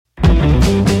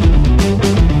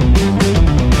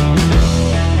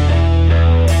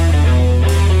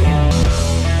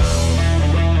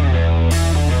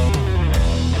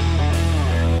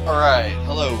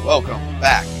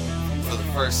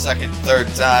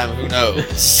third time, who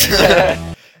knows?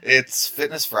 It's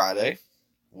Fitness Friday.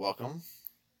 Welcome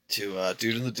to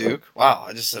Dude and the Duke. Wow,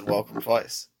 I just said welcome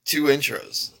twice. 2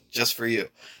 intros, just for you.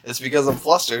 It's because I'm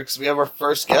flustered, because we have our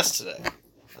first guest today.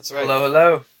 That's right. Hello,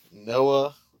 hello.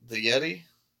 Noah the Yeti.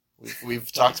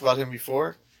 We've talked about him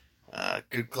before.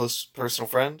 Good, close personal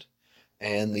friend.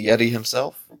 And the Yeti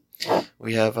himself.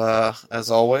 We have, as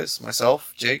always,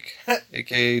 myself, Jake,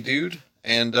 a.k.a. Dude,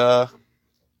 and The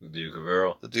Duke of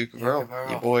Earl. the Duke of Earl,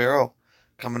 your boy Earl,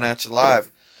 coming at you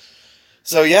live.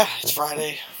 So yeah, it's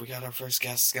Friday. We got our first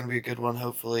guest. It's going to be a good one,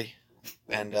 hopefully.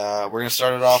 And we're going to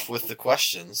start it off with the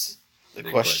questions. The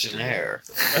questionnaire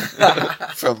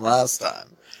from last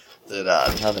time that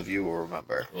none of you will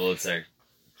remember. Well, it's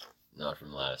not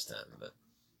from last time, but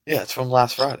Yeah, it's from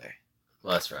last Friday.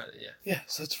 last Friday, yeah. Yeah,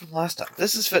 so it's from last time.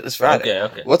 This is Fitness Friday.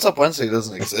 Okay. What's Up Wednesday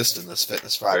doesn't exist in this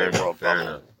Fitness Friday world Fair bubble.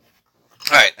 enough.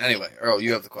 Alright, anyway, Earl,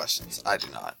 you have the questions. I do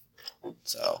not.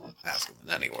 So, ask them in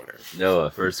any order.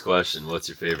 Noah, first question. What's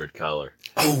your favorite color?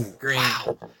 Oh, Green.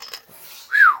 wow. Cool.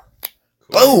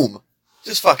 Boom!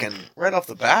 Just fucking right off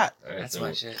the bat. All right, That's so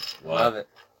my shit. why? Love it.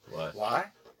 What? Why?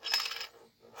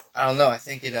 I don't know. I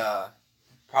think it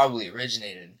probably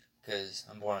originated because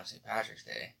I'm born on St. Patrick's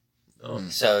Day. Oh,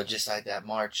 So just like that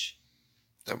March,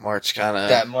 The March kind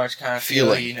of...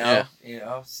 feeling, feeling, you know,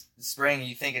 yeah. Spring.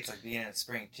 You think it's like the beginning of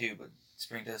spring too, but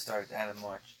spring does start at the end of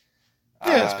March.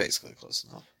 Yeah, it's basically close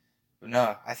enough. But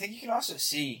no, I think you can also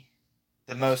see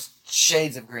the most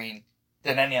shades of green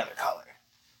than any other color.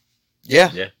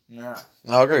 Yeah, No.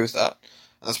 I'll agree with that.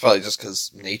 That's probably just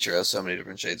because nature has so many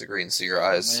different shades of green, so your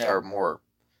eyes Yeah. are more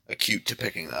acute to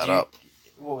picking that Dude, up.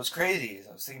 What was crazy is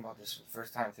I was thinking about this for the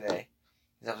first time today.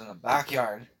 Is I was in the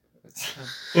backyard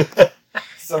with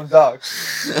some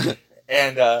dogs,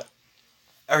 and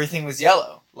everything was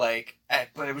yellow.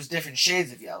 But it was different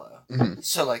shades of yellow. Mhm.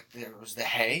 So like there was the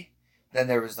hay, then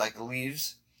there was like the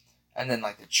leaves, and then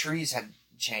like the trees had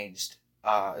changed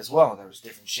as well. There was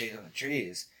different shades on the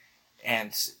trees,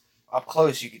 and up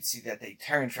close you could see that they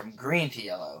turned from green to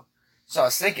yellow. So I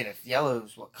was thinking, if yellow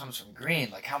is what comes from green,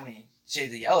 like how many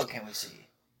shades of yellow can we see?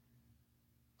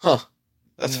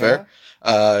 That's Yeah.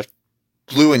 fair.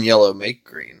 Blue and yellow make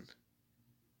green.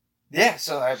 Yeah,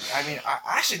 so I mean,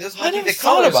 actually, those I might be never the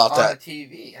thought colors about on that. the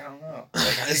TV. I don't know. Like, I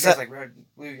think Is there's that- like red,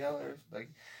 blue, yellow,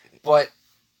 but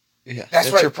Yeah, That's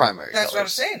that's what- your primary that's what I'm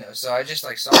colors. saying though. So I just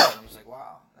like saw it and I was like,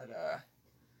 wow,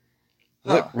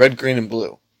 Look, red, green, and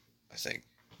blue, I think.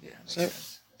 yeah, makes So-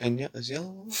 sense. And is yellow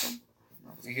one of them?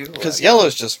 Because Because yellow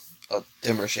is just a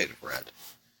dimmer shade of red.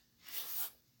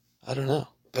 I don't know.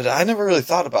 But I never really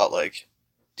thought about, like,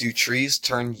 do trees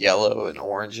turn yellow and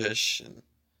orangish? And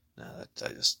no, I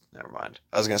just, never mind.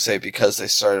 I was going to say because they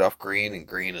started off green, and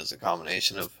green is a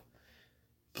combination of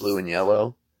blue and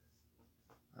yellow.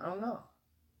 I don't know.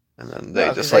 And then they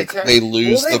No, just, 'cause like, turn- they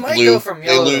lose Well, they the might blue. go from They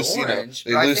yellow to lose, orange,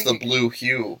 they but I lose the think blue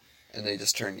hue, and they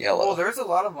just turn yellow. Well, there's a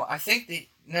lot of them. I think they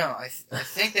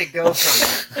go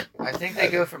from I think they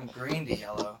go from green to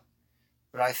yellow,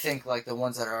 but I think like the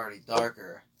ones that are already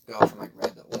darker go from like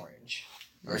red to orange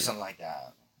or something like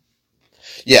that.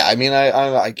 Yeah, I mean,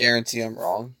 I guarantee I'm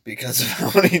wrong because of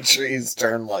how many trees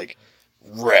turn, like,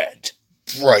 red.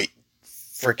 Bright,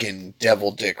 freaking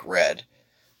devil dick red.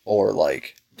 Or,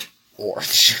 like,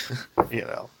 orange. You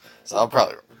know? So I'm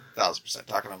probably 1,000%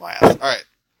 talking on my ass. Alright.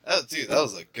 Dude, that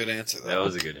was a good answer, though. that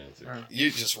was a good answer. You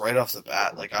just right off the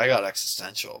bat, like, I got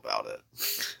existential about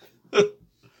it.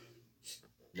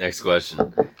 Next question.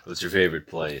 What's your favorite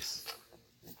place?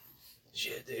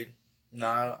 Shit, dude.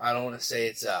 No, I don't want to say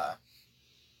it's a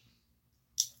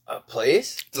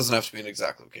place. It doesn't have to be an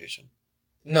exact location.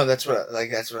 No, that's what I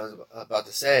was about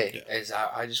to say. Yeah. Is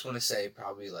I just want to say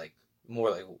probably like more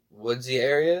like woodsy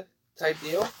area type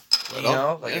deal. Right You on.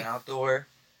 know, like Yeah. an outdoor.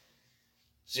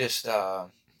 Just I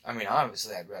mean,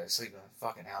 obviously, I'd rather sleep in a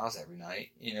fucking house every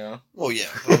night. You know, Well, yeah.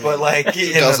 but like Who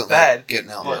in the doesn't bed. like getting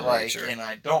out But in like, nature? and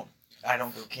I don't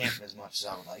go camping as much as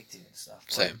I would like to and stuff.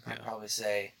 But Same, I'd yeah. probably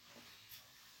say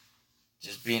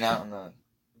just being out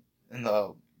in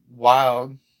the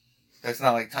wild. That's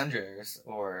not like tundra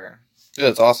or Yeah,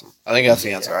 it's awesome. I think that's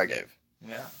the answer I gave.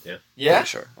 yeah.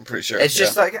 I'm pretty sure. It's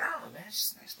just yeah. like I don't know, man. It's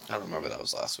just nice. I don't remember that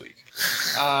was last week.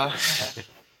 I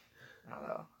don't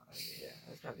know. Yeah,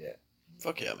 that's probably it.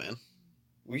 Fuck yeah, man.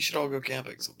 We should all go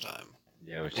camping sometime.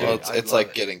 Yeah, we should. Well, I'd it's love like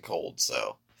it. getting cold,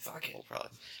 so Fuck it. we'll probably.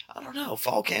 I don't know.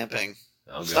 Fall camping.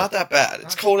 I'll It's go. not that bad.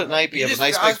 It's cold at night, but you have a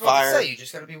nice I was big about to fire. say, you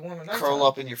just gotta be warm at night. Curl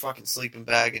up in your fucking sleeping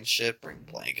bag and shit. Bring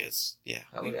blankets. Yeah,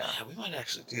 Oh, we, yeah. we might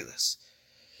actually do this.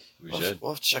 We We'll should.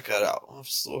 have to check that out.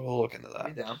 We'll look into Be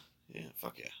that. down. Yeah,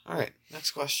 fuck yeah. All right,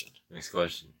 next question. Next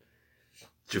question.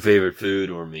 What's your favorite food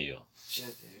or meal? Shit,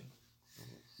 dude.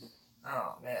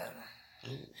 Oh man,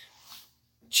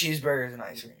 cheeseburgers and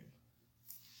ice cream.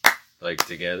 Like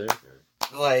together?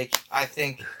 Like I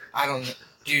think I don't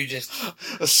do just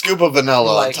A scoop of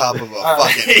vanilla Like, on top of a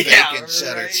fucking bacon yeah,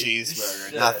 cheddar right? cheeseburger.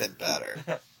 Shit. Nothing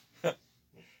better.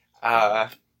 I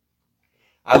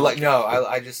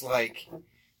just like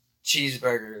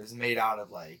cheeseburgers made out of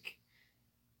like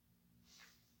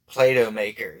Play-Doh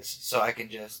makers, so I can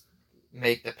just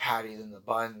make the patty, then the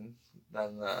bun,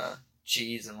 then the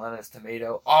cheese and lettuce,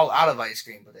 tomato, all out of ice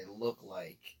cream, but they look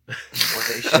like what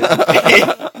they should be.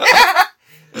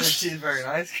 The cheeseburger and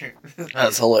ice cream.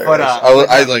 That's hilarious. But, I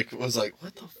was like,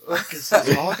 what the fuck is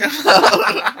he talking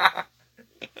about?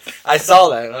 I saw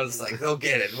that and I was like, they'll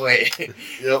get it. Wait.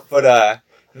 Yep. But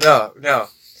no.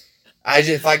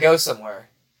 If I go somewhere,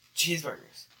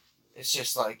 cheeseburgers. It's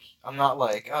just like I'm not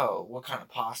like, oh, what kind of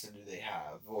pasta do they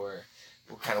have, or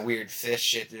what kind of weird fish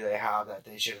shit do they have that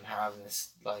they shouldn't have in this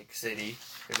like city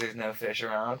because there's no fish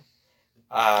around.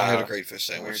 I had a great fish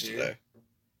sandwich weird,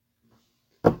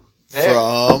 today.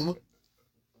 There.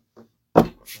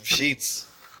 From Sheets.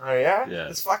 Oh yeah? Yeah.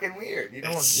 It's fucking weird. You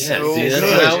don't It's Yeah, so see, that's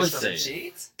good. what I was From saying.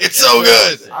 Sheets? It's so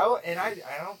good. I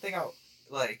don't think I'll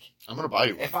like I'm gonna buy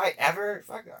you one. if I ever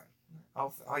fuck on.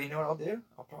 You know what I'll do?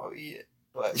 I'll probably eat it.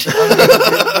 But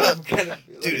I'm gonna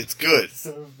be like, Dude, it's good.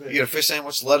 so big. You get a fish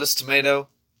sandwich, lettuce, tomato,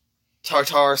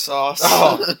 tartare sauce.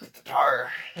 Oh,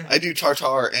 tar. I do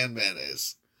tartare and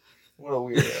mayonnaise. What a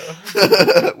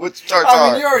weirdo. What's tartare?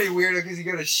 I mean, you're already weirdo because you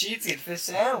go to Sheetz and get fish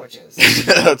sandwiches.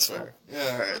 That's fair.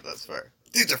 Yeah, alright, that's fair.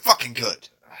 Dude, they're fucking good.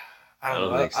 I I don't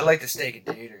don't know. think so. I like the steak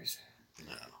and taters.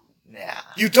 No. Nah.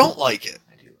 You don't like it.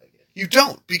 I do like it. You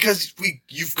don't, because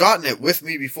you've gotten it with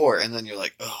me before, and then you're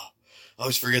like, oh, I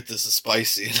always forget this is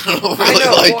spicy, and I don't really I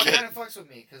know. like Well, it it. kind of fucks with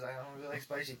me because I don't really like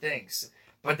spicy things.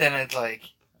 But then it's like,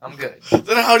 I'm good.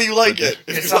 Then how do you like it?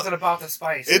 It's something about the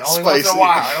spice. It's Only once in spicy. a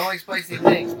while. I don't like spicy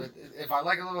things, but if I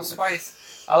like a little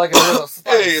spice, I like a little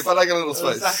spice. Hey, if I like a little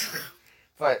spice. Exactly.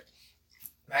 But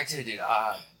back to it, dude.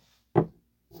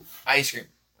 Ice cream.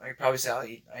 I could probably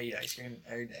say I eat ice cream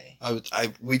every day.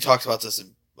 We talked about this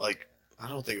in, like, I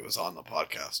don't think it was on the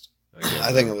podcast. Okay.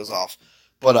 I think it was off.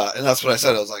 But, and that's what I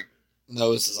said. I was like,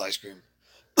 no, this is ice cream.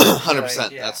 100%.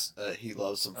 Like, yeah. That's, he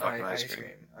loves some fucking ice cream.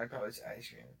 I'd probably say ice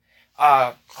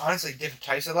cream. Honestly, different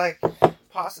types of like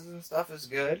pastas and stuff is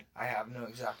good. I have no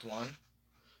exact one,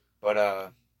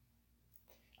 but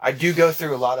I do go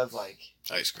through a lot of like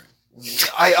Ice cream.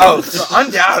 so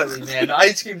undoubtedly, man, the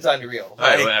ice cream's unreal.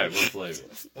 Alright, Like, what flavor?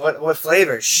 what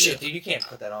flavor? Shit, dude, you can't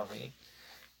put that on me.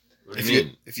 What do you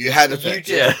mean? If you had to You pick,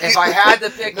 just, if I had to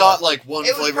pick not like one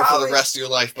It would flavor for probably- the rest of your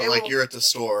life, but it like will- you're at the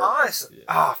store honestly,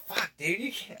 Yeah. fuck, dude,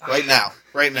 you can't. right now.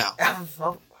 I'm a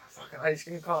fucking ice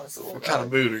cream connoisseur. What kind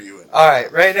of mood are you in? All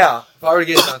right, right now, if I were to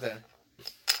get something,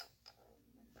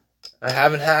 I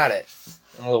haven't had it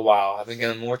in a little while. I've been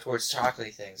going more towards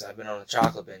chocolatey things. I've been on a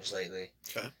chocolate binge lately.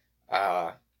 Okay.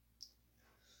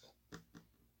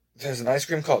 There's an ice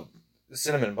cream called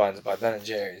Cinnamon Buns by Ben and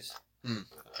Jerry's, I've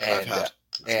and had.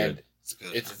 and It's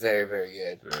good. it's very very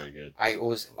good. Very good. I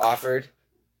was offered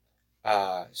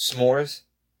s'mores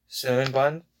cinnamon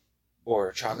bun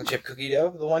or chocolate chip cookie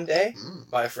dough the one day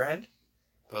by a friend.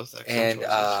 Both excellent And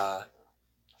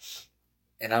choices.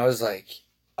 and I was like,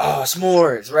 oh,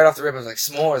 s'mores! Right off the rip, I was like,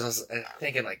 s'mores. I was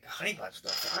thinking like honey buns.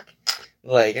 What the fuck?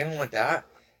 Like I don't want that.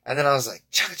 And then I was like,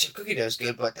 chocolate chip cookie dough is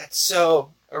good, but that's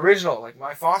so original. Like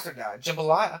my foster dad,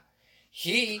 Jambalaya,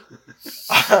 he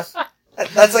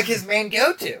that's like his main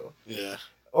go-to. Yeah.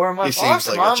 Or my He seems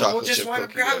foster like a mom will chocolate just chip wind up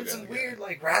cookie dough grabbing guy, some yeah. weird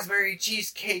like raspberry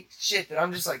cheesecake shit that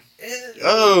I'm just like,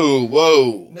 Oh,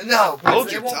 whoa. no, but Hold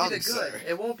it your won't be the tongue, good. sir.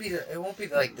 It won't be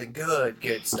like the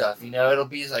good stuff. You know, it'll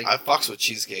be like, I fucks with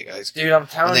cheesecake ice cream. dude, I'm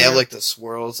telling And they you. have like the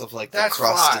swirls of like the That's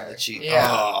crust fire. and the cheese. Yeah.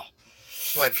 Oh.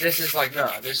 But this is like, no,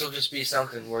 this will just be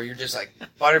something where you're just like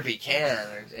butter pecan,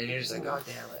 and you're just like, god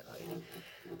damn it. Like,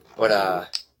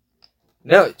 but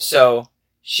no. So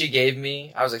she gave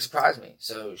me. I was like, surprise me.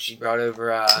 So she brought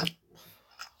over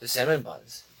the cinnamon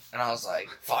buns, and I was like,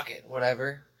 fuck it,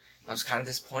 whatever. I was kind of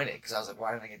disappointed because I was like,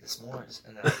 why didn't I get the s'mores?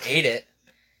 And then I ate it,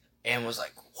 and was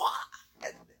like,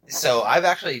 what? So I've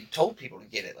actually told people to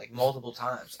get it like multiple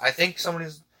times. I think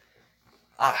somebody's.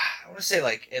 I want to say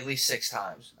like at least 6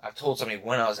 times. I've told somebody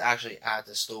when I was actually at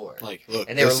the store. Like, look.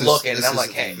 And they were this is- looking, and this I'm is like,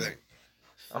 the hey. thing.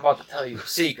 I'm about to tell you a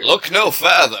secret. Look no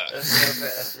further.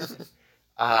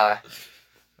 I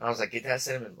was like, get that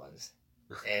cinnamon buns.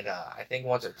 And I think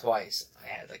once or twice I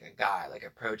had like a guy like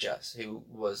approach us who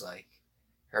was like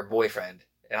her boyfriend,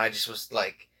 and I just was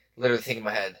like literally thinking in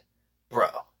my head, bro,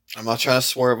 I'm not trying to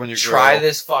swerve on your Try girl.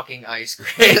 this fucking ice cream.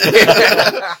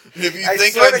 If you I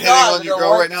think swear I'm to hitting God, on your the girl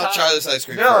one right now, time- try this ice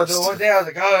cream No, first. the one day I was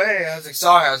like, oh, hey. I was like,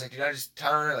 sorry. I was like, dude, I just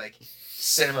tell her, like,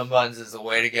 cinnamon buns is the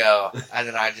way to go. And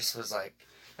then I just was like,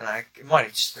 and I might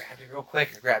have just grabbed it real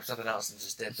quick or grabbed something else and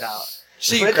just dipped out.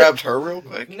 She But grabbed her real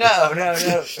quick.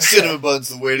 No. Cinnamon bun's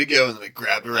the way to go, and then I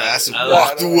grabbed her ass and I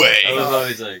walked love- away. I was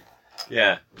always like,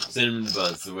 yeah, cinnamon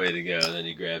bun's the way to go, and then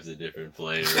he grabs a different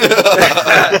flavor. Then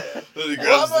he grabs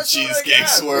Well, I'm the not sure what I cheesecake grabbed,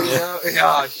 swirl. you know?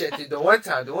 Oh, shit, dude. The one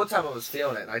time I was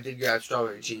feeling it, I did grab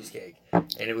strawberry cheesecake, and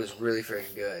it was really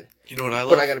freaking good. You know what I But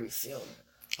love? I gotta be feeling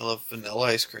it. I love vanilla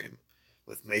ice cream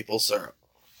with maple syrup.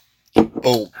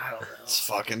 Boom. I don't know. It's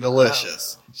fucking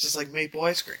delicious. It's just like maple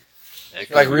ice cream.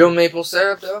 Like real maple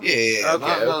syrup, though? Yeah. Okay,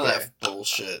 None of okay. that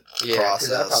bullshit. Yeah, 'cause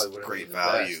that probably Processed, would've great been the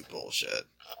value best. bullshit.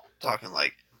 Talking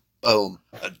like, boom,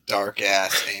 a dark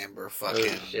ass amber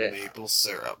fucking shit. maple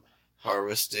syrup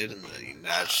harvested in the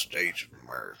United States of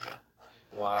America.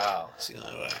 Wow. It's the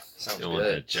only way. Sounds You don't want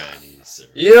good. that Chinese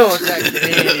syrup. You don't want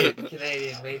that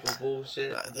Canadian maple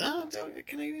bullshit.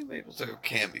 Canadian maple syrup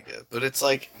can be good, but it's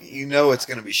like, you know it's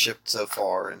going to be shipped so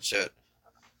far and shit.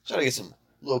 Try to get some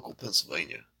local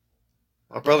Pennsylvania.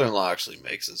 My brother-in-law actually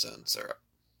makes his own syrup.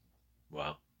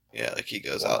 Wow. Yeah, like he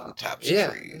goes Wow. out and taps Yeah,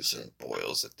 trees that's and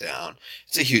boils it down.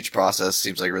 It's a huge process.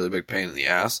 Seems like a really big pain in the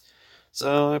ass.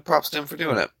 So props to him for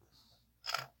doing it.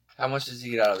 How much does he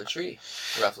get out of a tree,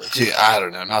 roughly? Dude, I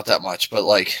don't know, not that much, but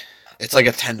like it's like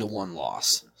a 10-to-1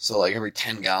 loss. So like every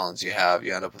 10 gallons you have,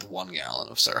 you end up with 1 gallon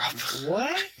of syrup.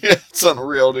 What? Yeah, it's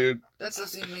unreal, dude. That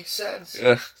doesn't even make sense.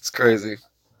 Yeah, it's crazy.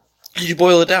 You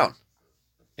boil it down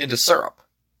into syrup.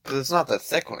 Because it's not that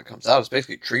thick when it comes out. It's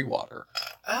basically tree water.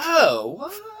 Oh,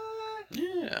 what?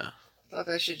 Yeah. I thought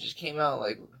that shit just came out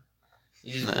like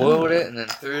you just No. boiled it and then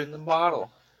threw it in the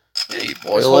bottle. Yeah, you This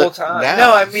boil whole it time. down.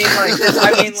 No, I mean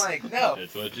like no.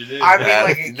 That's what you do. I mean Yeah,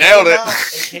 like it nailed came it. out.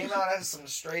 It came out as some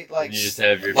straight like And you just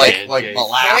have your like pancakes.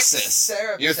 molasses.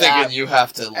 syrup. You're sap, thinking you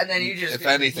have to, and then you just if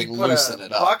anything, you put loosen a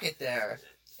it up. bucket there,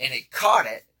 and it caught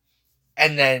it,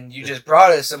 and then you just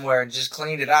brought it somewhere and just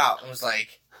cleaned it out and was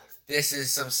like, "This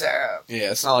is some syrup."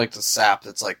 Yeah, it's not like the sap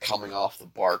that's like coming off the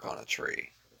bark on a tree.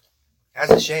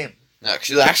 That's a shame. No, 'cause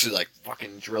you actually like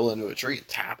fucking drill into a tree and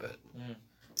tap it. Mm.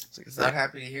 It's like, it's Not like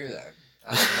happy to hear that.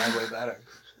 I like my way better.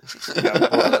 Gotta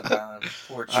boil it down.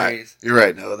 Poor All right. trees. You're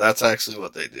right, no, that's actually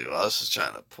what they do. I was just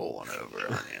trying to pull one over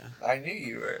on you. I knew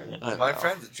you were. I My know.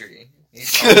 friend's a tree.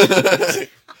 He's told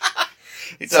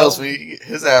He tells me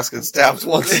his ass gets stabbed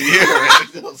once a year, and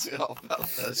he tells me all about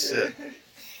that shit.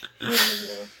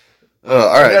 All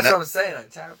right. That's now- what I'm saying. I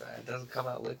tap it. It doesn't come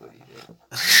out liquidy, dude.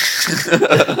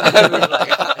 I mean,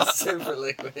 like, super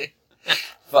liquidy.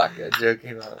 Fuck, that joke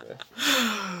came out of it.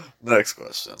 Next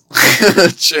question.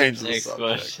 Change the Next subject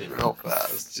question. real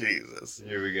fast. Jesus.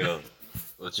 Here we go.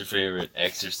 What's your favorite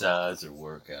exercise or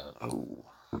workout? Oh.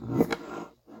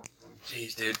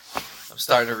 Jeez, dude. I'm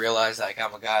starting to realize, like,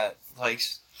 I'm a guy that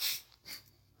likes...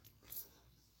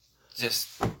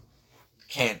 just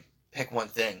can't pick one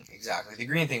thing, exactly. The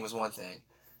green thing was one thing.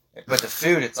 But the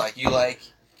food, it's like, you like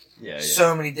Yeah, yeah.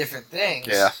 so many different things.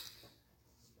 Yeah.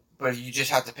 But you just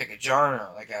have to pick a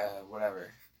genre, like a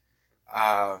whatever.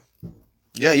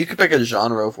 Yeah, you could pick a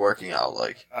genre of working out,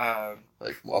 like Uh,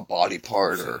 a body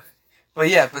part or. but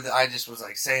yeah, but I just was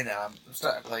like saying that I'm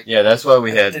starting like Yeah, that's why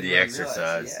we I had didn't the really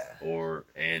exercise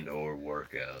realize, or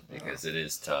workout because it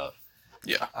is tough.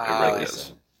 Yeah, it Uh, really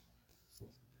is.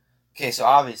 Okay, so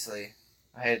obviously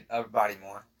I had upper body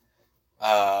more.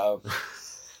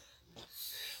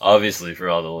 Obviously, for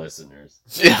all the listeners.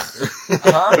 Yeah.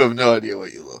 Huh? I have no idea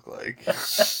what you look like.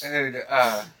 Dude,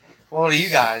 well, to you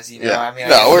guys, you know, Yeah. I mean,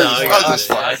 No, we're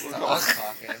just- I'm I'm just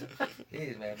talking.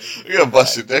 Jeez, man. You gotta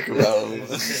bust your dick about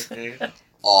it. Shit, dude.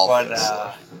 Awful.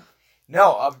 But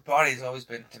no, upper body's always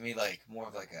been to me like more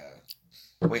of like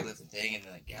a weightlifting thing, and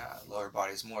like lower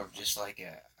body's more of just like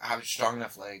have strong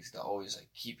enough legs to always like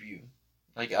keep you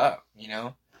like up, you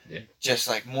know. Yeah. Just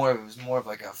like it was more of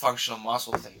like a functional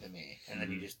muscle thing to me, and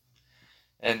then you just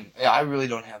I really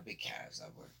don't have big calves. I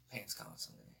wear pants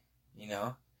constantly, you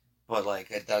know. But like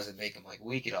it doesn't make them like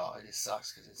weak at all. It just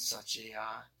sucks because it's such a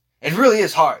it really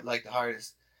is hard, like the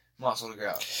hardest muscle to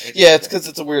grow. Yeah, it's because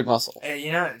it's a weird muscle.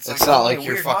 You know, it's It's like not only like a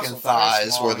your weird fucking muscle. It's very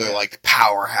thighs small, where they're yeah. like the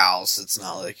powerhouse. It's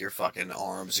not like your fucking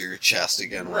arms or your chest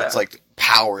again where it's Yeah. like the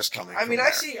power's coming I from mean,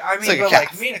 there. but like a like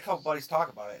calf. me and a couple buddies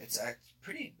talk about it. It's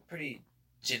pretty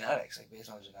genetics, like based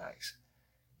on genetics.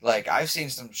 Like I've seen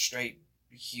some straight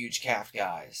huge calf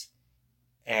guys,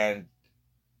 and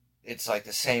it's like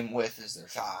the same width as their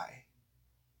thigh.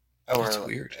 Or, That's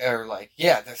weird. Or like,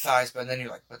 yeah, their thighs, but then you're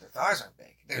like, but their thighs aren't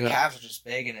big. Their Yeah. calves are just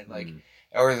big, and it like Mm.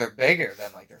 or they're bigger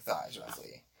than like their thighs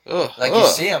roughly. Ugh, Like ugh. you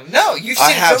see them. No, you've seen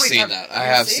I it have so many seen times. that. You've I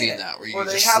have seen seen it. that where you Or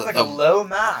they just have like a them- low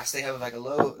mass. They have like a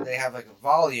low. They have like a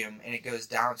volume, and it goes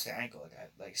down to the ankle,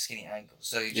 like skinny ankle.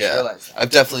 So you just Yeah. realize that. I've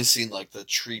definitely seen like the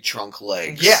tree trunk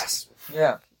legs. Yes.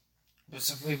 Yeah. But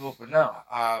some people, but no.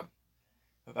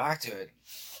 But back to it.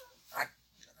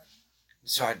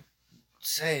 So I'd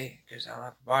say, because I don't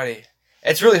have a body,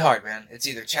 it's really hard, man. It's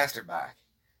either chest or back.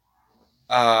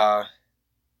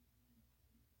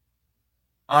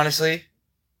 Honestly,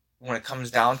 when it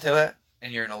comes down to it,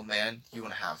 and you're an old man, you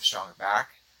want to have a stronger back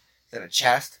than a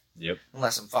chest. Yep.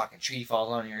 Unless some fucking tree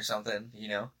falls on you or something, you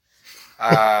know.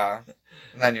 And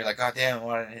then you're like, God damn,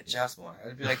 why didn't I hit chest more?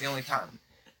 That'd be like the only time.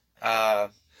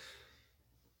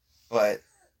 But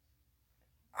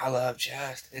I love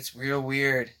chest. It's real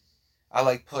weird. I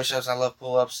like push-ups. I love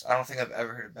pull-ups. I don't think I've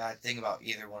ever heard a bad thing about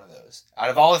either one of those. Out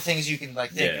of all the things you can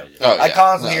like think Yeah, of, yeah. Oh, I yeah.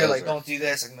 constantly No, hear those like, are- "Don't do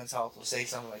this." Like mental health will say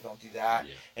something like, "Don't do that."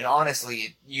 Yeah. And honestly,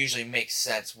 it usually makes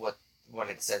sense what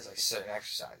it says, like certain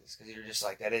exercises, because you're just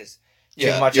like that is too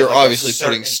Yeah, much. you're of, like, a obviously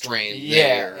putting certain- strain Yeah,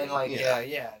 there. and like yeah.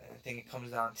 I think it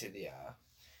comes down to the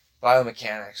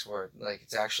biomechanics where like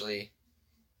it's actually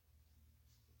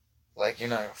like you're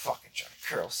not gonna fucking try to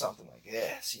curl something like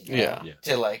this, you know, Yeah. Yeah.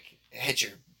 to like hit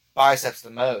your biceps the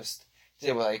most.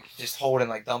 To like just holding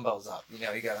like dumbbells up, you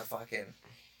know, you gotta fucking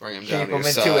Bring them keep down to them your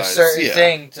into a sides. certain Yeah.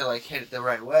 thing to like hit it the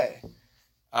right way.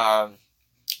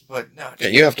 But no, Yeah,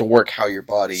 you have to work how your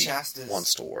body chest is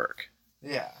wants to work.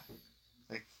 yeah,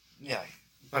 like yeah,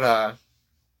 but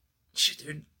shit,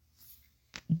 dude.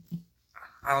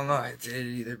 I don't know. It'd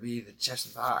either be the chest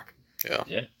and back. Yeah.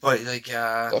 Yeah. But like,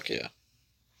 Fuck yeah.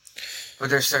 but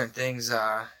there's certain things.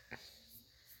 Fuck,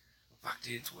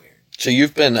 dude, it's weird. So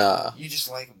you've been You just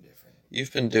like them different.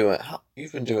 you've been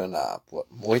doing what,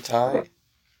 Muay Thai?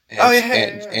 And, Oh, yeah,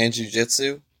 and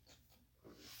Jiu-Jitsu?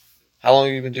 How long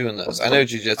have you been doing those? I know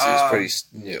Jiu-Jitsu is pretty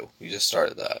new. You just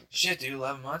started that. Shit, dude,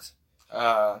 11 months.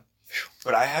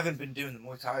 But I haven't been doing the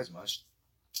Muay Thai as much.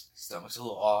 Stomach's a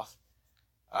little off.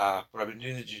 But I've been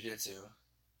doing the Jiu-Jitsu.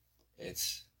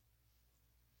 It's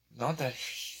not that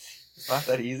easy. It's not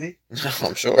that easy.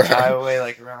 I'm sure. I weigh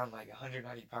like around like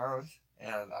 190 pounds,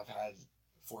 and I've had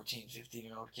 14,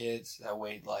 15-year-old kids that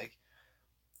weighed like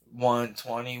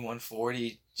 120,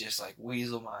 140, just like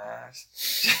weasel my ass.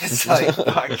 Just like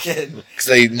fucking. Because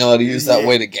they know how to use that Yeah.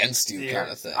 weight against you, Yeah.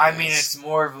 kind of thing. I mean, it's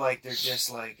more of like they're just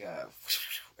like,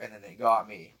 and then they got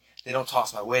me. They don't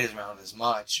toss my weight around as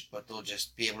much, but they'll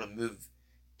just be able to move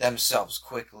themselves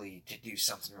quickly to do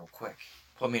something real quick.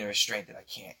 Put me in a restraint that I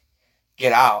can't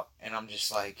get out, and I'm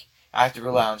just like, I have to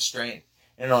rely on strength.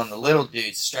 And on the little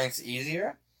dudes, strength's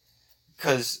easier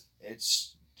because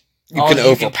it's you all can you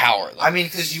overpower them. I mean,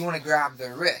 because you want to grab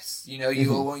their wrists. You know, you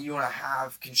Mm-hmm. you want to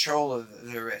have control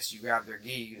of their wrists. You grab their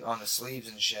gi on the sleeves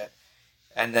and shit,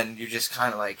 and then you're just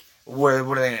kind of like, what are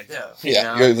they gonna do?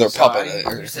 Yeah, you know? you're their So puppet.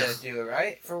 I used to do it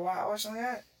right for a while or something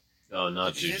like that. Oh,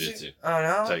 not Jiu-jitsu? jujitsu. Oh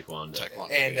no, Taekwondo.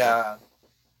 Taekwondo.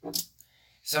 and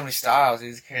so many styles.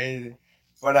 It's crazy,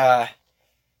 but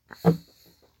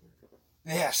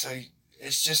yeah. So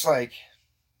it's just like.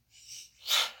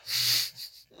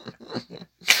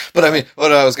 But I mean,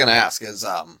 what I was gonna ask is,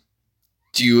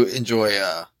 do you enjoy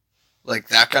like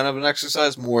that kind of an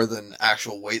exercise more than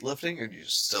actual weightlifting, or do you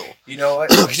still? You know what?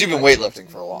 Because you've been weightlifting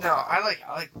for a long No, time. I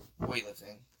like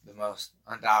weightlifting the most,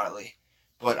 undoubtedly.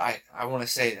 But I want to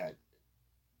say that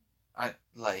I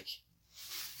like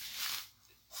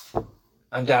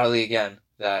undoubtedly again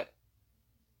that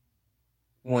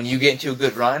when you get into a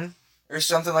good run or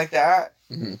something like that,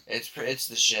 Mhm. it's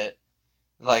the shit.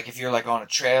 Like if you're like on a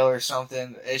trail or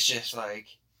something, it's just like,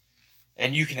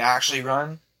 and you can actually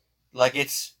run, like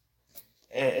it's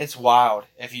wild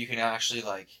if you can actually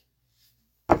like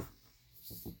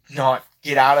not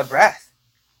get out of breath.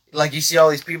 Like you see all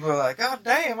these people who are like, oh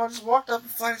damn, I just walked up a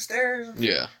flight of stairs and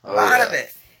Yeah. I'm out of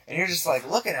it, and you're just like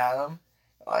looking at them.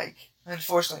 Like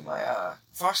unfortunately, my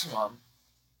foster mom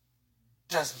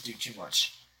doesn't do too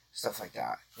much stuff like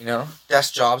that. You know,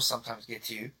 desk jobs sometimes get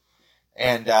to you,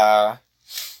 and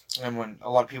when a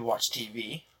lot of people watch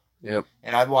TV. Yep.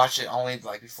 And I watch it only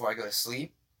like before I go to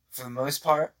sleep, for the most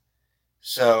part.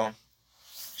 So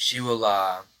she will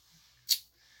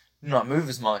not move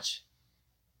as much,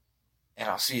 and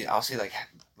I'll see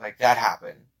like that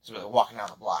happen. So like walking down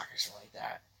the block or something like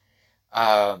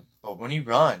that. But when you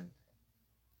run,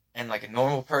 and like a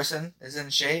normal person is in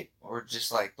shape, or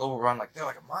just like they'll run like they're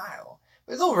like a mile,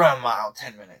 but they'll run a mile in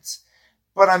 10 minutes.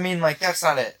 But I mean, like that's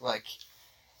not it. Like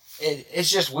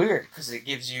it's just weird because it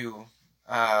gives you.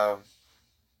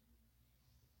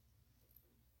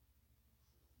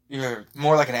 You're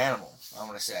more like an animal, I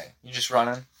want to say. You're just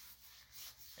running.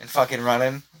 and fucking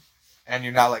running, and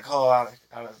you're not like out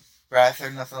of breath or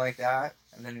nothing like that,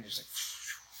 and then you're just like.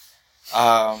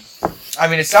 I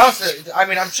mean, it sounds. I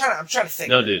mean, I'm trying to think.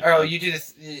 No, dude. Or you do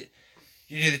the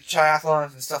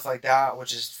triathlons and stuff like that,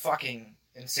 which is fucking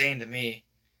insane to me.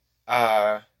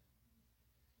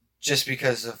 Just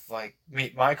because of like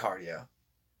my cardio,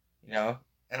 you know,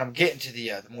 and I'm getting to the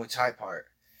Muay Thai part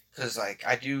because like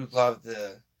I do love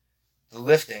the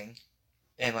lifting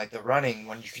and like the running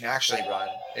when you can actually run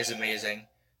is amazing,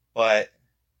 but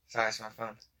sorry, it's my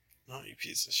phone. Oh, you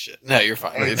piece of shit. No, you're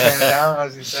fine. Hey, turn it down. I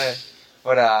was gonna say,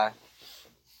 but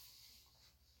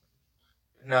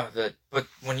no, but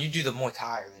when you do the Muay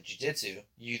Thai or the Jiu-Jitsu,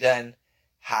 you then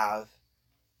have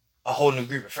a whole new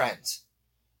group of friends.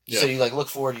 Yeah. So you like look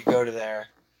forward, you go to there,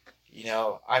 you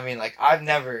know. I mean, like I've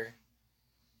never,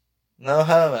 no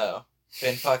homo,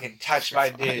 been fucking touched by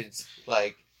dudes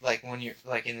like when you're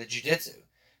like in the Jiu-Jitsu.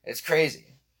 It's crazy.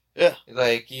 Yeah.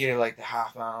 Like you get like the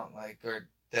half mount, like or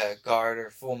the guard or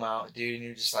full mount, dude, and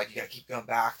you're just like you gotta keep going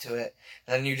back to it,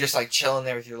 and then you're just like chilling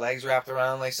there with your legs wrapped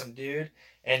around like some dude,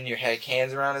 and your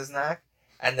hands around his neck.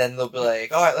 And then they'll be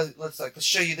like, all right, let's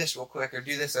show you this real quick or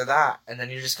do this or that. And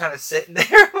then you're just kind of sitting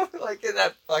there like in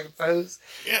that fucking pose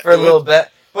for a little bit.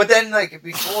 But then like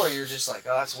before you're just like,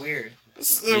 oh, that's weird.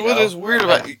 What is weird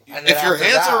about it? If your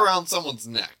hands are around someone's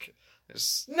neck.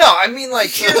 No, I mean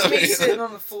like here's me sitting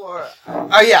on the floor.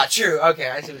 Oh yeah, true. Okay,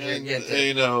 I see what you're getting to.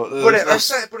 You know, but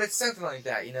it's something like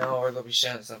that, you know, or they'll be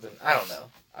showing something. I don't know.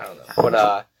 But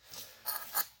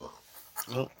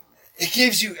well, it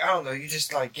gives you, I don't know, you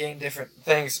just like gain different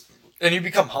things and you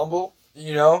become humble,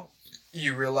 you know?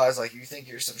 You realize like you think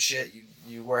you're some shit,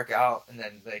 you work out and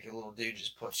then like a little dude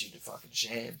just puts you to fucking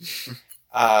shame.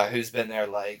 Who's been there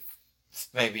like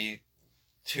maybe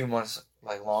 2 months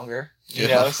like longer, you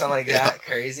know, something like that,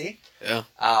 crazy. Yeah.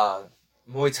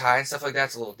 Muay Thai and stuff like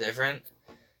that's a little different.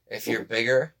 If you're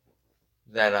bigger,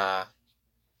 then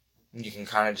you can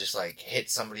kind of just like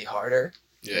hit somebody harder.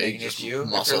 Yeah, you can just you.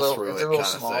 muscle through it. It's a little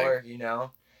smaller, you know.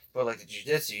 But like the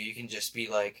Jiu-Jitsu, you can just be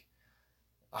like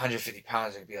 150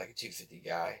 pounds and be like a 250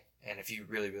 guy. And if you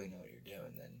really, really know what you're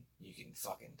doing, then you can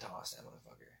fucking toss that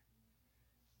motherfucker.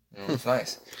 You know, it's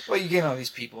nice. Well, you get all these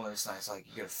people, and it's nice. Like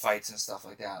you go to fights and stuff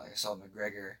like that. Like I saw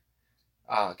McGregor,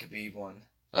 Khabib one.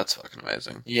 That's fucking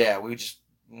amazing. Yeah, we just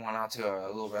went out to a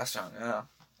little restaurant. Yeah.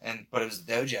 But it was a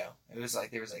dojo. It was like,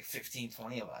 there was like 15,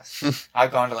 20 of us.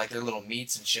 I've gone to like their little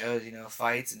meets and shows, you know,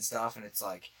 fights and stuff, and it's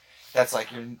like, that's like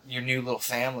your new little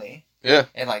family. Yeah.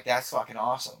 And like, that's fucking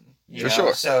awesome. You For know?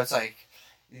 sure. So it's like,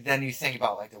 then you think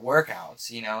about like the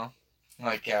workouts, you know?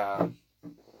 Like,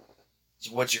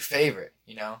 what's your favorite,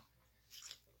 you know?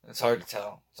 It's hard to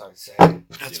tell. It's hard to say.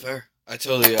 That's fair. I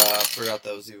totally forgot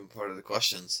that was even part of the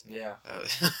questions. Yeah.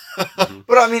 Mhm.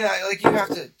 But I mean, like, you have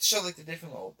to show like the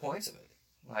different little points of it.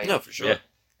 Like, No, for sure. Yeah.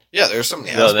 Yeah, there's so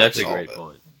many No, aspects that's a to all great of it.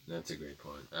 point. That's a great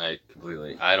point.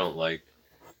 I don't like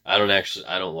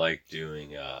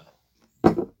doing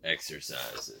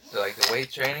exercises. So like the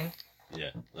weight training.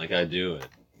 Yeah, like I do it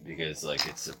because like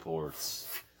it supports.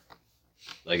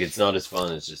 Like it's not as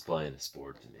fun as just playing a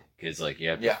sport to me because like you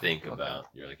have to think about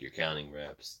you're counting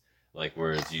reps. Like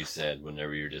whereas you said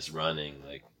whenever you're just running,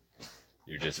 like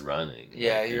you're just running.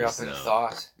 Yeah, like, you're up in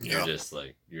thought. You're just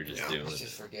doing you it.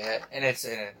 just forget, and it's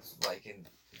like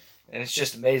and it's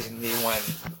just amazing to me when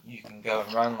you can go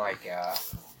and run like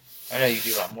I know you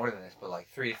do a lot more than this, but like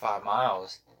 3 to 5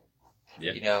 miles.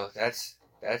 Yeah. You know, that's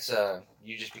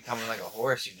you just becoming like a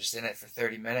horse. You're just in it for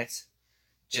 30 minutes,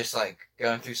 just like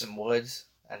going through some woods,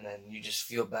 and then you just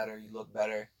feel better, you look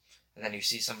better, and then you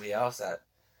see somebody else that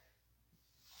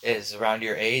is around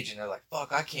your age, and they're like,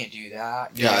 "Fuck, I can't do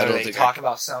that." You Yeah, know, I don't they think talk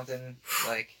about something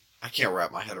like. I can't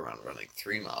wrap my head around running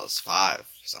 3 miles. 5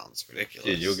 sounds ridiculous.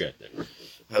 Dude, you'll get there.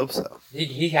 I hope so.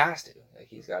 He has to. Like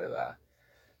he's got to.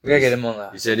 We gotta get him on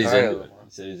that. He said he's into it. He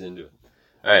said he's into it.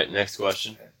 All right, next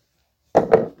question.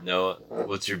 Noah,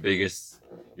 what's your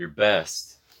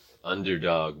best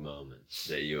underdog moment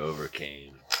that you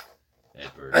overcame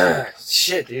adversity?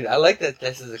 Shit, dude. I like that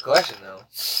this is a question,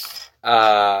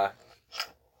 though.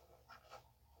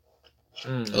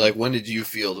 Like, when did you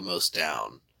feel the most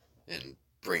down and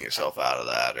bring yourself out of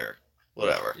that or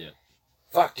whatever? Yeah.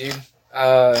 Fuck, dude.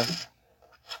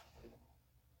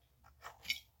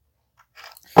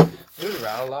 Moved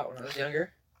around a lot when I was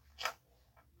younger.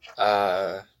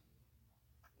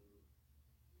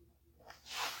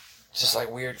 Just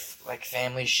like weird, like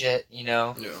family shit, you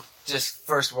know? Yeah. Just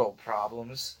first world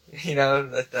problems, you know?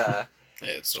 That,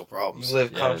 Hey, it's still problems. you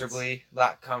live Yeah, comfortably,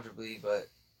 not comfortably, but,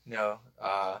 you know,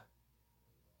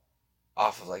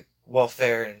 off of like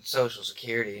welfare and social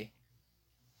security,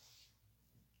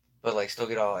 but like still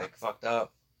get all like fucked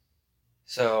up,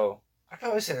 So I'd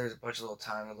probably say there was a bunch of little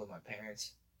time I lived with my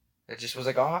parents that just was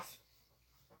like off.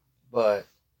 But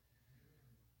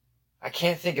I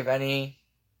can't think of any.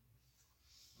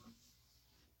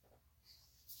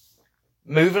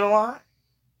 Moving a lot.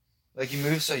 Like you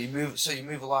move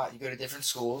a lot. You go to different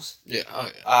schools. Yeah.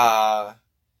 Oh, yeah.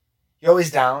 You're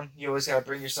always down. You always gotta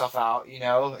bring yourself out, you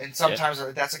know. And sometimes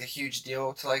that's like a huge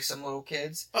deal to like some little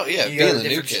kids. Oh yeah, you being the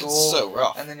new kid is so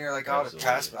rough. And then you're like, oh,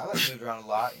 depressed. But I like moved around a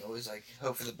lot. You always like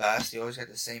hope for the best. You always got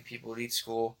the same people at each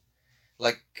school,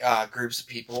 like groups of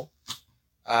people.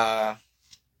 I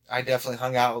definitely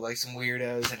hung out with like some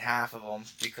weirdos, and half of them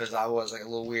because I was like a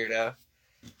little weirdo.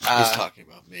 He's talking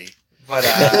about me. But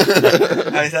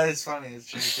I thought it's funny. It's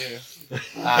true too.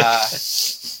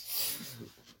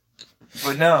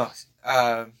 But no.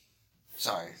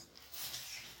 Sorry.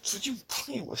 What you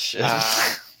playing with shit?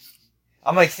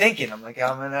 I'm like thinking. I'm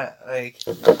gonna like.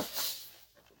 No,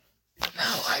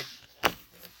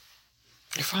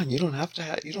 You're fine. You don't have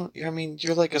to. You don't. I mean,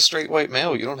 you're like a straight white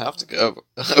male. You don't have to go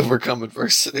overcome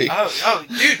adversity. Oh,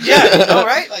 dude. Yeah. You know,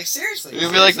 right? Like seriously.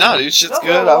 You'll be like, no, dude, shit's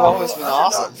good. I've always been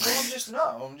awesome.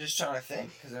 I'm just trying to think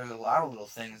because there's a lot of little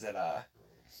things that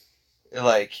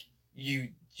like you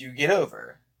get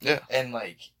over. Yeah. And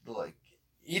like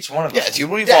each one of us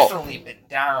dude, we've definitely been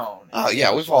down. Oh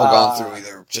yeah, we've all gone through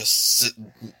either just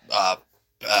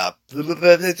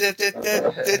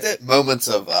moments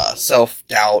of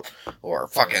self-doubt or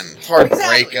fucking hard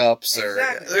breakups or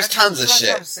there's tons of shit.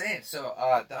 That's what I'm saying. So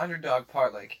the underdog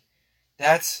part, like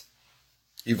that's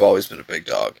you've always been a big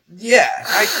dog. Yeah,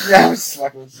 I was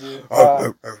fucking with you.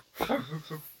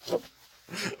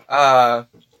 I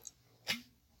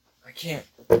can't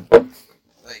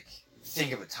like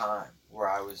think of a time where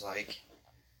I was like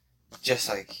just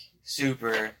like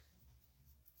super.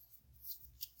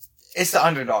 It's the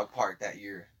underdog part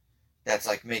that's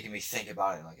like making me think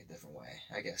about it in like a different way,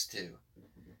 I guess too.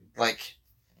 Like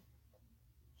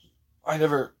I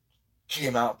never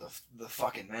came out the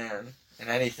fucking man in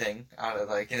anything out of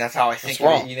like, and that's how I think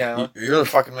of it, you know. You're the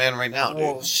fucking man right now, dude.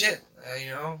 Well, shit, you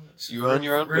know. You own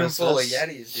your own room business. Full of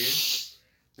Yetis,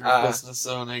 dude. You're a business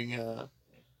owning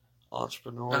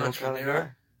entrepreneur kind of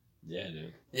guy. Yeah,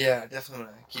 dude. Yeah, definitely.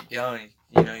 Want to keep going.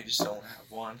 You know, you just don't have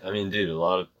one. I mean, dude, a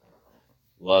lot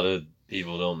of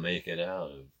people don't make it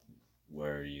out of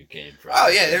where you came from. Oh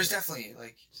yeah, there's definitely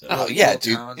like. So, oh yeah, dude.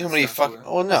 You know how many fucking?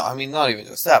 Well, no, I mean not even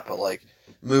just that, but like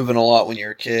moving a lot when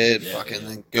you're a kid,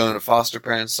 then going to foster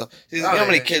parents stuff. Dude, you know how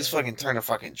many kids fucking turn to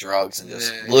fucking drugs and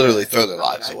just literally throw their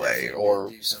lives away, or.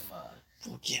 Do some,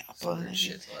 well, yeah, but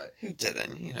shit, who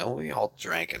didn't? You know, we all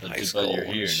drank in high But school. you're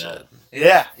here now.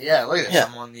 Yeah. Look at this. Yeah.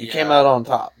 I'm on the. You came out on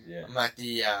top. Yeah. I'm at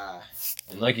the.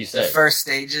 And like you the said, first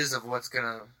stages of what's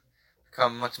gonna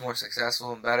become much more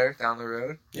successful and better down the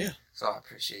road. Yeah. So I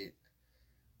appreciate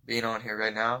being on here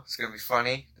right now. It's gonna be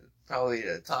funny, probably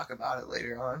to talk about it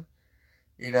later on.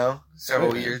 You know,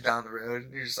 several years down the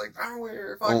road, you're just like, oh,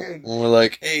 we're fucking. When we're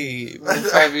like, hey,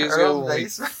 5 years ago when we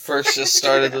first just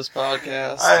started this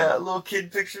podcast. I had little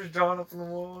kid pictures drawn up on the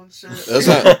wall and shit. Those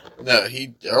no,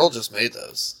 Earl just made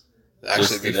those. Actually,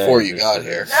 Just before today, you got today.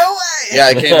 here. No way! Yeah,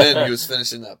 I came in, he was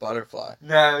finishing that butterfly.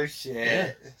 No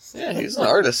shit. Yeah, he's an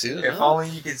artist. He didn't If know. only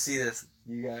you could see this,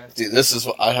 you guys. Dude, this is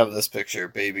what I have this picture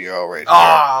of Baby Earl right here.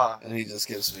 Ah! And he just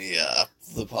gives me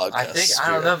the podcast.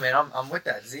 I don't know, man. I'm with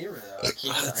that zebra though. I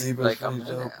keep That zebra's like pretty I'm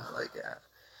dope. I like that.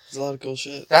 There's a lot of cool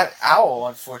shit. That owl,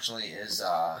 unfortunately, is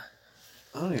I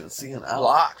don't even see an owl.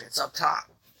 locked. It's up top.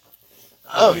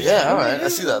 Oh, yeah, alright. I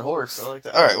see that horse. I like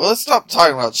that. Alright, well, let's stop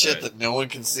talking about shit that no one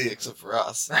can see except for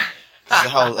us.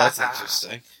 That's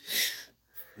interesting.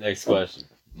 next question.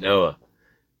 Noah,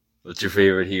 what's your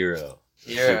favorite hero?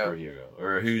 Hero. Superhero.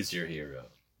 Or who's your hero?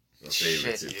 Your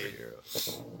favorite Shit,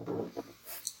 superhero?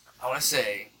 I want to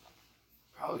say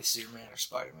probably Superman or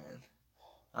Spider-Man.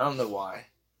 I don't know why.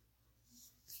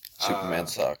 Superman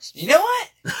sucks. You know what?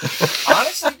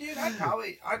 Honestly, dude,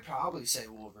 I'd probably say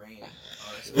Wolverine.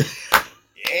 Honestly.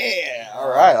 Yeah,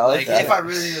 alright, I like that. If I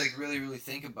really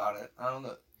think about it, I don't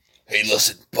know. Hey,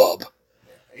 listen, bub.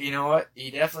 You know what?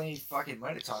 He definitely fucking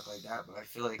might have talked like that, but I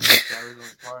feel like that was only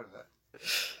part of it.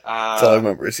 That's all I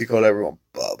remember is he called everyone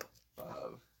bub.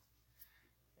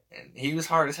 And he was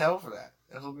hard as hell for that.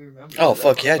 That's what we remember. Oh,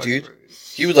 fuck yeah, dude.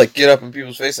 He would, like, get up in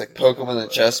people's face, like, poke them in the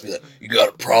chest, and be like, you got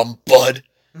a problem, bud?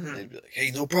 And they'd be like,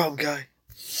 hey, no problem, guy.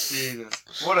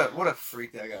 Jesus. What a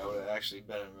freak that guy would have actually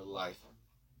been in real life.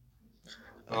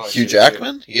 Oh, Hugh shit,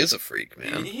 Jackman? Dude. He is a freak,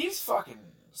 man. He's fucking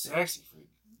sexy freak.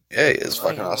 Yeah, he is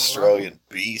fucking Australian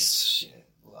beast. Shit,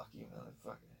 lucky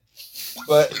motherfucker.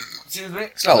 But, excuse me.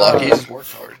 It's not lucky, he just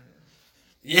worked hard.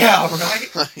 Yeah,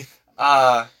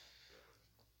 right?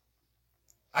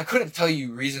 I couldn't tell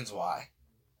you reasons why.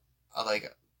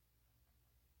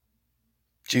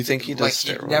 Do you think he does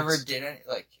steroids? He never did any,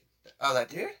 that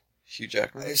dude? Hugh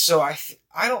Jackman? So I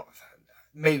don't,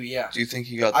 maybe, yeah. Do you think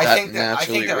he got I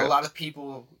naturally think that ripped? a lot of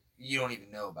people you don't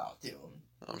even know about do them.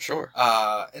 I'm sure.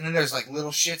 And then there's,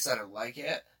 little shits that are like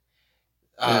it.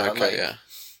 Yeah.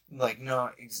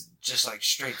 Just like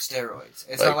straight steroids.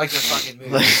 It's not like the fucking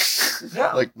movie.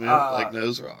 No. Like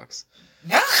nose rocks.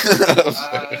 No.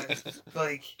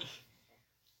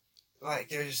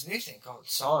 There's this new thing called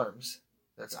SARMs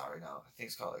that's out right now. I think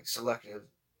it's called selective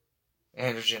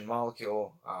androgen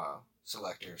molecule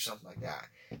selector or something like that.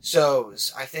 So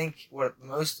I think what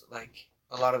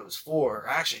a lot of it was for,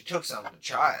 I actually took some to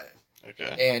try it.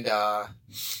 Okay. And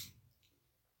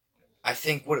I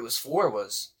think what it was for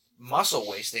was muscle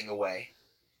wasting away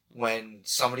when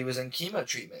somebody was in chemo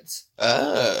treatments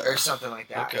or something like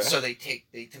that. Okay. So they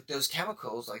took those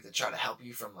chemicals to try to help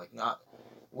you from not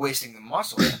wasting the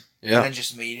muscle, Yeah. and then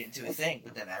just made it into a thing.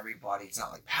 But then everybody, it's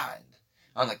not patented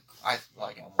on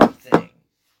on one thing,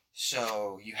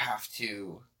 so you have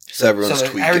to. So everyone's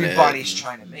tweaking everybody's it.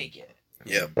 trying to make it.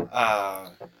 Yep.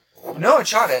 No one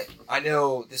tried it. I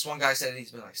know this one guy said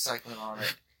he's been cycling on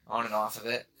and off of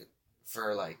it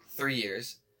for 3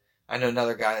 years. I know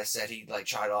another guy that said he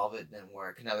tried all of it and didn't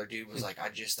work. Another dude was I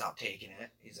just stopped taking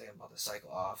it. He's I'm about to cycle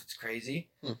off. It's crazy.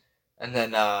 And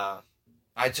then I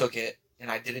took it and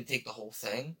I didn't take the whole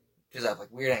thing because I have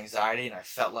weird anxiety and I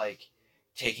felt like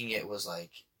taking it was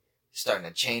starting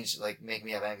to change, make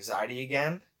me have anxiety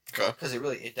again. Okay. Because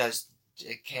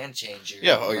it can change your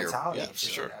mentality. Yeah, for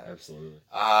sure. Absolutely.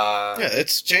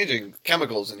 It's changing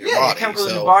chemicals in your body. body. Chemicals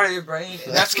in your body, your brain.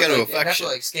 And that's going to affect that's you.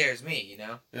 what scares me, you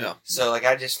know? Yeah. So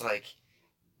I just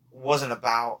wasn't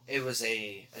about, it was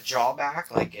a drawback,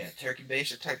 a turkey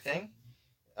baster type thing.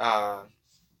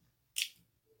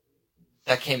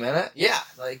 That came in it. Yeah.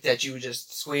 That you would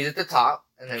just squeeze at the top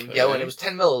and then go and it was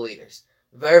 10 milliliters.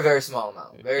 Very, very small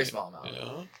amount. Very small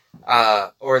amount.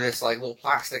 Yeah. Or this little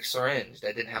plastic syringe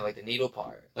that didn't have the needle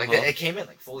part. It came in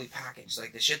fully packaged.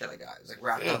 The shit that I got. It was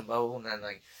wrapped on a bow and then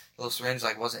little syringe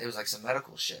wasn't, it was some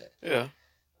medical shit. Yeah.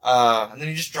 And then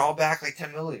you just draw back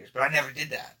 10 milliliters. But I never did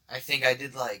that. I think I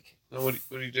did What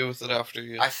do you do with it after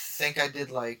you? I think I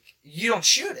did you don't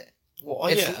shoot it. Well,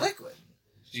 it's liquid.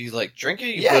 Do you drink it?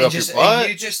 You Yeah, put it up your butt?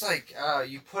 You just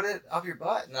you put it up your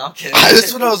butt. No, I'm kidding.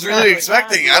 That's what I was really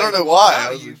expecting. I don't know why.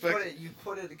 No, you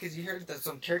put it because you heard that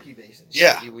some turkey basin.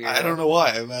 Yeah, I don't know why.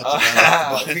 I imagine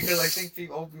that. Because I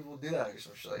think old people do that or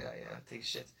something. Take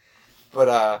shit.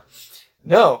 But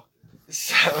no.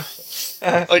 So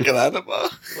like an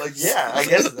enema. Yeah, I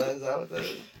guess that is what that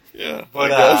is. Yeah,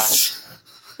 but I guess.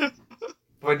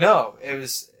 But no, it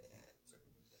was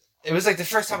the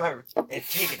first time I ever had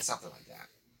taken something like that.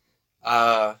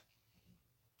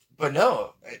 But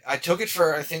no, I took it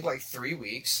for I think 3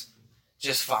 weeks,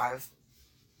 just 5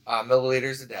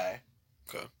 milliliters a day.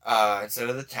 Okay. Instead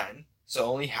of the 10, so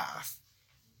only half.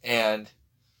 And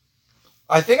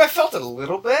I think I felt it a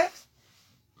little bit,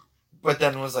 but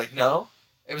then was no.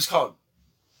 It was called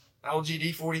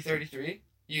LGD 4033.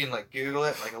 You can Google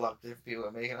it. A lot of different people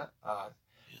are making it. I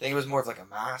think it was more of a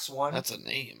mass one. That's a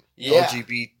name. Yeah.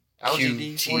 LGD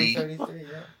 4033.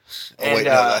 Yeah. Oh wait,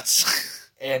 no, that's.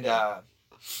 And I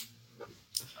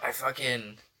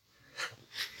fucking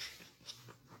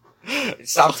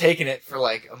stopped taking it for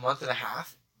a month and a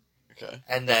half. Okay.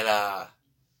 And then I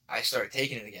started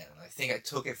taking it again. I think I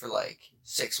took it for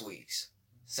 6 weeks,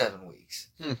 7 weeks.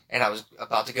 And I was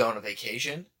about to go on a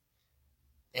vacation.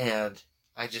 And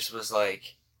I just was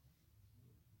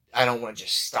I don't want to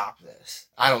just stop this.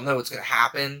 I don't know what's going to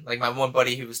happen. My one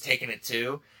buddy who was taking it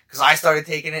too, because I started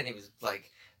taking it and he was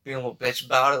being a little bitch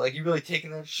about it. You really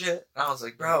taking that shit? And I was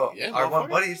bro, yeah, our one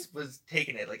buddy was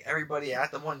taking it. Everybody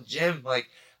at the one gym,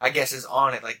 I guess is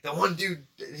on it. The one dude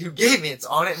who gave me it's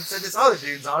on it and said this other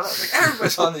dude's on it. I was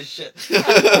everybody's on this shit. You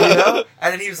know?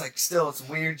 And then he was still, it's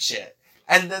weird shit.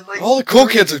 And then all the cool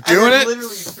kids are doing it. Literally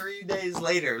 3 days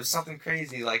later, it was something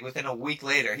crazy. Within a week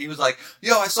later, he was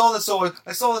 "Yo, I saw this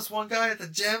one guy at the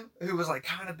gym who was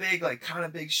kind of big, kind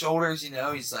of big shoulders. You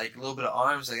know, he's a little bit of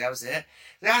arms. That was it.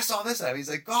 I saw this. He's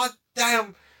God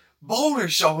damn boulder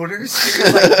shoulders. He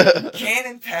was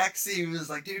cannon pecs. He was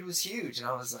dude, it was huge. And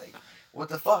I was what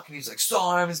the fuck? And he was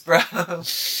SARMs, bro.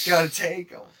 Gotta take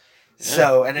them. Yeah,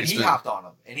 so, and then he hopped on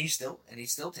them, and he still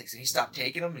takes it. He stopped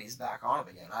taking them, and he's back on them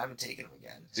again. I haven't taken them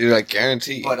again. Dude, I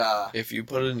guarantee. But if you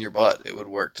put it in your butt, it would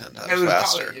work 10 times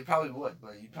faster. It probably would,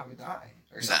 but you'd probably die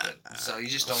or something. Nah. So you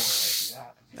just don't want to do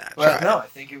that. Nah, but no, I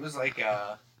think it was I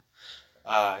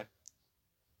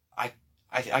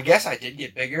guess I did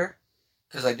get bigger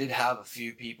because I did have a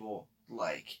few people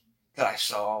that I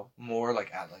saw more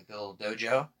like at like the little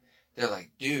dojo, they're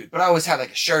like, dude. But I always had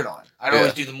like a shirt on. I'd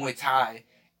always do the Muay Thai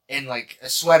in like a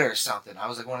sweater or something. I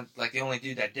was like the only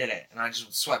dude that did it, and I just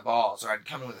would sweat balls, or I'd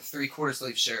come in with a 3/4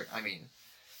 sleeve shirt. I mean,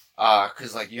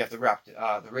 because like you have to wrap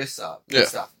the wrists up and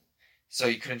stuff, so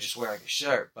you couldn't just wear like a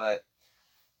shirt.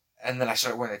 And then I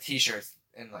started wearing the t-shirts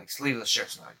and like sleeveless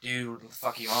shirts, and I'm like, dude, what the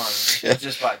fuck are you on?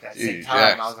 Just by that same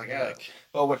time, I was like, yeah.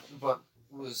 But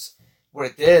what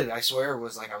it did, I swear,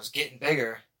 was like I was getting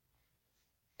bigger,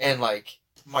 and like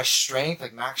my strength,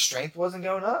 like max strength, wasn't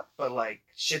going up, but like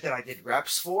shit that I did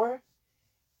reps for,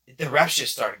 the reps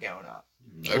just started going up.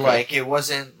 Okay. Like it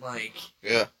wasn't like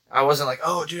I wasn't like,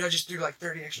 oh dude, I just threw like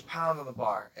 30 extra pounds on the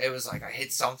bar. It was like I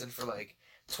hit something for like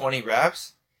 20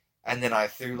 reps, and then I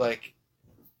threw like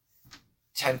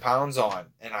 10 pounds on,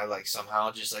 and I like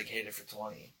somehow just like hit it for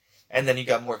 20, and then you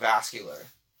got more vascular,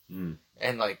 and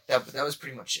like that was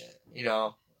pretty much it. You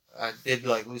know, I did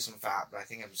like lose some fat, but I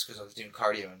think it was because I was doing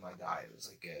cardio and my diet was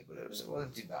like good, but it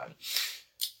wasn't too bad.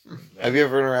 Have you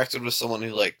ever interacted with someone who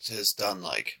like has done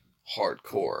like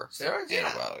hardcore steroids,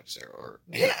 antibiotics or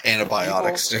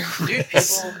antibiotic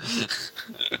steroids?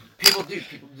 Dude, people do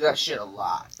that shit a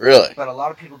lot. Really? But a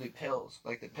lot of people do pills,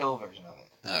 like the pill version of it.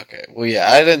 Okay. Well,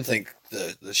 yeah, I didn't think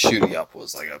the shooting up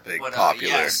was like a big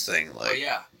popular thing. Like,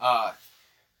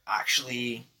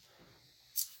 actually,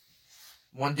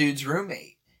 one dude's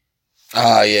roommate.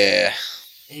 Yeah.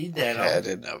 He did. Yeah, I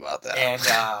didn't know about that. And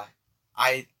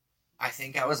I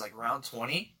think I was like around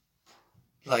 20.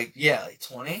 Like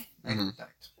 20. Mm-hmm.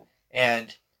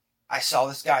 And I saw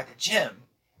this guy at the gym,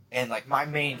 and like my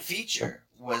main feature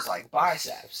was like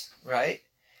biceps, right?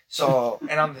 So,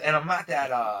 and I'm at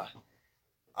that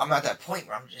point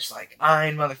where I'm just like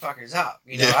eyeing motherfuckers up.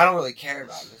 You know, I don't really care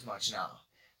about it as much now,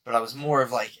 but I was more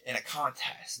of like in a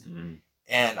contest. Mm-hmm.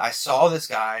 And I saw this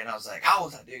guy, and I was like, how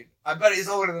old is that dude? I bet he's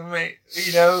older than me.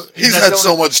 You know? He's had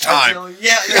so much time.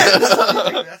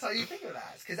 That's how you think of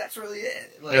that. Because that's really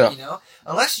it. Like, you know?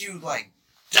 Unless you, like,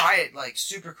 diet, like,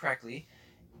 super correctly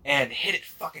and hit it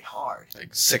fucking hard.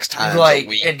 Like 6 times a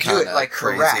week. And do it, like,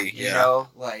 crazy, correct, you know?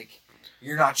 Like,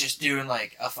 you're not just doing,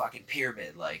 like, a fucking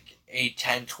pyramid. Like, 8,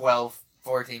 10, 12,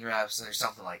 14 reps or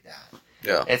something like that.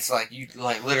 Yeah. It's like, you,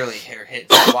 like, literally hit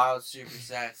wild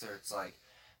supersets, or it's like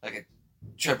a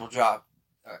triple drop,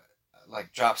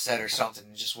 like drop set or something,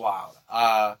 just wild.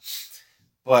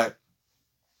 But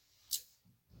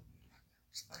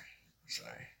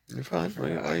sorry. You're fine.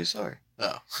 Why are you sorry?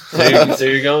 No. So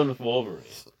you're going with Wolverine.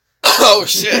 Oh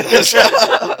shit!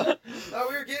 No,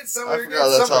 we were getting somewhere. You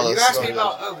asked me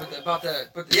about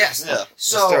the yes. Yeah.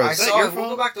 So I saw. We'll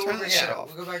go back to Wolverine. Yeah,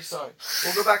 we'll go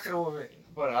back to the Wolverine.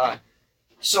 But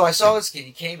so I saw this kid.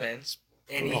 He came in,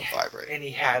 and he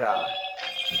had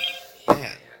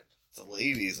Man, the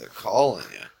ladies are calling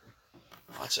you.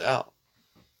 Watch out.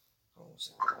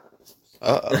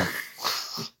 Uh-oh.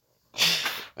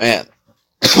 Man.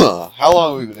 How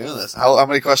long have we been doing this? How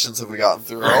many questions have we gotten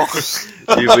through?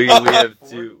 Dude,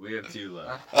 we have two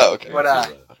left. Oh, okay. But,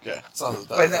 okay. It's not as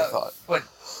bad as I thought. But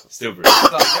still pretty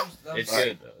it's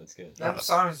good, though. It's good. Them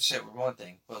songs and shit were one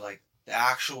thing, but, like, the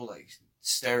actual, like,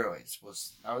 steroids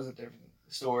that was a different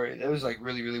story. That was, like,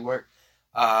 really, really work.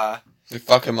 They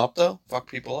fuck him up though?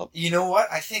 Fuck people up? You know what?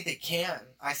 I think they can.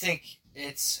 I think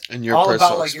it's your all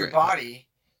about like your body.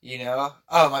 You know?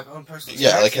 Oh, my own personal experience.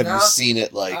 Yeah, like have you seen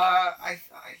it like? I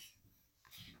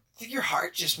think your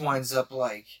heart just winds up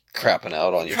like crapping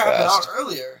out on you out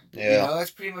earlier. Yeah, you know,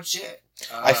 that's pretty much it.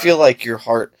 I feel like your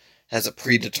heart has a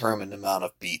predetermined amount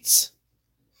of beats.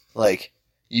 Like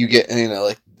you get,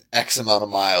 like X amount of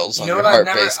miles on your heart,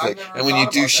 basically. And when you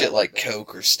do shit like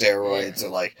coke or steroids or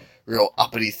like real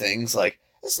uppity things, like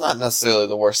it's not necessarily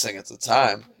the worst thing at the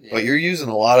time, but you're using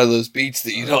a lot of those beats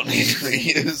that you don't need to be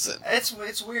using. It's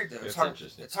weird though. It's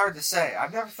hard to say.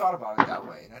 I've never thought about it that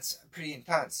way. That's pretty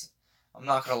intense. I'm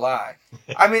not gonna lie.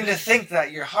 I mean, to think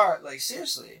that your heart, like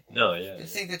seriously, to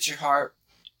think that your heart,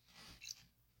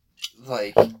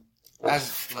 like as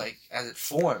it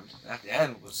formed at the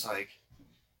end, was like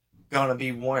gonna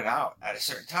be worn out at a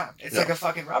certain time. It's like a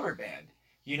fucking rubber band.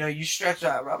 You know, you stretch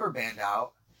that rubber band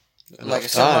out. Like a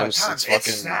certain amount of times,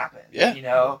 it's snapping. Yeah. You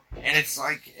know? And it's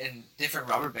like in different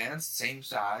rubber bands, same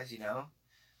size, you know?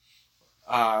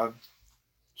 But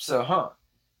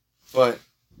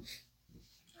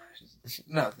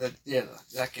no, they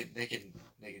can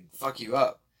fuck you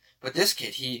up. But this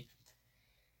kid,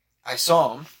 I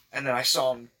saw him, and then I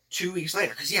saw him 2 weeks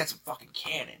later, because he had some fucking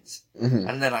cannons. Mm-hmm.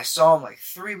 And then I saw him like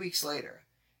 3 weeks later.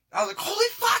 I was like, holy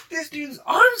fuck, this dude's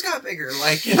arms got bigger.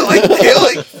 Like, you know, they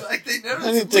never.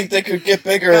 I didn't think they could get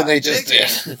bigger, and they just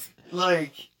did.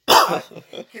 Like,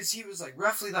 because he was like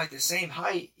roughly like the same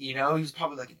height, you know. He was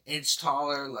probably like an inch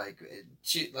taller, like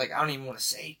I don't even want to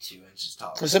say 2 inches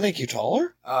taller. Does that make you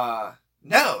taller? No.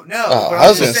 Oh, But I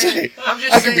was gonna say, I'm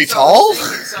just I saying, could be so tall.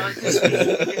 I was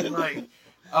thinking,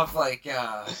 like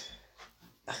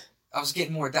I was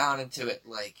getting more down into it,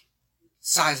 like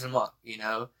sizing him up, you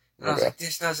know. And I was like,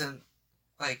 this doesn't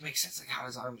like make sense. Like, how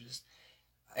his arm just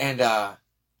and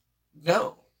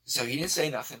no. So he didn't say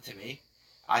nothing to me.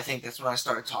 I think that's when I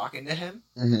started talking to him.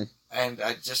 Mm-hmm. And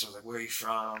I just was like, where are you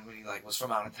from? And he like was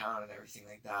from out of town and everything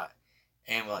like that.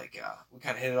 And like we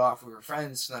kind of hit it off. We were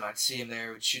friends. So then I'd see him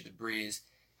there. We'd shoot the breeze.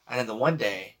 And then the one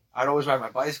day, I'd always ride my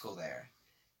bicycle there.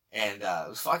 And it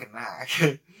was fucking Mac.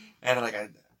 And like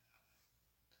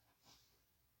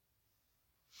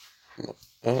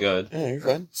Good. Yeah, you're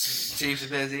fine. Chiefs are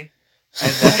busy.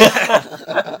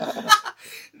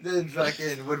 And then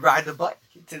fucking would ride the bike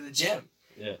to the gym.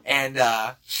 Yeah. And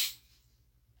I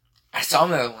saw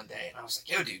him there one day, and I was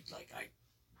like, "Yo, dude, like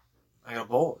I got a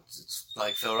bowl. It's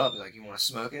like filled up. Like, you want to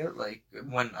smoke it? Like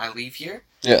when I leave here?"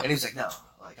 Yeah. And he was like, "No,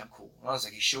 like I'm cool." And I was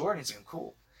like, "You sure?" And he's like, "I'm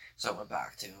cool." So I went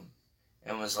back to him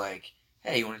and was like,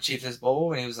 "Hey, you want to chief this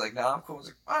bowl?" And he was like, "No, I'm cool." I was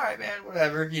like, "All right, man,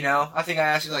 whatever." You know, I think I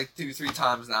asked you like 2-3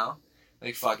 times now.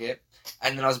 Like, fuck it.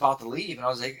 And then I was about to leave, and I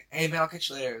was like, "Hey, man, I'll catch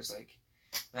you later." It was like,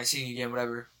 "Nice seeing you again,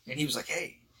 whatever." And he was like,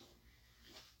 "Hey,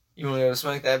 you want to go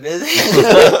smoke that business?"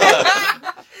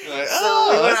 Like,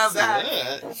 So we went out let's back, do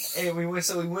that. and we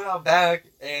went out back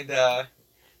and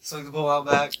smoked the bowl out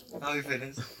back. Healthy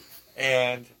Fitness,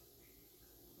 and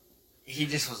he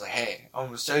just was like, "Hey, I'm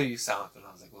gonna show you something."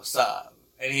 I was like, "What's up?"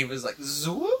 And he was like,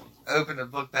 "Zoop!" Opened a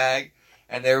book bag,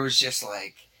 and there was just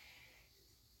like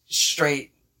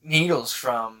straight needles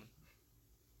from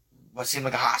what seemed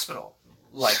like a hospital,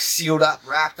 like sealed up,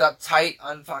 wrapped up tight,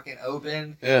 unfucking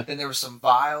open. Yeah. Then there were some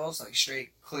vials, like straight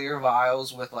clear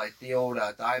vials with like the old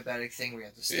diabetic thing where you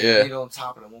have to stick Yeah. the needle on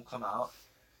top and it won't come out.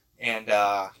 And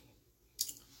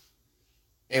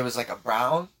it was like a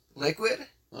brown liquid,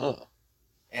 Oh.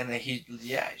 and then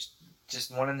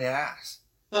just one in the ass.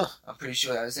 Huh. I'm pretty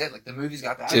sure that was it. Like the movie's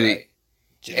got that Did he- right.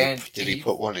 Did he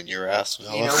put one in your ass? You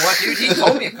know what, dude? He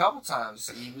told me a couple times.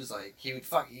 He was like, he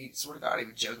swear to God, he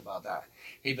would joke about that.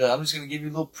 He'd be like, "I'm just gonna give you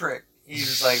a little prick." He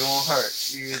was like, "It won't hurt."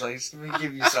 He was like, "Just let me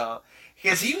give you some."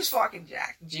 Because he was fucking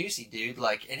jacked and juicy, dude.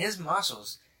 Like, and his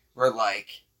muscles were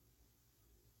like,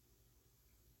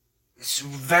 it's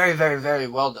very, very, very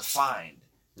well defined.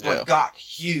 But Yeah. got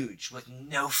huge with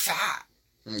no fat.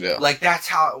 Yeah. Like, that's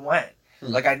how it went. Hmm.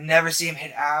 Like, I'd never see him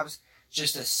hit abs.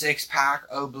 Just a 6-pack,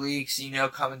 obliques, you know,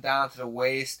 coming down to the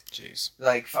waist. Jeez.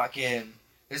 Like, fucking,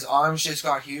 his arms just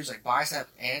got huge, like bicep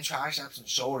and triceps and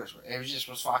shoulders. It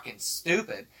was fucking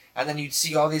stupid. And then you'd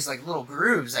see all these like little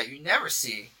grooves that you never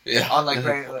see Yeah. on like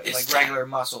regular It's regular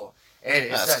muscle. It's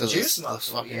That's that 'cause juice it's the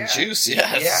muscle. fucking Yeah, juice.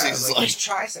 Yeah. yeah. It's Like, like, his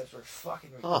triceps were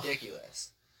fucking ridiculous.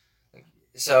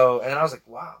 So, and then I was like,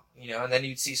 wow, you know. And then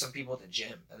you'd see some people at the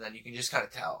gym, and then you can just kind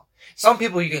of tell. Some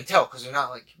people you can tell because they're not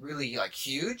like really like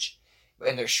huge,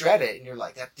 and they're shredded, and you're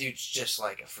like, that dude's just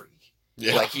like a freak.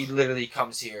 yeah. Like, he literally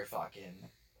comes here, fucking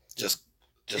just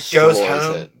goes destroys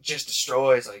home, it. just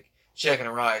destroys like chicken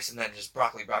and rice, and then just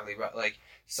broccoli, like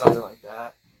something like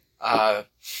that.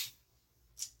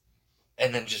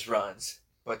 And then just runs.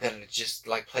 But then it just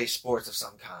like plays sports of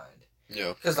some kind.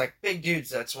 Yeah. Because like big dudes,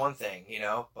 that's one thing, you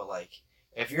know. But like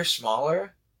if you're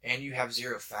smaller and you have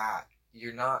zero fat,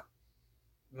 you're not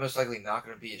most likely not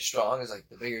going to be as strong as like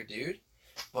the bigger dude.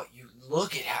 But you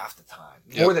look at half the time,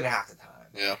 more than half the time.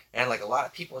 Yeah. And like a lot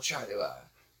of people try to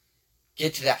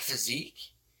get to that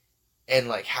physique, and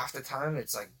like half the time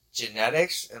it's like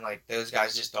genetics, and like those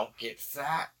guys just don't get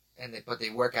fat, but they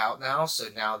work out now, so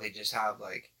now they just have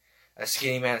like a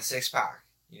skinny man 6-pack.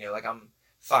 You know, like I'm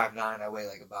 5'9", I weigh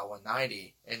like about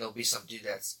 190, and there'll be some dude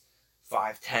that's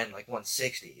 5'10", like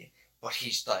 160, but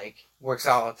he's like works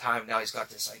out all the time. Now he's got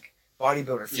this like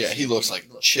bodybuilder physique. Yeah, he looks like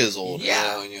chiseled. Yeah,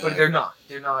 you know, and you're but like,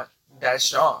 they're not that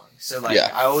strong. So like,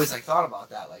 Yeah. I always like thought about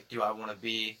that. Like, do I want to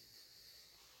be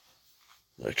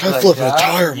like, I like flip a that,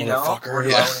 tire, you know? motherfucker. Or do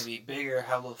I Yeah. want to be bigger,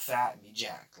 have a little fat, and be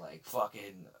jacked? Like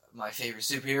fucking my favorite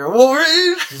superhero,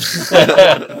 Wolverine.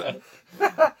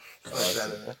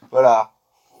 But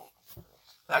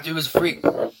that dude was a freak.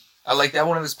 I like that.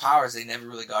 One of his powers they never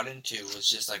really got into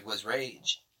was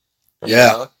rage. You Yeah.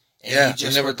 know? And Yeah, he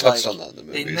just they never would, touched like, on that in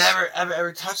the They movies. never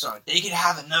ever touched on it. They could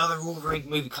have another Wolverine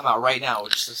movie come out right now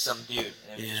with just some dude,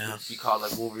 and it would Yeah. just be called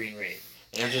like Wolverine Rage.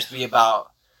 And it would just be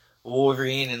about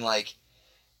Wolverine and like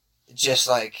just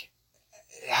like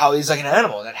how he's like an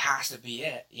animal. That has to be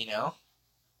it, you know?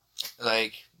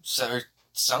 Like or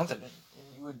something. And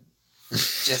you would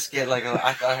just get like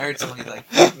I heard somebody like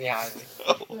behind me.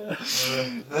 Oh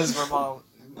This is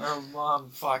my mom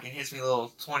fucking hits me a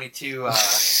little 22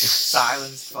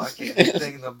 silence fucking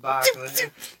thing in the back of the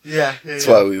head. Yeah. That's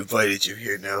why we invited you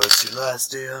here. Now it's your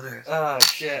last day on Earth. Oh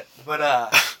shit! But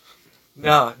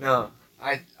no.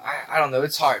 I don't know.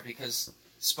 It's hard because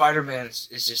Spider-Man is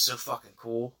just so fucking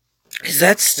cool. Is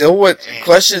that still what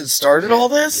question started all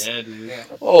this? Yeah, dude. Yeah.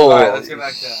 Oh, Alright, let's go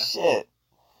back to shit.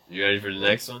 You ready for the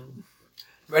next one?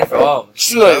 ready for all.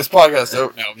 Should I this podcast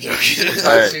over? No, I'm joking.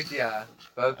 Alright. Shoot the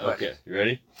both questions. Okay, you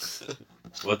ready?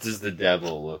 What does the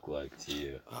devil look like to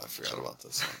you? Oh, I forgot about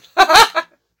this one.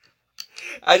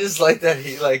 I just like that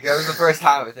that was the first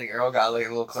time I think Earl got like a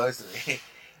little close to me.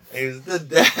 He was the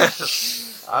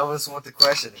devil. I almost want the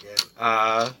question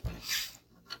again.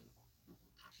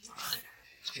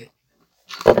 Shit.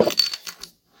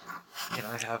 Can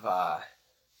I have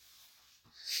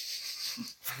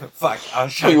fuck, I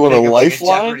was trying You to want a think of, lifeline?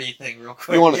 Like, a Jeopardy thing real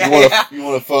quick. You want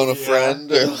to phone a Yeah.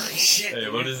 friend or like, Shit, Hey,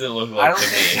 dude. what does it look I like don't to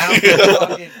think,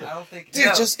 me? I don't think, dude,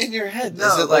 no. just in your head. No,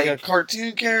 Is it like a like-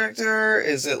 cartoon character?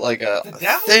 Is it like a The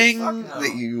devil? thing Fuck no.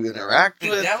 that you interact The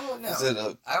with? devil? No. Is it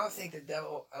a I don't think the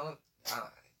devil.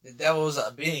 The devil is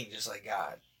a being just like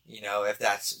God. You know, if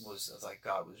was like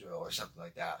God was real or something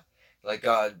like that. Like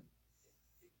God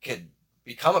could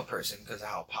become a person because of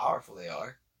how powerful they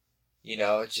are. You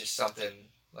know, it's just something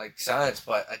like science.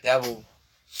 But a devil,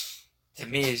 to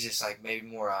me, is just like maybe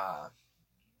more. I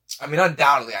mean,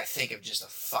 undoubtedly, I think of just a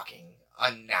fucking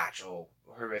unnatural,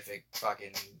 horrific,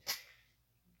 fucking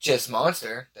just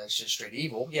monster that's just straight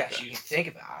evil. Yes, you can think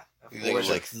of that. Of you think course.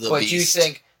 of like the But beast?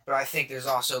 but I think there's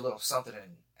also a little something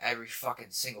in every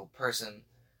fucking single person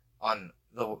on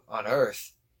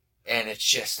Earth, and it's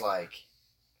just like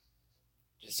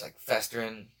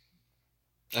festering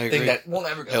I thing agree. that will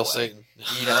never go Hail away. Satan.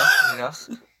 You know.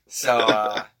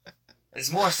 So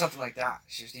it's more something like that.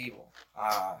 It's just evil.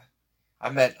 I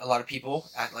met a lot of people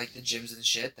at like the gyms and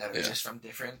shit that are Yeah. just from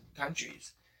different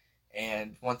countries,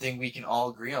 and one thing we can all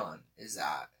agree on is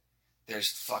that there's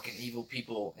fucking evil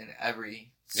people in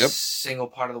every single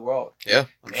part of the world. Yeah,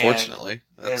 unfortunately.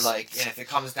 And if it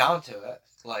comes down to it,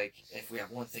 like if we have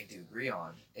one thing to agree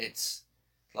on, it's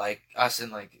like us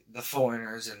and like the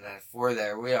foreigners, and if we're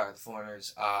there, we are the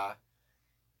foreigners.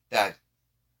 That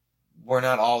we're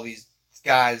not all these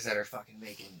guys that are fucking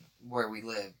making where we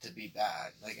live to be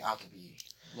bad, like out to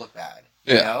look bad.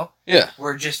 You Yeah. know? Yeah.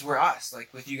 We're us,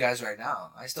 like with you guys right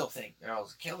now. I still think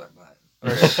Earl's a killer, but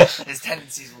or his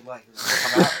tendencies will like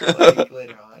come out like,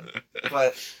 later on.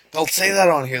 But Don't say that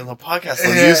on here on the podcast.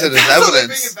 They'll use it as evidence.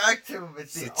 Bring it back to him.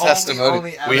 It's It's the a testimony.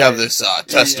 only We have evidence. this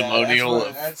testimonial Yeah,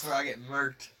 of that's where I get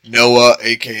murked. Noah,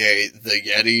 aka the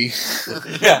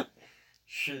Yeti. Yeah.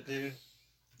 Shit, dude.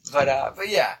 But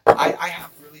yeah, I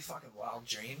have really fucking wild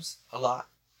dreams a lot,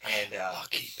 and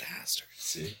Lucky bastard.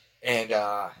 See? and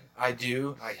I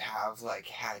have like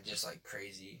had just like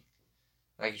crazy,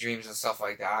 like dreams and stuff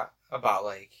like that about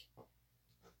like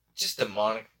just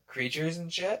demonic creatures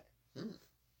and shit. Hmm.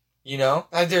 You know,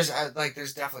 and there's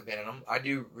definitely been in them. I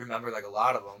do remember like a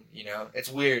lot of them. You know, it's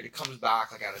weird. It comes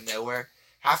back like out of nowhere.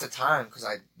 Half the time, because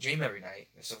I dream every night,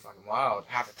 it's so fucking wild.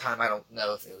 Half the time, I don't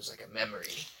know if it was like a memory.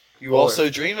 You also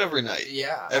dream every night.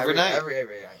 Yeah, Every night? Every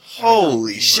night.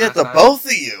 Holy Every shit, last the night. both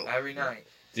of you. Every night.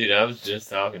 Dude, I was just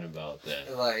talking about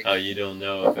that. Like, How you don't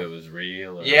know if it was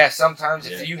real or... yeah, sometimes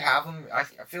Yeah. if you have them, I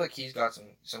feel like he's got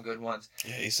some good ones.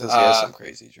 Yeah, he says he has some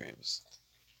crazy dreams.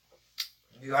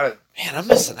 You gotta, Man, I'm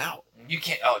missing out. you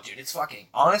can't, oh dude, it's fucking,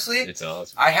 honestly, It's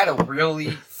awesome. I had a really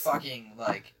fucking,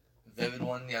 like, vivid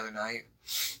one the other night.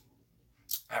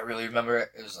 I really remember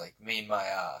it. It was like me and my,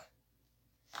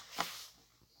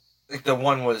 like the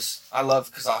one was, I love,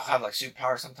 because I'll have like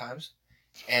superpowers sometimes.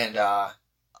 And,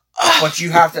 but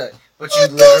you have to, but you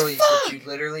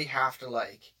literally have to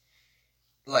like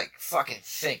fucking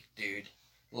think, dude.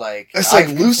 Like, It's I like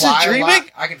can lucid fly a dreaming? lot.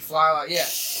 I can fly a lot, yeah.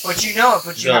 But you know it,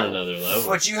 but It's you on have, another level.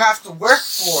 but you have to work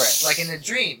for it. Like in a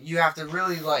dream, you have to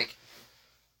really like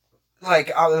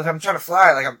if I'm trying to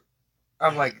fly, like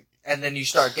I'm like, and then you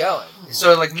start going.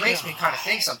 So it like makes me kind of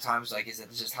think sometimes, like, is it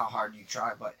just how hard you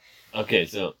try? But Okay,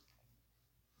 so...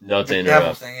 Not to the devil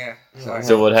interrupt. thing, yeah. Sorry.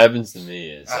 So what happens to me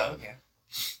is... Okay.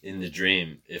 in the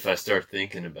dream, if I start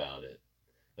thinking about it,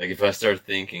 like if I start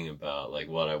thinking about like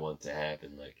what I want to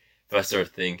happen, like if I start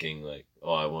thinking like,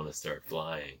 oh, I want to start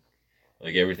flying,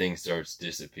 like everything starts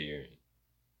disappearing.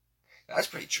 That's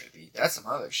pretty trippy. That's some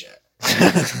other shit.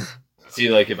 See,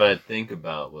 like if I think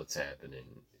about what's happening,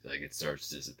 like it starts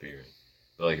disappearing.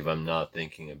 But like if I'm not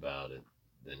thinking about it,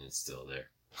 then it's still there.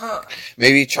 Huh.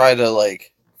 Maybe try to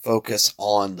like focus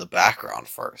on the background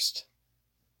first.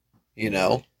 You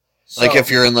know? So, Like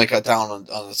if you're in like a down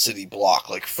on a city block,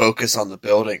 like focus on the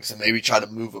buildings and maybe try to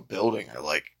move a building or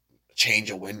like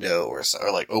change a window or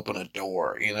like open a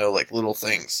door, like little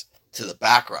things to the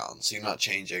background. So you're not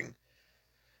changing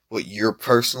what you're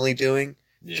personally doing,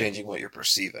 changing what you're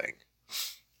perceiving.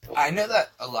 I know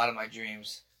that a lot of my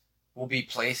dreams will be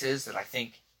places that I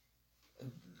think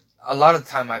a lot of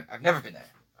the time I've never been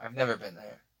there. I've never been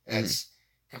there. It's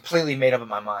completely made up in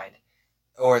my mind.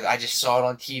 Or I just saw it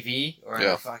on TV or in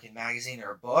a fucking magazine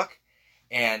or a book.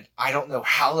 And I don't know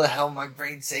how the hell my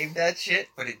brain saved that shit,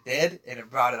 but it did. And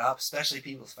it brought it up, especially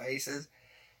people's faces.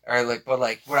 But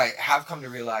what I have come to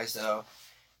realize though,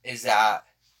 is that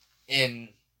in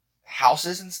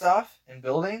houses and stuff, in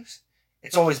buildings,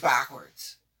 it's always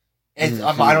backwards. I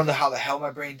don't know how the hell my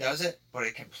brain does it, but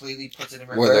it completely puts it in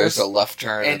reverse. Where there's a left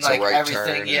turn, and it's a right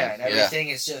everything, turn. And everything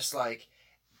is just like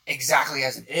exactly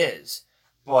as it is,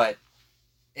 but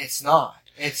it's not.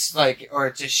 It's like, or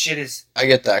it just shit is. I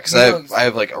get that because I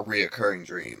have like a reoccurring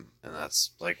dream, and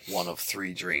that's like one of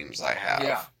 3 dreams I have.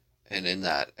 Yeah. And in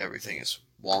that, everything is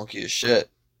wonky as shit.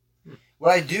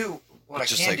 What I do, what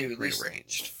it's I just, can like, do, at least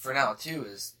rearranged for now too,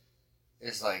 is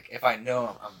like if I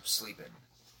know I'm sleeping,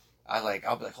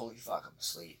 I'll be like, holy fuck, I'm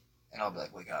asleep, and I'll be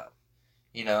like, wake up,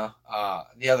 The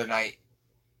other night,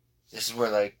 this is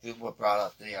where what brought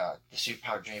up the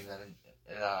superpower dream that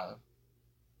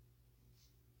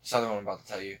this other one I'm about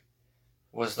to tell you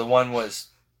was I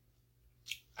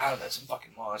don't know, some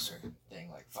fucking monster thing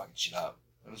like fucking shit up.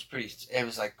 It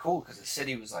was like cool because the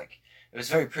city was like, it was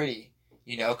very pretty,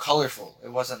 colorful. It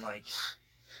wasn't like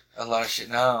a lot of shit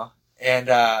now. And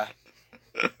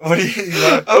what do you?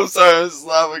 I'm sorry, I was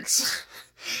laughing.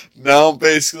 Now I'm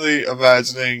basically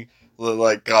imagining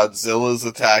like Godzilla's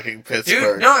attacking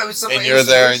Pittsburgh. Dude, no, it was something. And you're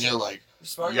there, and you're like,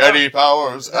 Yeti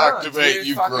powers activate. Dude,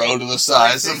 you grow to the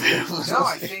size of him. No,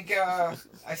 I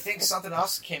think something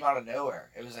else came out of nowhere.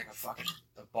 It was like a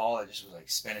ball that just was like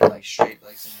spinning like straight,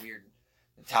 like some weird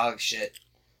metallic shit,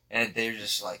 and they were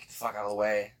just like the fuck out of the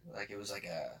way. Like it was like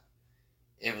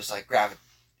gravity.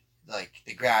 Like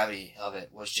the gravity of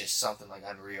it was just something like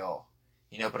unreal,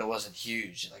 but it wasn't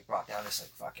huge. It like brought down this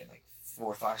like fucking like 4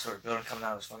 or 5 story building coming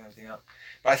down and was fucking everything up.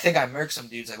 But I think I murked some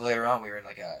dudes like later on. We were in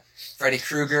like a Freddy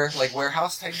Krueger like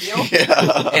warehouse type deal,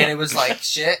 and it was like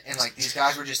shit. And like these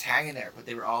guys were just hanging there, but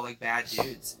they were all like bad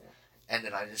dudes. And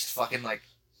then I just fucking my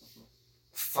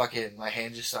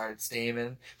hand just started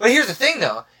steaming. But here's the thing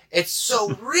though, it's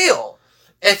so real.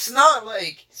 It's not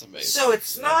like, it's amazing. So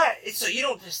it's not, so you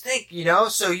don't just think,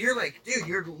 so you're like, dude,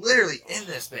 you're literally in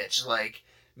this bitch, like,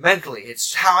 mentally.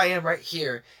 It's how I am right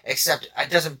here, except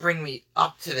it doesn't bring me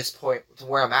up to this point to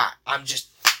where I'm at. I'm just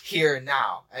here and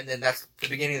now. And then that's the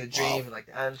beginning of the dream, and like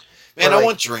the end. Man, I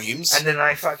want dreams. And then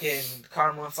I fucking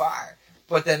caught him on fire.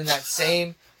 But then in that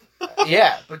same, my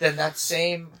hands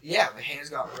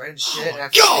got red and shit,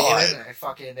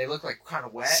 and they look like kind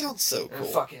of wet. Sounds so cool. And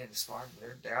fucking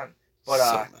they're down.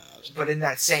 But in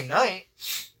that same night,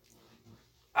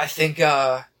 I think,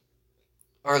 or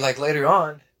like later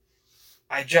on,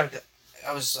 I dreamt that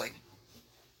I was like,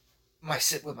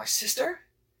 with my sister,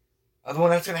 the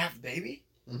one that's gonna have the baby,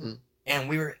 and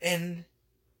we were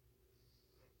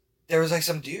there was like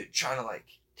some dude trying to like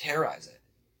terrorize it,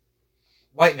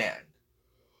 white man.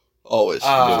 Always,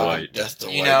 death to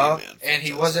white man. And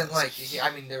he wasn't like,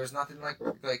 there was nothing like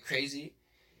crazy,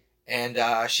 and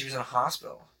she was in a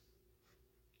hospital.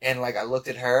 And, like, I looked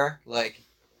at her, like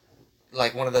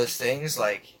one of those things,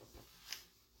 like,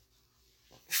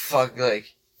 fuck,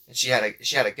 like, and she had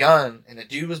a gun, and the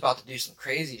dude was about to do some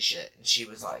crazy shit, and she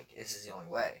was like, this is the only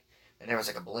way. And there was,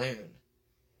 like, a balloon.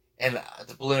 And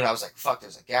the balloon, I was like, fuck,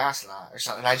 there's a gas knot or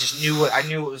something. I just knew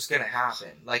what was gonna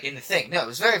happen. Like, in the thing. No, it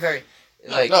was very, very,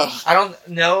 like, I don't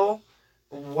know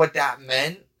what that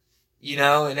meant,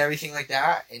 and everything like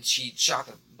that. And she shot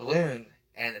the balloon,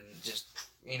 and then just...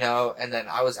 and then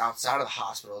I was outside of the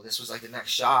hospital. This was like the next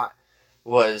shot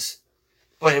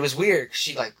but it was weird.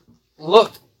 She like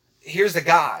looked, here's the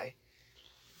guy.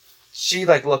 She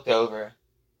like looked over,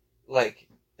 like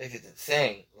they did the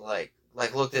thing, like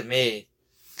looked at me,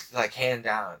 like hand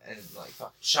down and like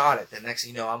fucking shot it. The next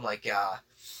thing you know, I'm like,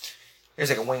 there's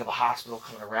like a wing of a hospital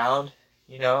coming around,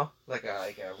 like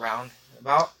a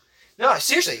roundabout. No,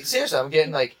 seriously, I'm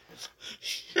getting like,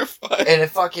 you're fine.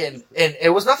 And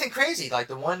it was nothing crazy. Like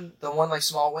the one like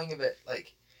small wing of it,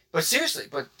 like, but seriously,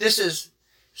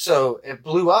 so it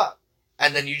blew up,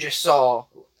 and then you just saw,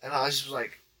 and I was just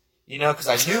like, because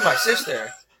I knew my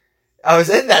sister. I was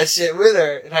in that shit with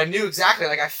her, and I knew exactly,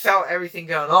 like, I felt everything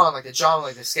going on, like the drama,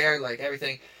 like the scare, like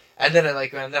everything, and then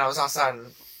I was outside and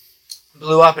it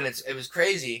blew up, and it was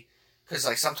crazy, because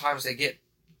like sometimes they get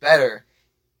better,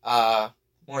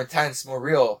 more intense, more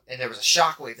real, and there was a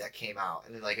shockwave that came out,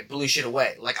 and then like it blew shit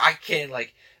away. Like I can't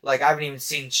like I haven't even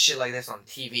seen shit like this on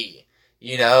TV,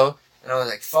 you know? And I was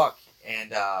like, fuck.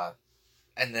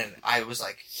 And then I was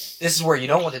like, this is where you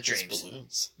don't want the dreams.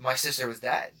 Balloons. My sister was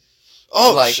dead.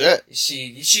 Oh, like, shit.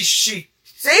 She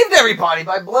saved everybody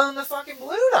by blowing the fucking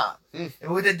balloon up.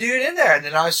 And with the dude in there. And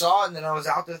then I saw it, and then I was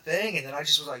out the thing, and then I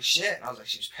just was like, shit. And I was like,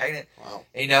 she was pregnant. Wow.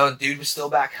 And, you know, and dude was still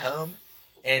back home.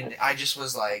 And I just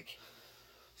was like,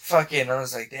 fucking, I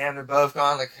was like, damn, they're both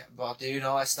gone. Like, about dude and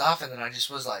all that stuff. And then I just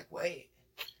was like, wait.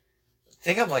 I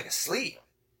think I'm like asleep.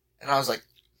 And I was like,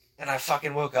 and I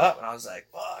fucking woke up and I was like,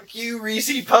 fuck you,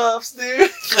 Reese Puffs, dude.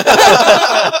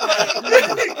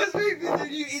 Because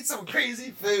you eat some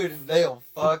crazy food and they'll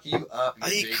fuck you up. I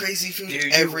eat crazy food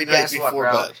dude, every night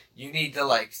before bed. You need to,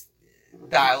 like,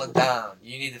 dial it down.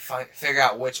 You need to figure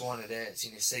out which one it is.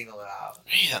 You need to signal it out.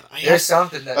 Man, there's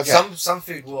something that, okay. some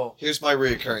food will. Here's my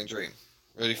reoccurring dream.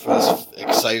 Ready for this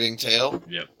exciting tale?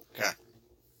 Yep. Okay.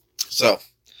 So,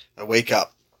 I wake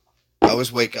up. I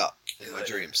always wake up in my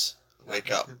dreams.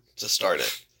 Wake up to start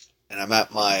it. And I'm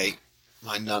at my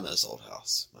Nana's old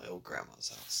house, my old grandma's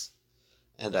house.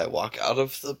 And I walk out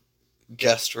of the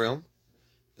guest room,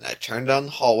 and I turn down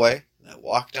the hallway, and I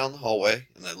walk down the hallway,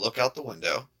 and I look out the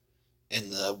window,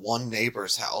 and the one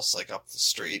neighbor's house, like up the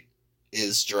street,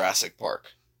 is Jurassic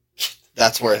Park.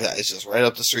 That's where it is. It's just right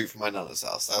up the street from my Nana's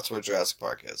house. That's where Jurassic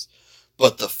Park is.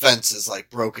 But the fence is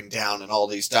like broken down and all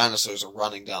these dinosaurs are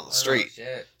running down the street. Oh,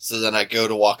 shit. So then I go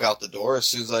to walk out the door. As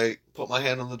soon as I put my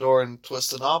hand on the door and twist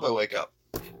the knob, I wake up.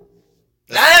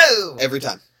 No! Every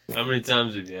time. How many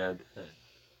times have you had that?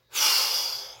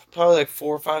 Probably like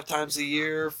 4 or 5 times a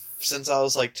year since I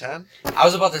was like 10. I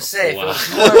was about to say, Wow.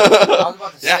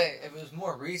 if it was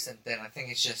more recent, then I think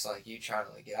it's just like you trying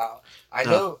to like get out. I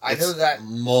know that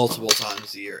multiple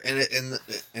times a year. And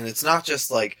it's not just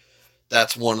like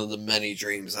that's one of the many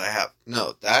dreams I have.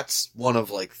 No, that's one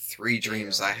of like 3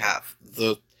 dreams I have.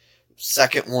 The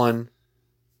second one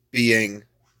being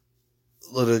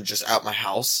literally just out my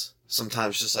house.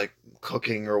 Sometimes just like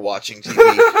cooking or watching TV.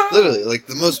 Literally, like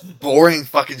the most boring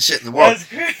fucking shit in the world.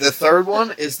 The third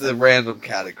one is the random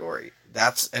category.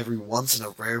 That's every once in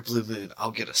a rare blue moon,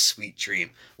 I'll get a sweet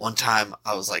dream. One time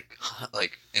I was like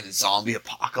in a zombie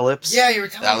apocalypse. Yeah, you were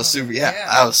telling me. That was super. Yeah, yeah.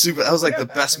 that was super. That was like the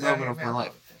best moment of my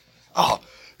life. Oh,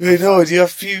 hey, Noah, do you have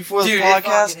a few for the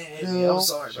podcast? No. I'm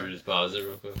sorry, Should bro. we just pause it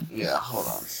real quick? Yeah, hold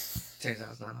on. Turns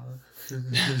out it's not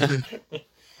on.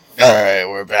 Alright,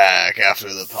 we're back after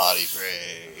the potty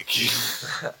break.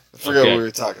 I forgot what we were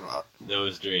talking about.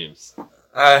 Noah's dreams.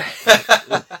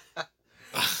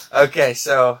 Okay,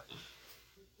 so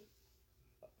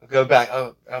I'll go back.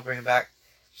 I'll bring it back.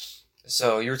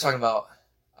 So you were talking about.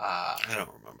 I don't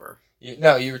remember.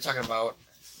 You were talking about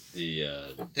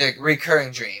The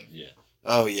recurring dream. yeah.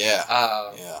 Oh, yeah.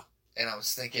 Yeah. And I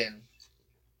was thinking,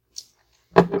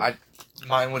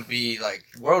 mine would be like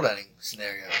world-ending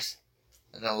scenarios,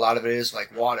 and a lot of it is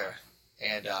like water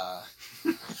and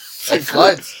like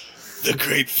floods. The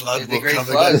Great Flood The will Great come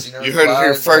Floods, again. you know, You heard it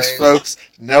here floods, first, waves. folks.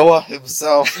 Noah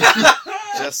himself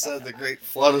just said the Great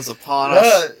Flood is upon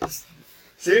us. No,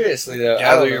 seriously though,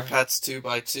 Gather your pets 2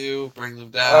 by 2, bring them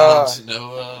down to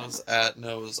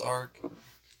Noah's Ark.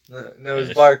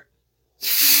 Noah's Bark.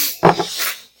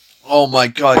 Oh my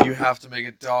god, you have to make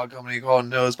a dog company called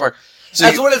Noah's Bark. So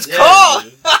That's you, what it's Yeah, called.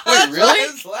 dude. Wait, really? I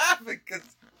was laughing 'cause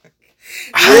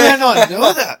how did I not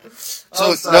know that? So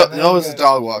Oh, sorry, man. Noah's a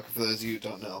dog walker, for those of you who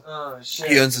don't know. oh shit!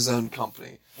 He owns his own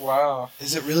company. Wow,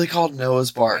 Is it really called Noah's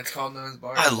it's Bark? called Noah's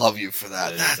Bark. I love you for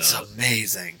that. That is That's awesome.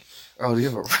 amazing. Oh, do you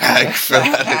have a rag for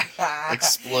that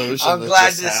explosion? I'm that glad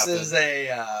just this happened? is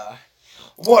a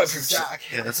waterproof jack.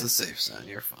 Yeah, that's a safe zone.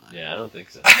 You're fine. Yeah, I don't think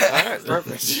so. Alright,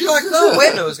 perfect. You're like, no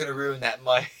way, Noah's gonna ruin that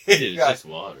mic. Dude, it's just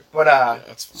water. But Yeah,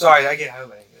 that's fine. sorry, I get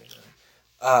home.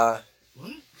 What?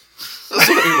 That's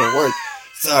not even a word.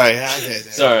 Sorry, I did it.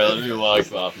 Sorry, let me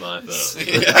wipe off my phone.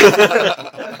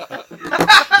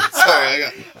 Sorry,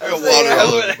 I got water I all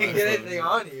hope over I my didn't get phone. anything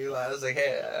on you. I was like,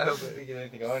 hey, I hope I didn't get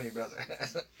anything on you, brother.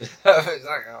 It's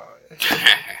like,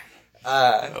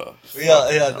 Oh,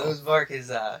 yeah, no. Noah's Bark is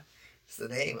it's the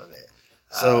name of it.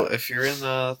 So, if you're in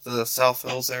the South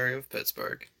Hills area of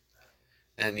Pittsburgh,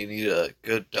 and you need a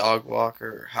good dog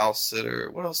walker or house sitter,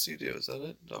 what else do you do? Is that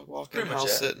it? Dog walking, Pretty much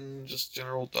house it. sitting, just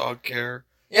general dog care?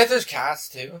 yeah, if there's cats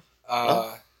too.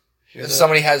 Hear If that?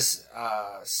 somebody has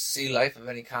sea life of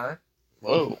any kind,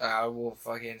 Whoa. I will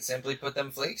fucking simply put them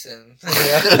flakes in. What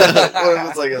if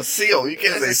it's like a seal? You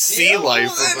can't As say a sea seal? life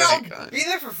Well, of then any I'll kind. Be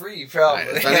there for free, probably.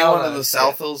 If anyone in the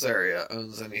South Hills area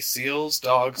owns any seals,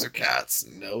 dogs, or cats,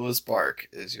 Noah's Bark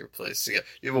is your place to go.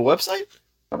 You have a website?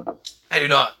 I do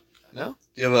not. No?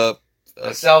 Do you have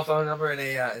a cell phone number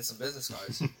and some business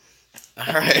cards.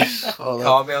 All right. Well,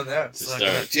 call me on there.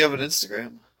 Do you have an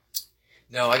Instagram?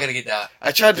 No, I gotta get that.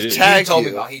 I tried to tag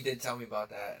you. He did tell me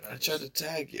about that. I tried to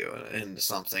tag you into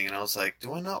something, and I was like,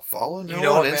 do I not follow you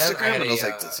know on what, Instagram? and I was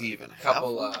like, does he even have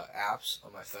couple one? apps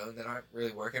on my phone that aren't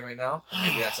really working right now.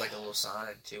 Maybe that's like a little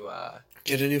sign to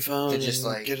get a new phone. To just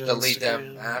like get delete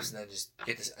them apps and then just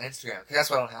get this Instagram. Because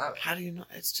that's why I don't have it. How do you know?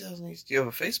 It's 2008. Do you have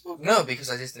a Facebook? No, because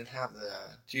I just didn't have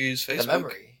Do you use Facebook? the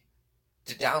memory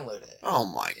to download it. Oh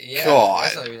my yeah, god.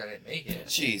 That's the only reason I didn't make it.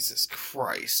 Jesus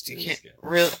Christ. You can't.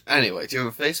 Really? Anyway, do you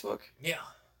have a Facebook? Yeah.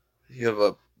 Do you have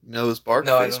a Nose Bark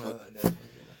no, Facebook? I don't know.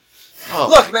 Oh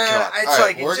look, man, it's right,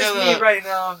 like, it's just me right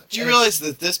now. Do you realize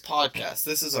that this podcast,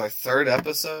 this is our third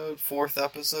episode, fourth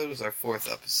episode is our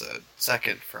fourth episode,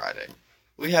 second Friday.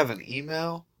 We have an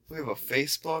email, we have a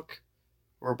Facebook,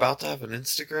 we're about to have an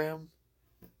Instagram.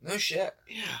 No shit.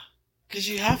 Yeah. Because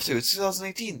you have to. It's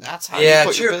 2018. That's how you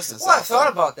put your business Well, out I thought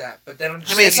there. about that, but then I'm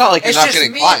just it's not like you're not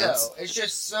getting clients. Though.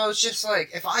 It's just like,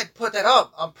 if I put that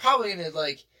up, I'm probably going to,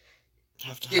 like...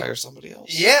 have to hire somebody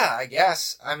else. Yeah, I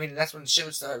guess. I mean, that's when shit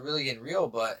would start really getting real,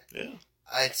 but... Yeah.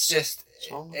 It's just... What's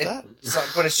wrong with that?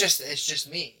 But it's just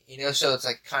me, you know? So it's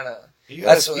like, kind of... You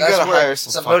gotta hire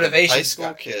some motivation. High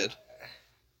school kid.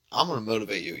 I'm going to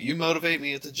motivate you. You motivate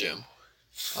me at the gym.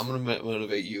 I'm going to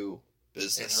motivate you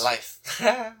business. In life.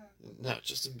 No,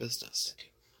 just in business.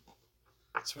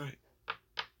 That's right.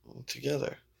 All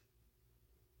together.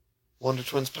 Wonder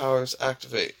Twins powers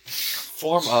activate.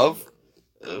 Form of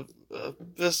a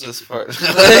business partner.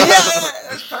 Yeah,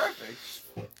 that's perfect.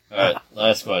 Alright,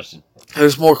 last question.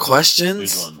 There's more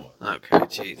questions? There's one more. Okay,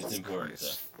 Jesus. It's important.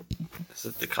 Christ. Is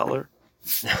it the color?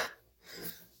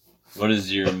 What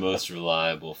is your most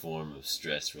reliable form of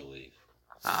stress relief?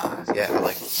 Yeah,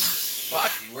 like...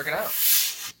 Fuck, you working out.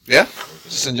 Yeah?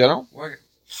 Just in general?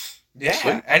 Yeah,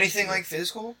 Sweet. anything like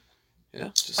physical. Yeah.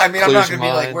 Just I mean, I'm not going to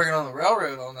be like mind. working on the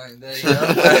railroad all night and day, you know?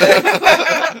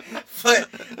 But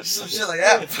some shit like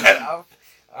that. But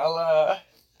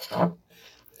I'll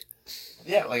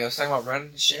yeah, like I was talking about running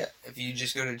and shit. If you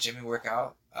just go to the gym and work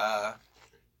out,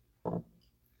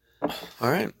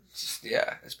 Alright.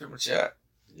 yeah, that's pretty much it.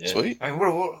 Yeah. Sweet. I mean, what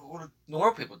do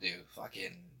normal people do?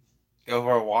 Fucking go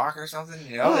for a walk or something,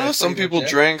 you know? Yeah, some people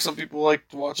drink, some people like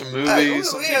to watch a movie,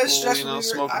 some people,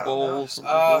 smoke a bowl, some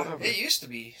people whatever. It used to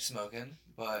be smoking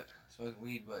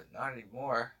weed, but not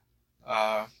anymore.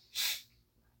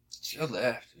 You'll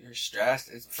lift. You're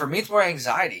stressed. For me, it's more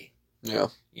anxiety. Yeah.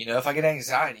 You know, if I get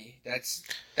anxiety,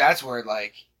 that's where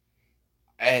like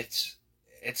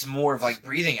it's more of like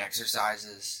breathing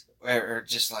exercises or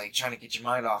just like trying to get your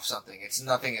mind off something. It's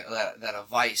nothing that a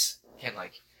vice can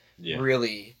like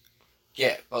really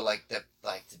get, but like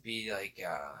to be like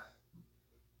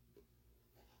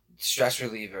stress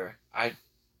reliever. I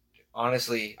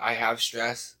honestly have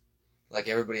stress like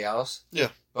everybody else. Yeah.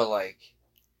 But like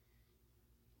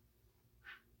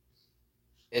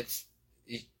it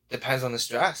depends on the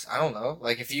stress. I don't know.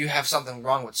 Like if you have something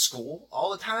wrong with school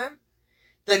all the time,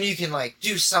 then you can like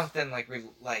do something like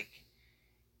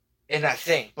in that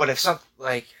thing. But if something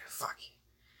like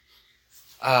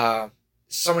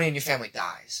somebody in your family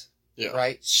dies. Yeah.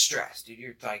 Right? Stress, dude.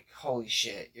 You're like, holy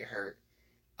shit, you're hurt.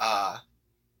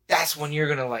 That's when you're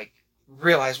gonna like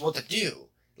realize what to do.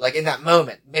 Like in that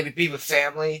moment. Maybe be with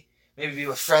family, maybe be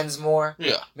with friends more.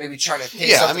 Yeah. Maybe try to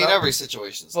pick I mean up. every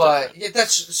situation's but different.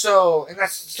 that's so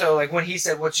like when he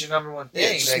said what's your number one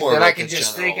thing, like, then I can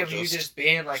just think of you just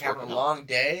being like having a long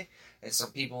day and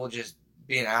some people just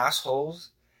being assholes,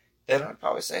 then I'd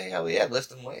probably say hell yeah,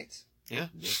 lifting weights. Yeah,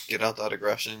 just get out that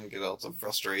aggression, get out the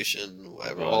frustration,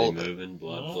 whatever. Body all of moving,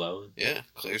 blood flowing. Yeah,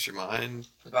 clears your mind.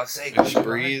 I was about to say, makes you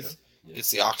breathe.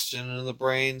 Gets the oxygen in the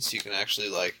brain, so you can actually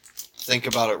like think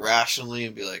about it rationally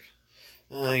and be like,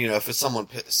 you know, if it's someone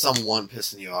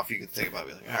pissing you off, you can think about it,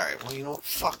 be like, all right, well, you know what,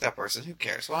 fuck that person. Who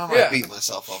cares? Why am I beating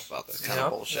myself up about this kind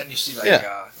of bullshit? Then you see like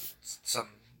some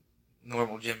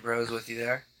normal gym bros with you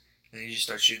there, and then you just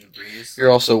start shooting the breeze.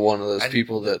 You're also one of those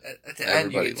people that at the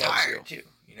everybody end you get loves tired too.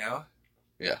 You know.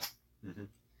 Yeah. Mm-hmm.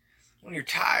 When you're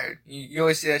tired, you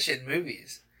always see that shit in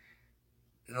movies.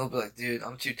 And they'll be like, dude,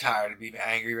 I'm too tired to be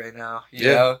angry right now. You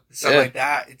know? Something like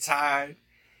that. You're tired.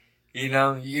 You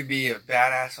know, you could be a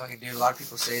badass fucking dude. A lot of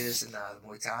people say this in the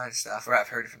Muay Thai and stuff, or I've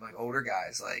heard it from like older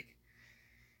guys, like,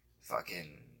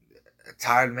 fucking, a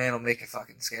tired man will make a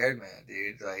fucking scared man,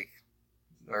 dude. Like,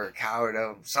 or a coward,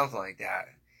 something like that.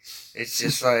 It's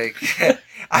just like,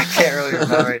 I can't really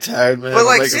remember it. Tired man, but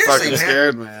like, make seriously, a fucking man.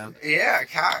 scared man. Yeah,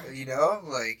 you know,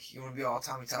 like, you want to be all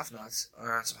Tommy Tough Nuts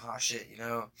or on some hot shit, you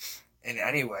know. in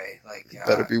any way. Like,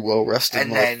 better be well rested,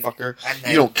 motherfucker. And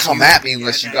then you don't come at me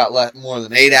unless you got more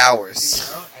than 8 hours.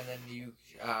 You know, and then you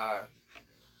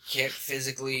can't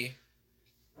physically,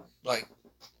 like,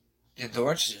 the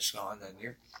endurance is just gone.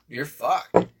 Then you're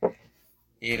fucked.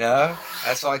 You know,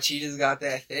 that's why cheetahs got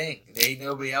that thing. There ain't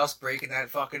nobody else breaking that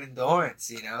fucking endurance.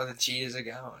 You know, the cheetahs are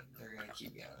going. They're gonna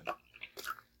keep going.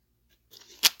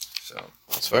 So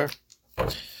that's fair.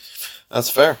 That's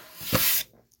fair.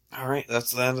 All right,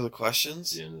 that's the end of the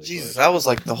questions. Jesus, that was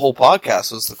like the whole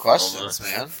podcast was the questions,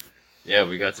 man. Yeah,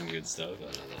 we got some good stuff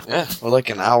out of that. Yeah, we're like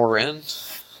an hour in.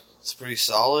 It's pretty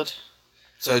solid.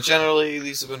 So generally,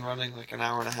 these have been running like an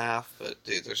hour and a half, but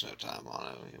dude, there's no time on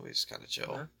it. I mean, we just kind of chill.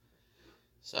 Yeah.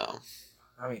 So,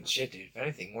 I mean, shit, dude. If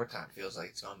anything, more time feels like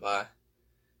it's gone by.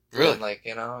 Really? Like,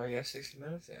 you know, I guess 60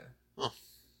 minutes, yeah. Oh.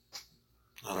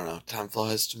 I don't know. Time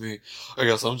flies to me. I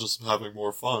guess I'm just having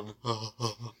more fun.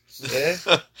 Yeah?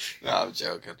 No, I'm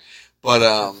joking. But,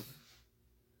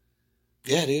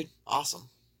 yeah, dude. Awesome.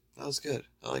 That was good.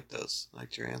 I like those. I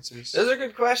liked your answers. Those are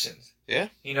good questions. Yeah?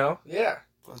 You know? Yeah.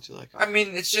 Glad you like them. I mean,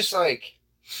 it's just like,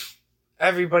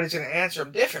 everybody's going to answer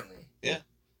them differently. Yeah.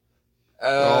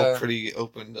 They're all pretty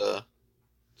open to...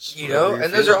 You know?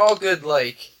 And those are all good,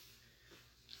 like...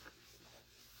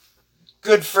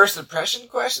 Good first impression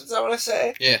questions, I want to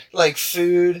say. Yeah. Like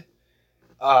food,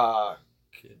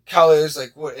 colors,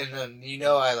 like what, and then, you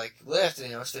know, I like lift, and,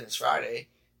 you know, it's Fitness Friday.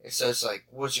 And so it's like,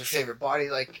 what's your favorite body,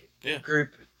 like,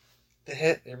 group to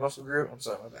hit, your muscle group? I'm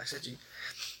sorry, my back's itchy.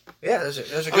 Yeah, those are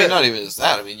good. I mean, not even just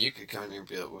that. I mean, you could come in here and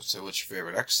be like, say, what's your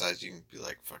favorite exercise? You can be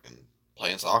like, fucking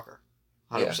playing soccer.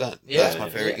 100%. Yeah. That's my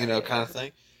favorite, you know, kind of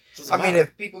thing. I mean,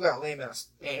 if people got lame ass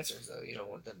answers, though, you don't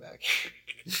want them back.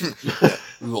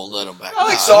 We won't let them back. I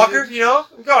like soccer, you know?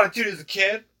 We got it, dude, as a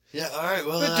kid. Yeah, alright,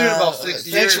 well, been doing about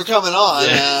 60 thanks years. for coming on.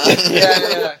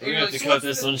 Yeah. We're going to have to cut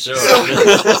this one short. So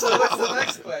what's the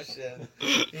next question?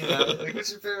 You know, like,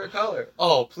 what's your favorite color?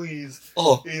 Oh, please.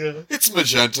 Oh, You know? it's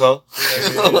magenta.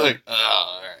 Yeah. Like,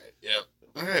 alright, yep.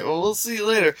 Alright, well, we'll see you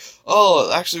later.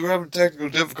 Oh, actually, we're having technical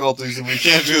difficulties and we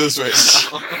can't do this right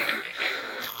now.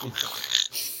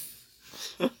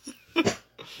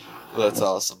 That's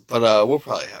awesome. But we'll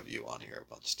probably have you on here a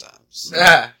bunch of times.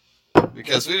 Yeah.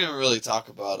 Because we didn't really talk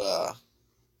about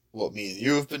what me and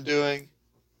you have been doing.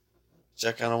 Which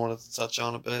I kind of wanted to touch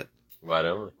on a bit. Why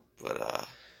don't we? But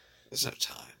there's no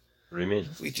time. What do you mean?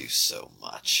 We do so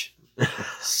much.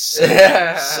 So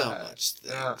much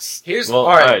things. Here's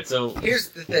alright, so here's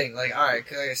the thing. Like, alright,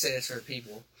 like I said, it's for the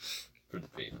people. for the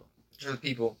people. For the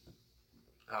people.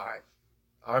 Alright.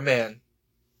 Our man,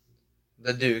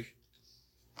 the Duke.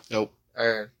 Nope.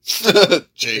 Or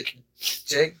Jake.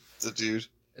 Jake? The dude.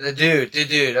 The dude.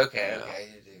 Okay, Yeah. okay.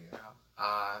 The dude.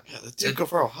 Yeah, the Duke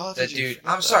of Earl. How The did you dude.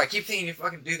 forget I'm that? sorry, I keep thinking you're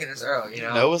fucking Duke in this Earl, you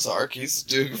know? Noah's Ark, he's the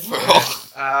Duke of Earl.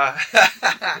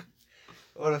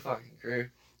 What a fucking crew.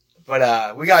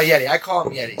 But, we got Yeti. I call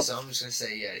him Yeti, so I'm just gonna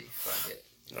say Yeti. Fuck it.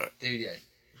 Alright. Dude Yeti.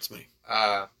 It's me.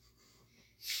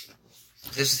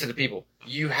 This is to the people.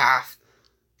 You have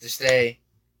to stay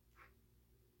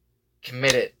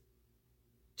committed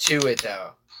to it,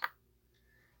 though.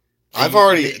 I've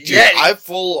already, dude, Yeti. I'm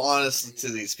full honesty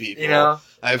to these people. You know?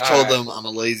 I've told them I'm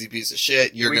a lazy piece of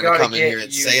shit. You're We going to gotta come in get here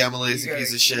and you- say I'm a lazy you gotta- piece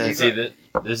of you shit. See,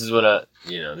 this is what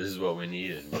this is what we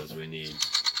needed. Was we need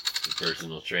a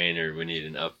personal trainer. We need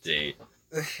an update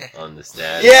on the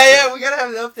status. Yeah, we gotta have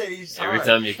an update each time. Every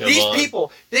time you come These on,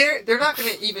 people, they're not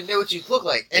gonna even know what you look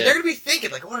like, and Yeah. they're gonna be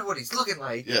thinking like, I wonder what he's looking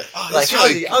like. Yeah. Oh, Like, that's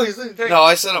right. he's looking. Very... No,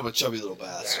 I said I'm a chubby little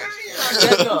bastard.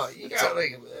 No, you got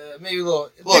like maybe a little.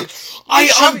 Look, Dude, I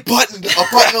chubby- unbuttoned a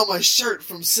button on my shirt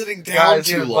from sitting down guys,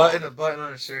 too you long. a button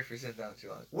on his shirt for sitting down too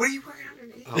long. What are you wearing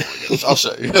underneath? Oh my gosh, I'll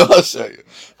show you. I'll show you.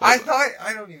 I thought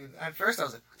I don't even. At first, I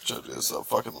was like, Show you this.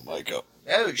 Fucking the mic up.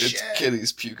 oh It's shit,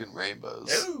 kitties puking rainbows.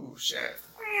 oh shit.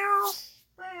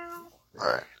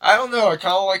 Alright. I don't know. I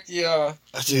kind of like the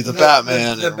Dude, the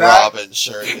Batman the and Bat- Robin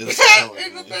shirt is and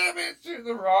killing the me. Batman suit,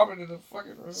 the Robin, and the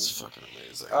fucking. It's fucking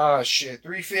amazing. Oh shit,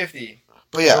 350.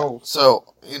 But yeah, Oh.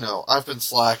 so, you know, I've been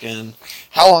slacking.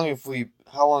 How long have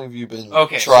you been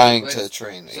Okay, so trying let's- to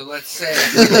train me? So let's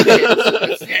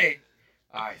say,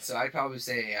 all right. So I'd probably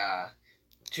say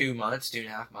 2 months,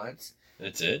 2.5 months.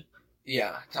 that's it.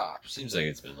 Yeah, tops. Seems like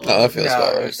it's been long. No, that feels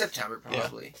about right. September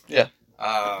probably. Yeah.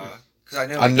 Because I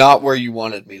know I'm not where you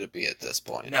wanted me to be at this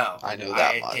point. No, I know I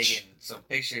that had much. taken some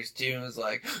pictures too, and was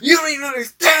like, "You don't even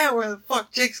understand where the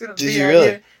fuck Jake's gonna Did be." you out really?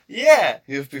 here." Yeah.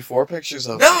 You have before pictures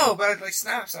of No, but I had like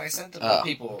snaps and I sent them Oh, to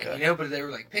people, okay. you know. But they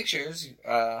were like pictures,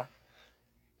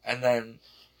 and then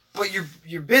But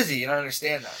you're busy, and I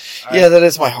understand that. Yeah, that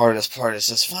is my hardest part. Is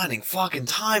just finding fucking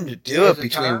time to do it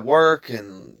between work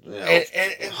and,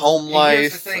 and home life.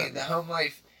 Here's the thing: the home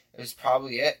life is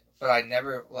probably it. But I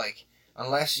never like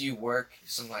unless you work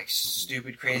some like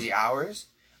stupid crazy hours,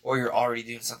 or you're already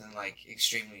doing something like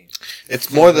extremely. It's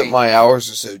more that my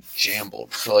hours are so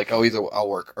jambled. So like I'll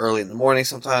work early in the morning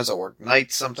sometimes. I'll work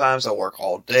nights sometimes. I'll work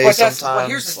all day sometimes. But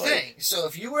here's the thing: so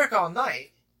if you work all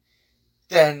night,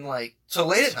 then like till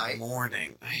late at night,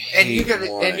 morning, and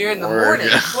you're in the morning.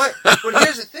 But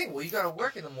here's the thing: well, you got to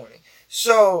work in the morning.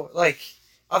 So like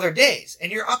other days,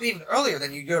 and you're up even earlier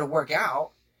than you go to work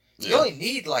out. You only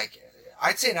need like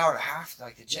I'd say an hour and a half to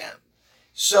like the gym.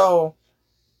 So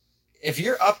if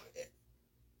you're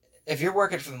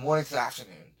working from the morning to the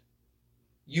afternoon,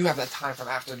 you have that time from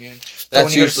afternoon.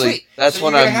 That's usually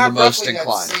when I'm the most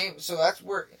inclined.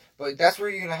 That's where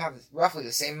you're gonna have roughly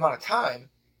the same amount of time,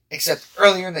 except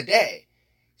earlier in the day.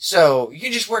 So you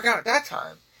can just work out at that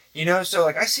time, So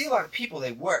like I see a lot of people,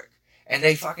 they work and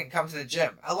they fucking come to the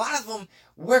gym. A lot of them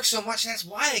work so much that's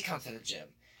why they come to the gym,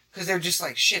 because they're just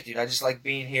like, shit, dude. I just like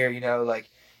being here, Like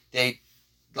they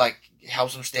like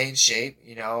helps them stay in shape,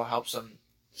 helps them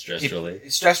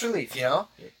stress relief,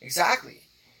 Exactly.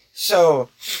 So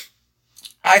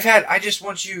I just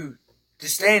want you to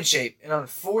stay in shape, and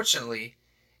unfortunately,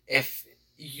 if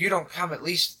you don't come at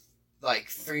least like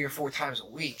 3 or 4 times a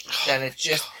week, then it's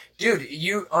just, dude,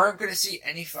 you aren't going to see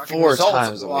any fucking results. 4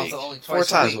 times a week. Only 4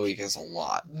 times a week is a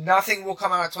lot. Nothing will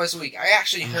come out twice a week. I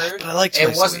actually heard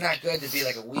it wasn't that good to be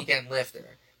like a weekend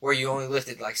lifter, where you only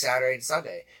lifted like Saturday and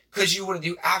Sunday, because you wouldn't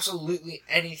do absolutely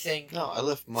anything. No, I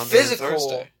lift Monday and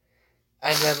Thursday.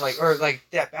 And then or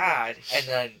that bad, and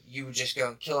then you would just go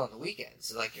and kill on the weekends.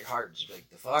 So like your heart would just be like,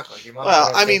 the fuck, like your mom.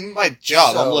 Well, I mean, my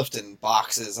job, I'm lifting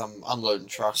boxes, I'm unloading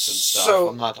trucks and stuff. So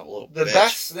I'm not a little bitch. The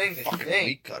best thing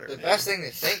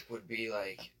to think would be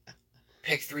like,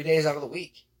 pick 3 days out of the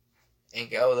week, and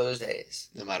go those days,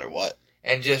 no matter what.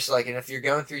 And just like, and if you're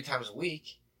going 3 times a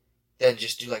week, then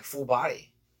just do like full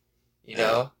body,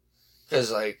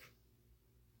 because like.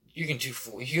 You can do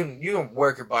full. You can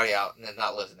work your body out and then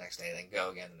not lift the next day, then go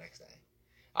again the next day.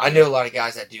 I know a lot of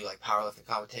guys that do like powerlifting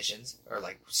competitions or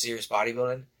like serious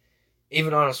bodybuilding.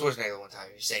 Even Arnold Schwarzenegger one time,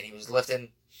 he was saying he was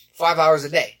lifting 5 hours a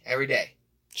day every day.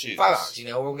 Jesus. 5 hours.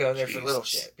 We're going there for little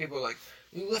shit. People are like,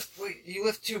 you lift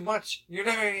too much. You're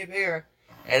never gonna get bigger.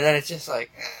 And then it's just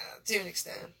like, to an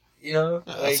extent, No,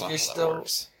 like you're still.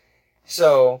 Works.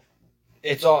 So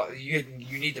it's all you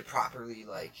need to properly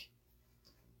like.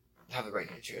 Have the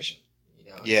right nutrition,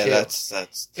 Yeah, that's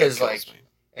because like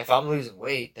if I'm losing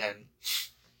weight, then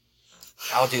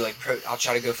I'll do like I'll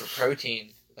try to go for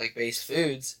protein like based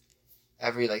foods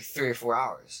every like 3 or 4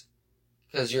 hours,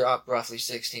 because you're up roughly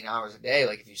 16 hours a day.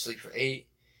 Like if you sleep for 8,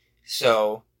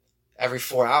 so every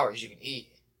 4 hours you can eat,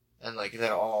 and like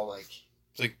they're all like.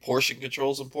 Like portion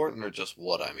control is important, or just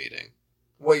what I'm eating?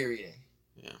 What you're eating.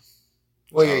 Yeah.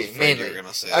 What you're eating, mainly. You're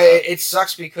gonna say it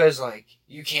sucks because like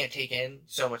you can't take in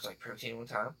so much like protein at one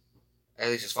time, at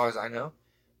least as far as I know.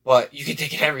 But you can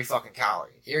take in every fucking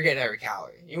calorie. You're getting every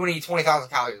calorie. You want to eat 20,000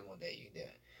 calories in one day, you can do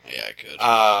it. Yeah,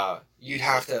 I could. You'd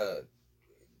have to.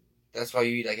 That's why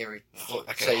you eat like every.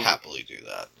 I could happily do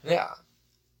that. Yeah,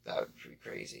 that would be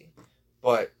crazy.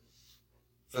 But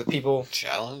for the people,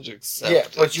 challenge accepted. Yeah,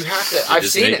 but you have to. I've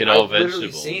seen it. I've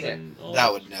literally seen it.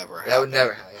 That would never happen. That would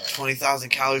never happen. 20,000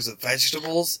 calories of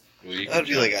vegetables? That'd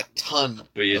be like a ton.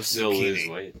 But you'd still lose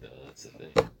weight, though. That's the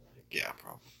thing. Yeah,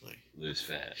 probably. Lose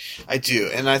fat. I do,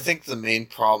 and I think the main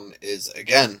problem is,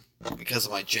 again, because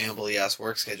of my jambly ass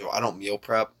work schedule, I don't meal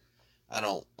prep. I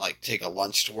don't like take a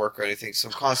lunch to work or anything, so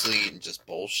I'm constantly eating just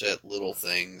bullshit little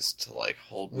things to like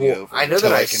hold me over. I know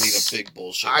that I can eat a big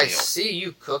bullshit meal. I meal. see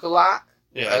you cook a lot.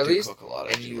 Yeah, I do cook a lot.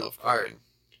 I do love cooking.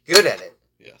 Good at it.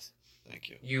 Yes, thank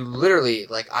you. You literally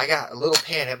I got a little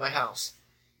pan at my house,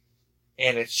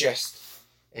 and it's just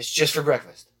for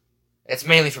breakfast. It's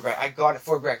mainly for breakfast. I got it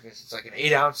for breakfast. It's like an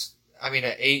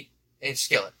 8-inch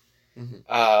skillet. Mm-hmm.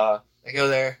 I go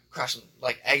there, crush some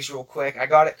like eggs real quick. I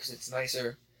got it because it's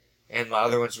nicer. And my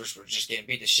other ones were just getting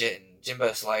beat to shit, and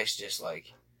Jimbo Slice just,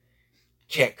 like,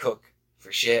 can't cook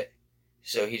for shit,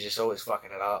 so he's just always fucking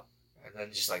it up, and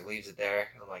then just, like, leaves it there,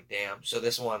 and I'm like, damn. So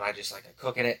this one, I just, like, I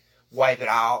cook in it, wipe it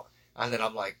out, and then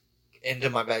I'm like, into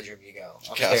my bedroom you go.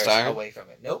 Upstairs, away from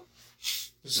it. Nope.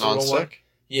 Non-stick?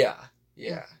 Yeah.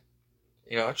 I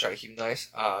try to keep it nice.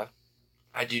 I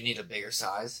do need a bigger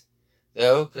size,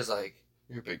 though, because, like,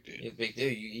 you're a big dude. You're a big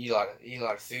dude. You eat a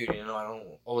lot of food. I don't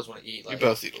always want to eat. Like, you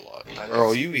both eat a lot.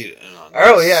 Earl, you eat it.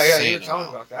 Earl, yeah. You were telling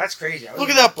me about that. That's crazy. Look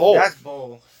at that bowl. That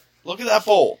bowl. Look at that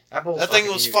bowl. That thing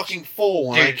was huge. fucking full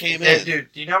when I came in.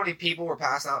 Dude, do you know how many people were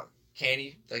passing out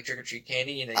candy, like trick-or-treat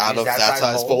candy, and they out used of that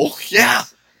size bowl? Yeah.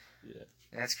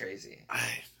 That's crazy.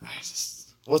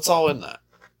 What's all in that?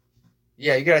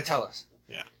 Yeah, you gotta tell us.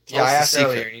 Yeah. Yeah, I asked secret.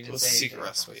 earlier. And you didn't What's say the secret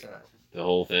anything. recipe? The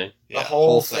whole thing? The Yeah,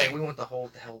 whole thing. We want the whole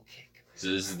cake. So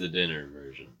this is the dinner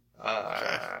version.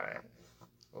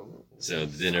 Ooh. So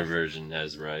the dinner version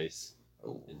has rice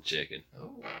Ooh. and chicken.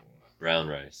 Ooh. Brown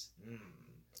rice. Mm.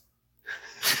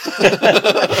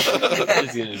 I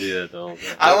was gonna do that the whole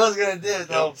time. I was gonna do it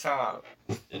the whole time.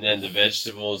 And then the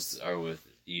vegetables are with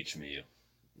each meal.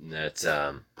 And that's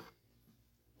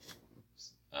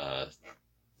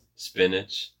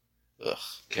spinach, Ugh.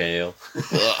 kale. Ugh.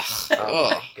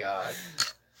 Oh Ugh. my god.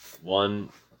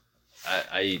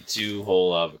 I eat 2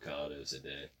 whole avocados a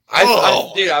day.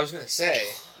 Dude, I was gonna say.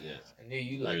 Yeah. I knew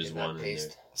you liked There's that one in taste.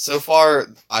 there. So far,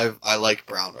 I like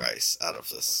brown rice out of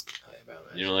this.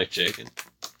 You don't like chicken?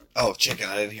 Oh, chicken.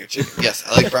 I didn't hear chicken. Yes,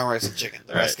 I like brown rice and chicken.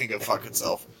 The rest can go fuck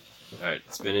itself. Alright,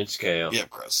 spinach, kale. Yeah,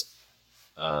 gross.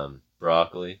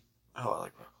 Broccoli, Oh, I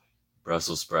like broccoli.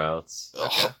 Brussels sprouts,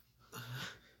 Ugh.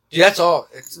 Dude, that's all.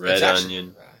 Red it's actually-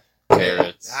 onion,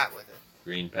 carrots, That with it.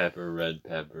 green pepper, red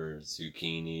pepper,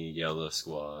 zucchini, yellow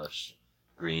squash,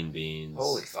 green beans,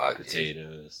 Holy fuck, dude.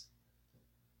 potatoes.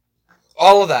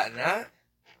 All of that and that.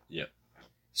 Yep.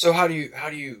 So how do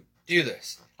you do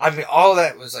this? I mean, all of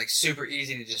that was like super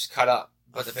easy to just cut up,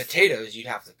 but the potatoes you'd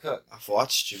have to cook. I've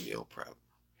watched you meal prep.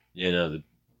 You know,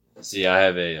 see, I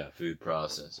have a food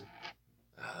processor.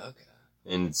 Oh, okay.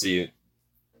 And see,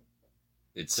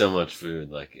 it's so much food.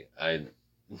 Like,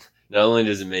 not only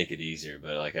does it make it easier,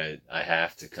 but like I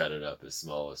have to cut it up as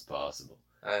small as possible.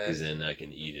 Because then I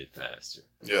can eat it faster.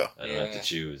 Yeah. I don't have to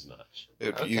chew as much.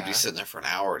 You'd be sitting there for an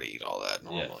hour to eat all that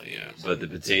normally, yeah. But the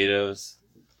potatoes,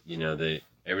 you know,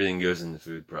 everything goes in the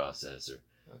food processor.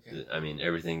 Okay. I mean,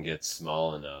 everything gets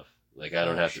small enough. Like, I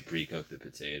don't have to pre-cook the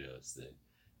potatoes.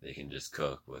 They can just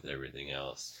cook with everything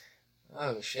else.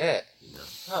 Oh shit. You know?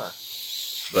 Huh.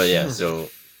 But yeah, so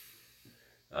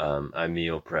I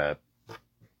meal prep,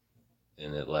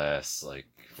 and it lasts like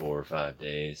 4 or 5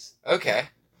 days. Okay.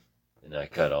 And I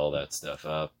cut all that stuff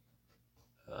up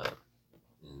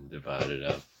and divide it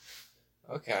up.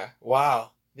 Okay.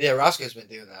 Wow. Yeah, Roscoe's been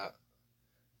doing that.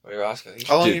 Wait, Roscoe.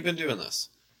 How long Dude. have you been doing this?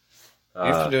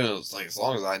 You've been doing it like as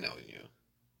long as I know you.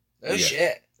 No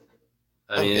shit.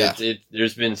 I mean, yeah.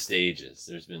 there's been stages.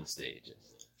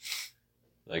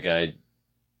 Like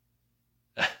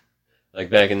like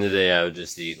back in the day, I would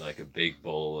just eat like a big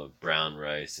bowl of brown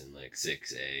rice and like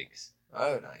 6 eggs.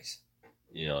 Oh, nice.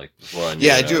 You know, like before I knew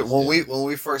Yeah, what dude. was When doing.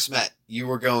 we first met, you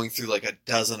were going through like a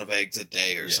dozen of eggs a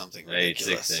day or Yeah, something I ate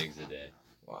ridiculous. 6 eggs a day.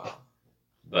 Wow.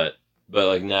 But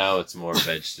like now it's more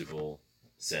vegetable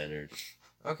centered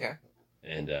Okay.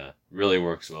 and really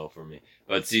works well for me.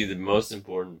 But see, the most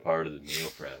important part of the meal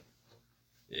prep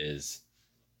is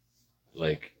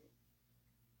like,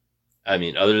 I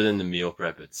mean, other than the meal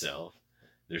prep itself,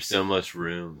 there's so much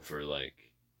room for like,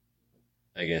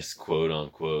 I guess, quote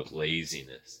unquote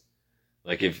laziness.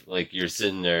 Like if like you're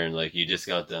sitting there and like you just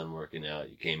got done working out,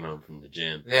 you came home from the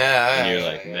gym, Yeah. and you're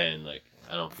yeah, like, yeah. man, like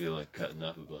I don't feel like cutting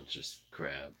up a bunch of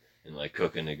crab and like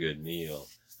cooking a good meal.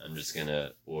 I'm just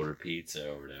gonna order pizza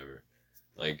or whatever.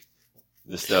 Like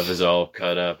the stuff is all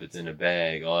cut up. It's in a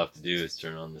bag. All I have to do is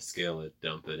turn on the skillet,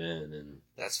 dump it in, and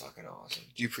That's fucking awesome.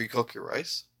 Do you pre-cook your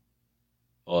rice?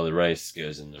 all the rice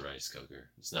goes in the rice cooker.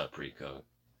 It's not pre-cooked,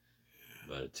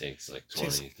 but it takes like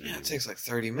 20, 30 It takes like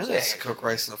 30 minutes to Yeah. cook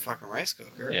rice in a fucking rice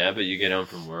cooker. Yeah, but you get home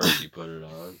from work, you put it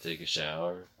on, take a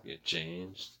shower, get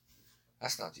changed.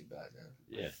 That's not too bad, then.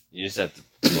 Yeah, you just have to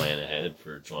plan ahead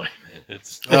for 20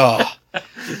 minutes. Oh.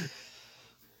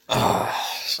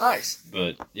 Nice.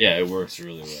 But yeah, it works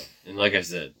really well. And like I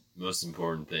said, most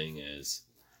important thing is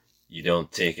you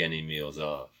don't take any meals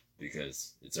off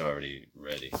because it's already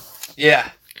ready. Yeah.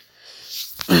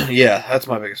 Yeah, that's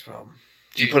my biggest problem.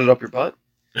 Do you put it up your butt?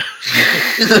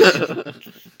 But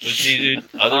see, dude,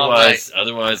 otherwise,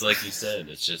 like you said,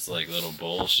 it's just like little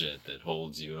bullshit that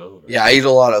holds you over. Yeah, I eat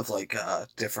a lot of like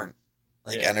different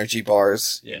like Yeah. energy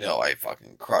bars. Yeah. You know, I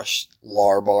fucking crush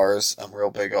Lar bars. I'm real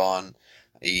big on.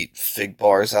 I eat fig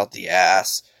bars out the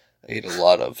ass. I eat a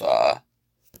lot of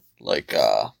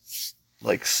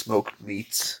like smoked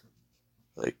meats,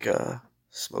 like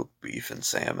smoked beef and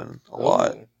salmon a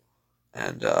lot, Ooh.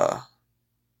 and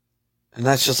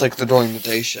that's just like the during the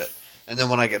day shit. And then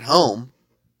when I get home,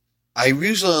 I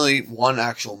usually only eat one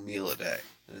actual meal a day,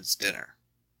 and it's dinner.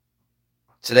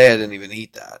 Today I didn't even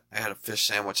eat that. I had a fish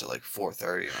sandwich at like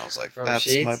 4:30, and I was like, From "That's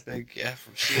Sheetz? my big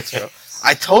from Sheetz, bro."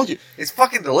 I told you, it's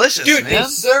fucking delicious, Dude, man. they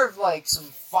serve like some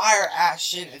fire ass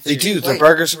shit. At They your do. Their plate.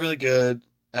 burgers are really good.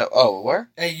 Where?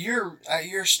 At your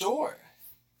store.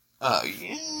 Oh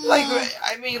yeah. Like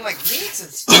I mean, like meats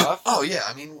and stuff. Oh yeah.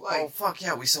 I mean, Like- oh fuck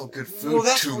yeah, we sell good food Well,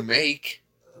 that's to what- make,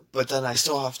 but then I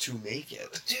still have to make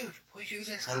it. Dude, we do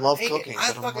this. I love make it. cooking, I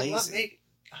but I'm fucking love lazy. making.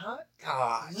 Huh?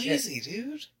 God, I'm lazy,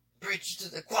 dude. Bridge to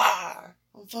the choir.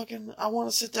 I want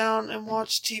to sit down and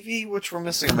watch TV, which we're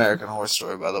missing American Horror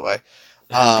Story, by the way.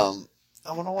 I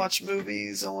want to watch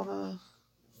movies. I want to.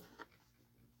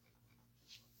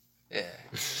 Yeah.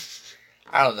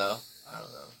 I don't know.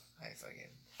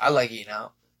 I like eating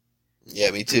out.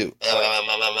 Yeah, me too.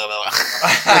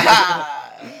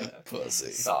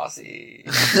 Pussy. Saucy.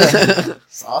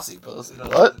 Saucy pussy.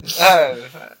 What?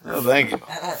 No, thank you.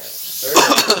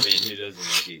 I mean, who doesn't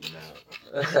like eating out?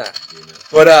 You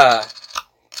know?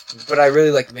 But I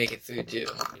really like making food too.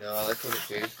 You know, I like cooking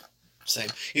food. Same.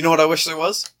 You know what I wish there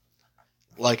was?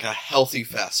 Like a healthy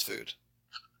fast food.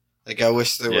 Like I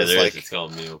wish there was there like is. It's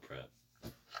called meal prep.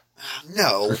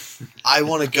 no. I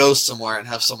want to go somewhere and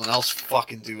have someone else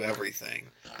fucking do everything,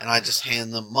 and I just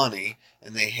hand them money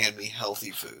and they hand me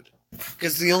healthy food.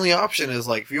 Because the only option is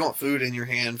like if you want food in your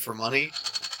hand for money,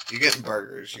 you're getting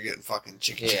burgers, you're getting fucking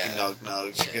chicken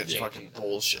nugs, you're getting fucking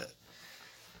bullshit.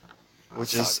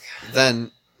 Which is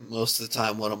then most of the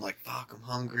time when I'm like, fuck, I'm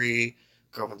hungry.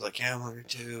 Girlfriend's like, yeah, I'm hungry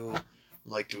too.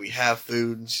 I'm like, do we have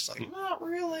food? And she's like, not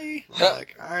really. I'm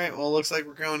like, alright, well, it looks like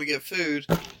we're going to get food.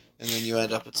 And then you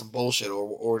end up with some bullshit, or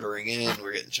we're ordering in,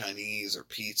 we're getting Chinese or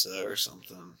pizza or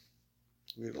something.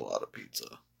 We have a lot of pizza.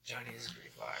 Chinese is pretty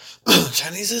fire.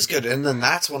 Chinese is good, and then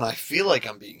that's when I feel like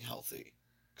I'm being healthy.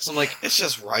 Because I'm like, it's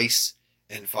just rice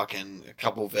and fucking a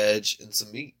couple veg and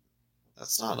some meat.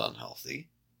 That's not unhealthy.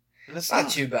 And It's not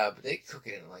too bad, but they cook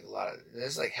it in like a lot of.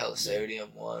 There's like hella sodium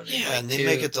one. Yeah, like and they two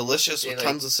make it delicious they, with like,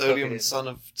 tons of sodium cook it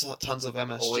and tons of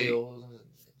MSG. oils and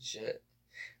shit.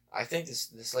 I think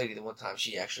this lady, the one time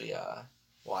she actually,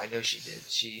 well, I know she did.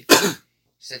 She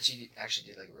said she actually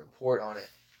did like a report on it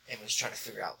and was trying to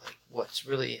figure out like what's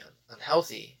really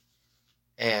unhealthy,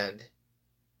 and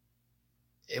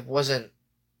it wasn't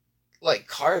like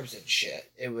carbs and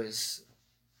shit. It was,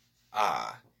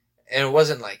 and it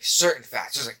wasn't like certain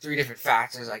fats. There's like 3 different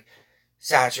fats. There's like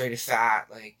saturated fat,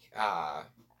 like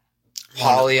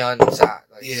polyunsaturated.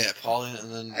 Like, Yeah, poly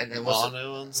and then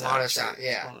monounsaturated.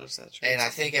 yeah. Monounsaturated. And I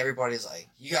think everybody's like,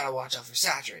 you gotta watch out for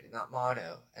saturated, not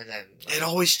mono. And then like, It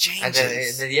always changes.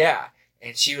 and then yeah.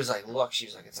 And she was like, look, she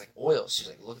was like, it's like oil. She's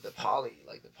like, look at the poly,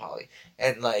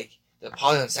 and like the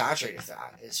polyunsaturated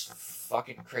fat is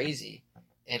fucking crazy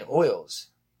in oils,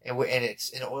 and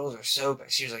oils are so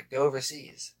bad. She was like, go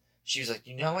overseas. She was like,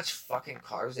 you know how much fucking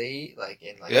carbs they eat, like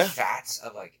in like fats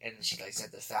of like, and she like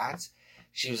said the fats.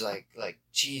 She was like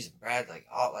cheese and bread, like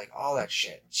all that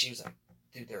shit. She was like,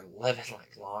 dude, they're living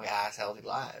like long ass healthy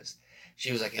lives.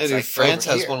 She was like, it's like France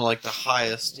has here. one of like the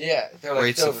highest. Yeah, they're like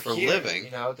rates over for here, living.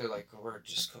 You know, they're like, we're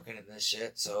just cooking in this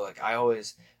shit. So like, I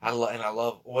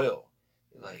love oil,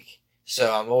 like,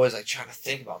 so I'm always like trying to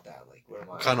think about that. Like,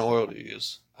 what kind of oil do you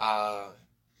use? Well,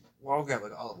 I'll grab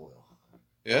like olive oil.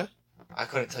 Yeah. I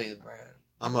couldn't tell you the brand.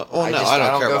 I don't I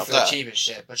don't care go about for that. the cheapest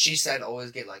shit. But she said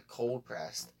always get like cold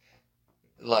pressed,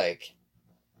 like,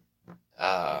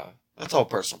 That's all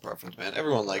personal preference, man.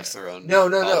 Everyone likes their own. No,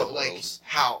 olive like oils.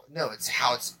 it's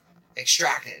how it's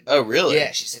extracted. Oh, really?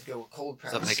 Yeah, she said go with cold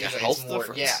press. Does that make Seems a like health it's more,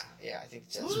 difference? Yeah, I think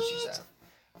that's what she said.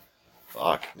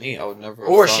 Fuck me, I would never.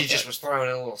 Have Or thought she that. just was throwing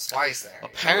in a little spice there.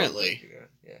 Apparently.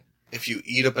 Yeah. If you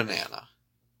eat a banana,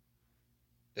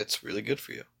 it's really good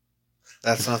for you.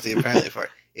 That's not the apparently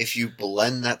part. If you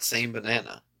blend that same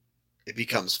banana, it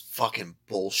becomes fucking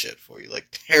bullshit for you. Like,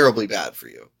 terribly bad for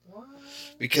you. What?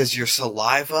 Because your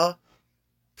saliva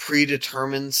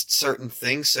predetermines certain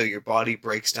things, so your body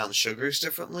breaks down sugars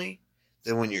differently.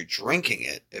 Then when you're drinking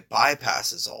it, it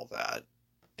bypasses all that,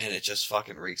 and it just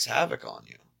fucking wreaks havoc on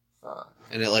you.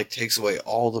 And it, like, takes away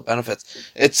all the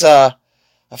benefits. It's, I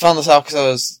found this out because I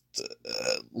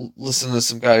was listening to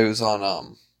some guy who's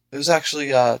on, it was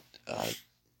actually,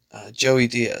 Joey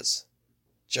Diaz.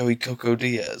 Joey Coco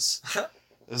Diaz. It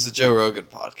was a Joe Rogan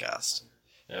podcast.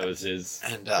 That was his.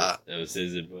 And, that was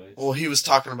his advice. well, he was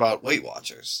talking about Weight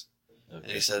Watchers. Okay.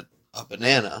 And he said, a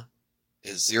banana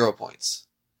is 0 points.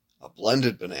 A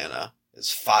blended banana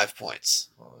is 5 points.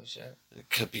 Holy shit.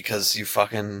 Because you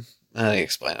fucking... I didn't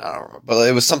explain it, I don't remember. But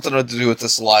it was something to do with the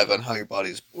saliva and how your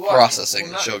body's processing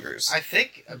the sugars. I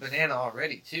think a banana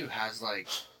already, too, has, like...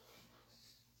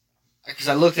 Because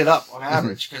I looked it up on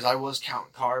average, because I was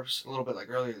counting carbs a little bit, like,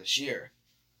 earlier this year.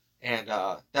 And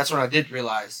that's when I did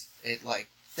realize it, like,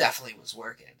 definitely was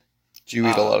working. Do you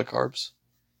eat a lot of carbs?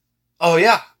 Oh,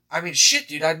 yeah. I mean, shit,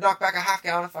 dude. I'd knock back a half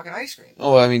gallon of fucking ice cream.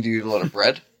 Oh, I mean, do you eat a lot of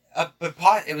bread? But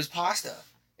it was pasta.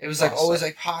 It was like always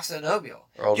like pasta and oatmeal.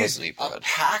 Earl doesn't eat bread. A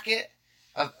packet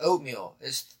of oatmeal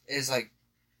is like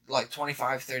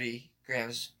 25, 30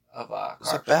 grams of carbs.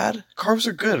 Is it bad? Carbs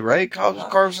are good, right?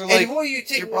 Carbs are like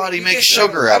your body makes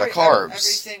sugar out of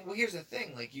carbs. Everything. Well, here's the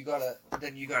thing: like you gotta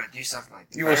do something like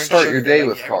you want to start your day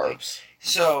with carbs.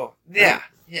 So yeah.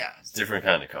 It's different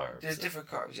kind of carbs. There's different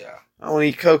carbs, yeah. I want to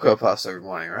eat cocoa puffs every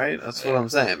morning, right? That's what I'm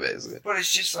saying, basically. But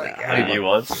it's just like Honey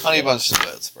Bunch of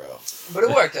Oats, bro. But it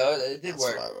worked though. It did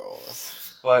work. That's what I roll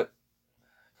with. But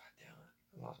God damn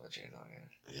it, I lost my chain of thought again.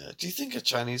 Yeah. Do you think a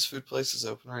Chinese food place is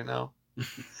open right now?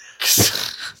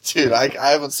 Dude, I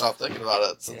haven't stopped thinking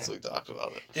about it since we talked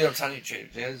about it. Dude, I'm telling you, Trader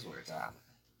Joe's is where it's at.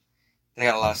 They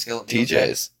got a lot of skill.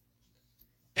 TJ's.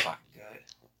 Fucking good.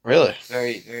 Really?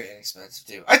 Very, very inexpensive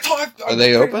too. Are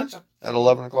they open at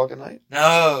 11 o'clock at night?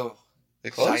 No. They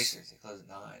close? They close at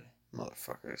 9.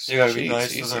 Motherfuckers. You gotta be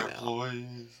nice to their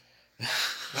employees.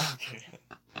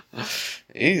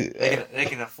 Easy. They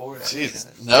can afford it.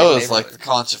 Jesus. Noah's like the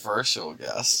controversial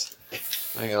guest.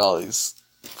 Making all these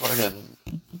fucking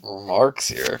remarks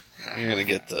here. You're gonna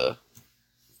get the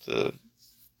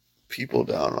people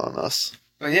down on us.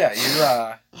 But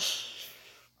yeah,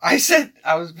 I said,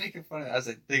 I was making fun of it. I was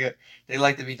like, they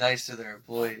like to be nice to their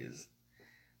employees.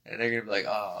 And they're going to be like,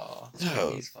 oh,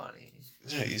 he's funny.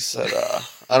 Yeah, you said,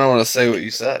 I don't want to say what you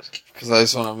said, because I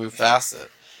just want to move past it.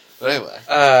 But anyway.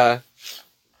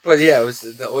 But yeah, it was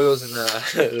the oils and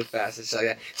the fats and stuff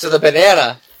like that. So the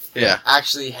banana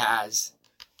actually has,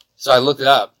 so I looked it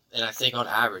up, and I think on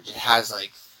average it has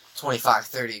like 25,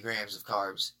 30 grams of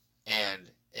carbs, and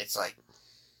it's like,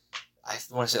 I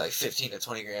want to say like 15 to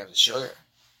 20 grams of sugar.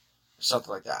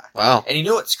 Something like that. Wow. And you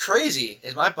know what's crazy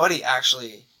is my buddy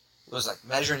actually was like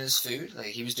measuring his food. Like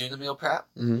he was doing the meal prep.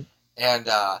 Mm-hmm. And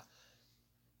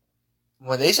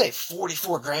when they say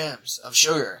 44 grams of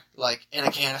sugar, like in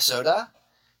a can of soda,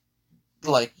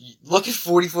 like look at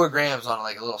 44 grams on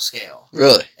like a little scale.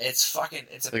 Really? It's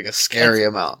like a scary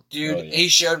amount. Dude, he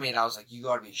showed me and I was like, you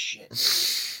gotta be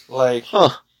shit. Like, huh.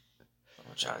 I'm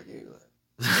gonna try to Google it.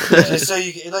 Just so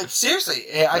you can, like, seriously,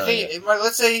 I think,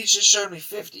 let's say he just showed me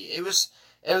 50. It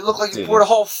looked like you poured a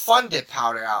whole Fun Dip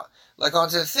powder out, like,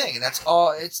 onto the thing, and that's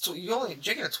all, you only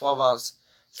drinking a 12-ounce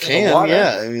thing of water.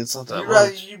 Yeah, I mean, it's not that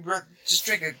much. You just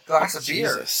drink a glass of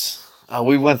beer. Jesus.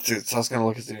 We went through, so I was going to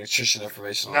look at the nutrition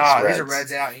information on No, these these are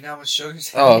Reds out. You know how much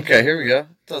sugar's Oh, okay, here we go. It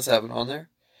does have it on there.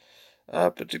 Nah,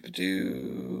 it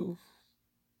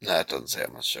doesn't say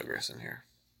how much sugar is in here.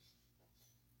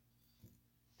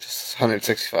 Just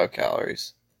 165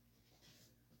 calories.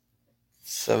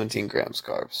 17 grams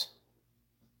carbs.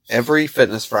 Every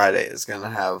Fitness Friday is going to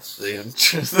have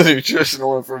the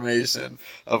nutritional information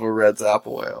of a Red's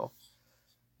apple oil.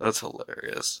 That's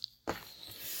hilarious.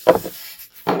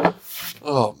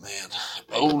 Oh, man.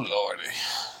 Oh, lordy.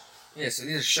 Yeah, so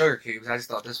these are sugar cubes. I just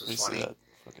thought this was funny.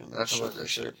 That's what they're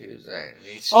sugar cubes.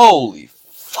 Holy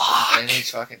fuck. And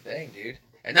each fucking thing, dude.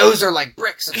 And those are like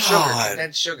bricks of sugar,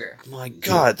 condensed sugar. My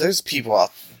God, there's people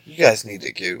out there. You guys need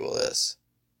to Google this.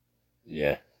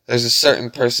 Yeah. There's a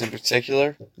certain person in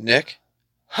particular, Nick,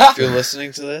 if you're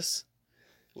listening to this,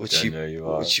 which you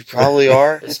probably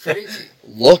are. It's crazy.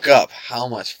 Look up how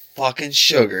much fucking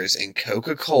sugar's in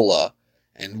Coca-Cola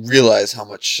and realize how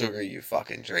much sugar you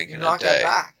fucking drink in a day. Knock that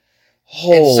back.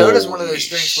 Holy and soda's one of those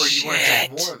drinks where you want to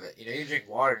drink more of it. You know, you drink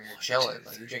water and you're chilling.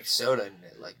 Like, you drink soda and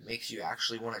it, like, makes you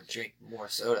actually want to drink more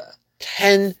soda.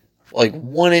 10,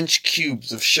 1-inch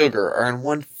cubes of sugar are in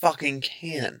one fucking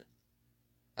can.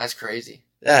 That's crazy.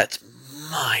 That's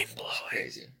mind-blowing.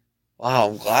 Crazy. Wow,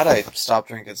 I'm glad I stopped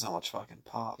drinking so much fucking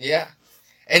pop. Yeah.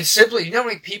 And simply, you know how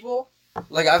many people,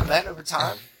 like, I've met over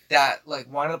time that, like,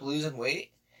 wind up losing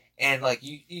weight and, like,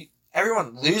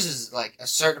 everyone loses, like, a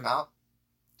certain amount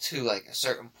to, like, a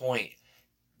certain point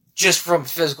just from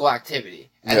physical activity.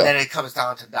 And then it comes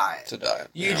down to diet.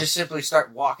 You just simply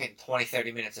start walking 20,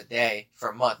 30 minutes a day for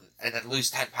a month and then lose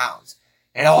 10 pounds.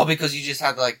 And all because you just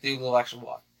had to, like, do a little extra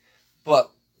walk. But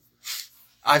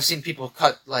I've seen people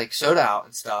cut, like, soda out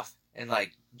and stuff and,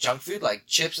 like, junk food, like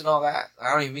chips and all that.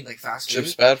 I don't even mean, like, fast food.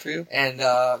 Chips bad for you?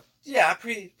 And, yeah,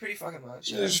 pretty fucking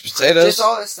much. There's potatoes. Just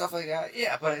all that stuff like that.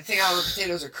 Yeah, but the thing how the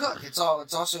potatoes are cooked, it's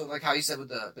also like how you said with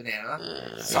the banana.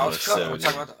 It's all cooked. We're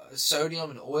talking about the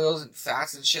sodium and oils and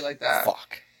fats and shit like that.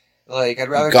 Fuck. Like, I'd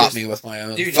rather you got me with my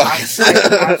own. Dude, I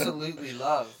absolutely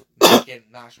love making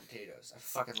mashed potatoes. I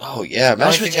fucking love it. Oh, yeah.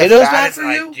 Mashed potatoes bad for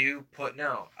you? I do put,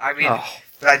 no. I mean,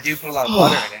 but I do put a lot of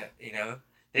butter in it, you know?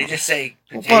 They just say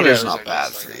Well, potatoes butter's not are bad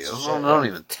just, for like, you. shit. Don't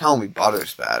even tell me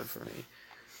butter's bad for me.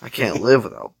 I can't live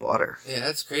without butter. Yeah,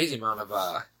 that's a crazy amount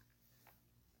of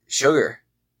sugar.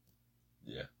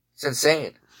 Yeah. It's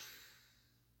insane.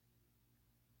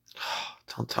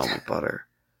 Don't tell me butter.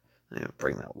 I didn't even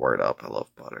bring that word up. I love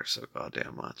butter so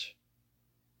goddamn much.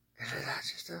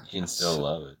 You can still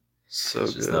love it. So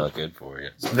It's good. just not good for you.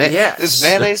 Yes. Is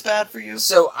mayonnaise bad for you?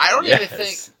 So I don't even Yes.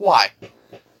 think. Why?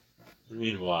 I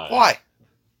mean, why? Why?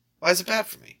 Why is it bad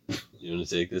for me? You want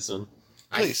to take this one?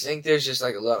 Please. I think there's just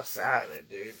like a lot of fat in it,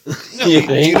 dude. No, You do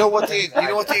think? you know what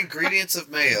the ingredients of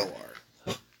mayo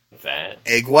are? Fat?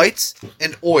 Egg whites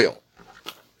and oil.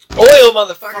 Oil,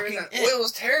 motherfucker. Fucking That it. oil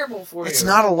is terrible for you. It's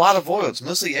not a lot of oil. It's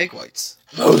mostly egg whites.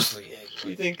 mostly egg.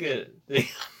 You think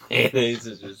mayonnaise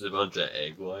is just a bunch of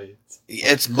egg whites?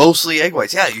 It's mostly egg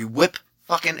whites. Yeah, you whip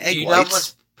fucking egg Do you know how much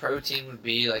whites. protein would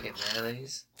be like in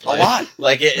mayonnaise? A lot.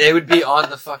 Like it would be on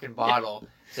the fucking bottle.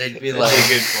 They'd be like, That's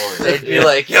a good point. they'd be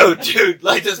like, yo, dude,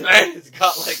 like this mayonnaise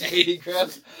got like 80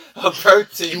 grams of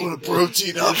protein. You want to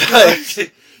protein up?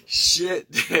 Like,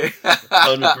 shit, dude.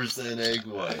 100% egg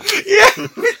white. Yeah.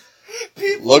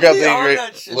 People Look up be the on ingre-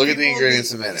 that shit. look at the People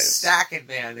ingredients be of mayonnaise. Stacking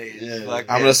mayonnaise. Yeah. Like,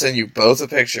 I'm gonna send you both a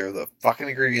picture of the fucking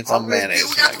ingredients on mayonnaise. We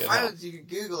when got I the get home. phones. You can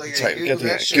Google it. That's right. Google Get the,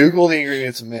 that shit. Google the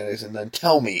ingredients of mayonnaise and then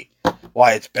tell me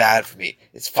why it's bad for me.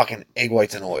 It's fucking egg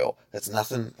whites and oil. That's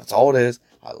nothing. That's all it is.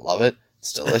 I love it.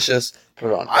 It's delicious.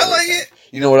 Put it on. I like everything. it.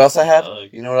 You know what else I had? I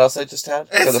like You know what else I just had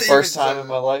for It's the first even time so- in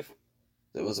my life?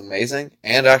 It was amazing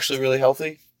and actually really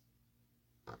healthy.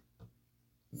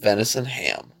 Venison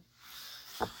ham.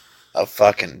 A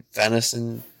fucking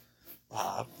venison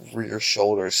rear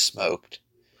shoulder smoked,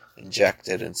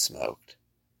 injected and smoked.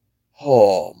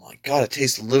 Oh my god, it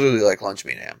tastes literally like lunch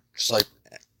meat ham. Just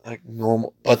like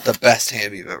normal, but the best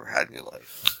ham you've ever had in your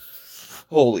life.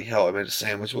 Holy hell, I made a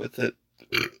sandwich with it.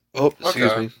 Oh, excuse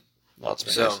Okay. me. Lots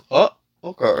of So- mayonnaise. Oh,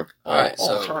 okay. Alright,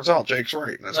 Oh, so- turns out Jake's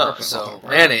right. That's No, not so right.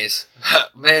 mayonnaise,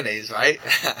 mayonnaise, right?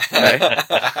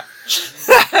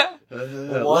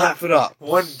 Laugh it up.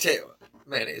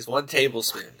 Mayonnaise, 1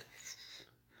 tablespoon,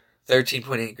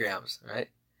 13.8 grams, right?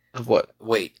 Of what?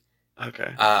 Weight,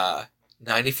 Okay.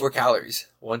 94 calories,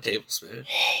 1 tablespoon.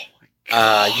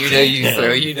 Oh You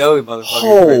know, motherfucker.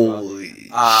 Holy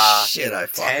Uh, shit! I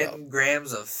fucked 10 up.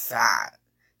 grams of fat,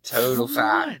 total What?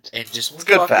 fat, and just It's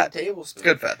good fucking fat. tablespoon. It's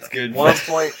good fat though. It's good.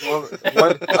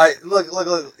 1.1.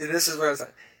 Look. This is where I was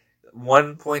at.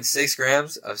 1.6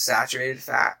 grams of saturated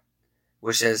fat,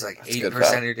 which is like That's good 80%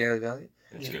 fat. of your daily value.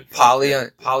 It's good.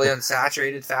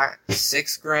 Polyunsaturated fat,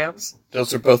 6 grams.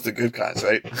 Those are both the good kinds,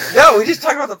 right? No, we just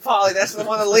talked about the poly. That's the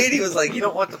one the lady was like, you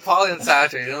don't want the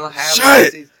polyunsaturated. You don't have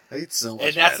Shit! these. I eat so much.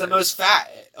 And that's the mayonnaise. most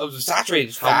fat. Of the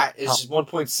saturated How- fat is just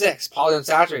 1.6.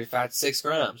 Polyunsaturated fat, 6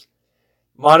 grams.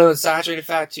 Monounsaturated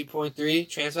fat, 2.3.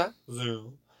 Trans fat,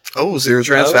 0. Oh, zero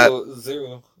trans fat.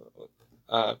 0.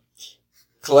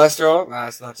 Cholesterol,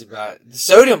 that's not too bad. The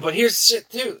sodium, but here's shit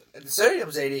too. The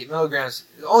sodium's 88 milligrams,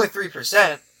 only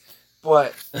 3%.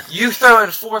 But you throw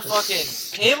in 4 fucking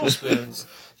tablespoons,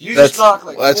 you That's- just knock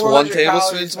like that's 400 1 calories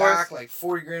tablespoon's back, worth? like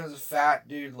 40 grams of fat,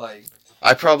 dude. Like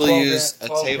I probably 12 use a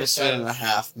 12%. tablespoon and a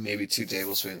half, maybe 2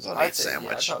 tablespoons on I'd each say,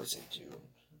 sandwich. Yeah, I'd probably say 2,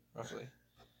 roughly.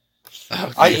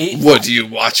 Oh, I you- eat- What do you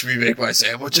watch me make my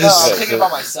sandwiches? No, I'm Yeah, thinking so-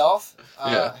 about myself,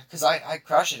 Yeah. because I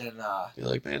crush it and You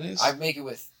like mayonnaise? I make it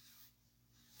with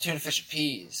tuna fish and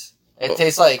peas. It Oh.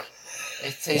 tastes like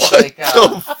it tastes What like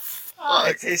the fuck?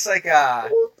 it tastes like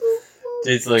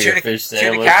Tastes like Tuna- a fish tuna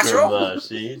sandwich casserole? from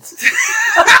Sheets.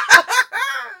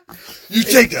 You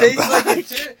take it that tastes back. like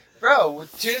tuna, bro,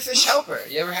 with tuna fish helper.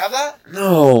 You ever have that?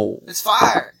 No. It's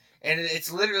fire, and it's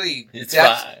literally It's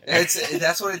that's, fire.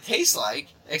 That's what it tastes like,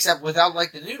 except without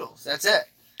like the noodles. That's it.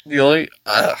 The only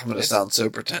I'm gonna It's- sound so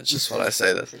pretentious when I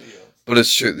say this, but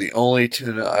it's true. The only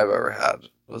tuna I've ever had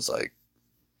was like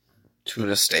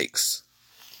tuna steaks,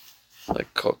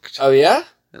 like cooked Oh yeah.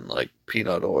 in like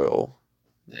peanut oil.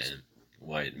 And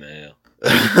white mayo.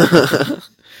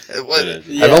 It was- Good.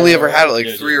 Yeah, I've only ever had it like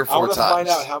good. 3 or I 4 want to times. find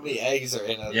out how many eggs are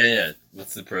in it. Yeah.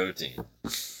 What's the protein?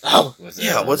 Oh, What's that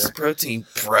Yeah, on what's the there? protein,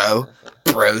 bro?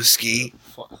 Broski.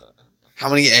 How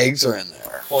many eggs are in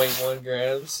there? 0.1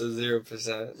 grams, so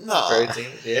 0% No. protein.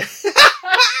 Yeah.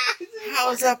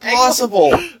 How is that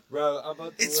possible? Bro, I'm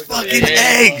about to It's look fucking at it.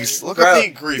 eggs. Look Bro, at the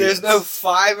ingredients. There's no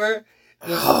fiber.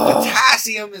 The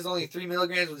potassium is only 3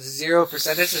 milligrams with 0%.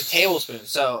 That's a tablespoon.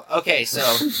 So, okay,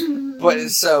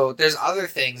 so there's other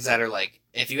things that are like,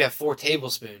 if you have 4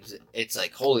 tablespoons, it's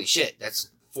like, holy shit, that's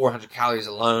 400 calories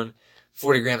alone,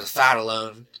 40 grams of fat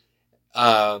alone.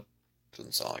 Doesn't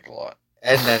sound like a lot.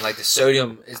 And then like the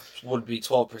sodium would be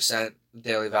 12%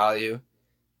 daily value.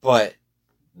 But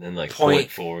then like Point-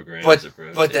 0.4 grams but of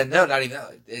protein. but then no, not even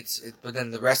that. But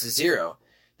then the rest is zero.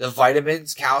 The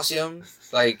vitamins, calcium,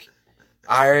 like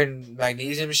iron,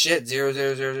 magnesium, shit, 0,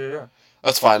 0, 0, 0, 0.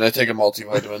 That's fine. I take a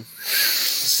multivitamin.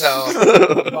 So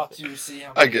I'm about to see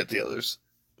how I many. get the others.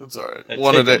 It's alright. I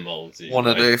One a take day. multi, One a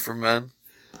like, day for men.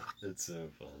 That's so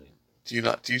funny. Do you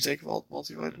not? Do you take a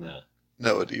multivitamin? No.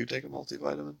 Noah, do you take a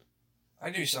multivitamin? I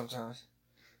do sometimes.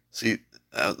 See,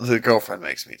 the girlfriend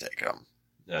makes me take them,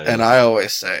 No, and I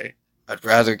always say I'd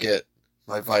rather get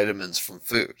my vitamins from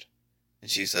food. And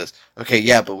she says, "Okay,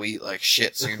 yeah, but we eat like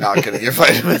shit, so you're not getting your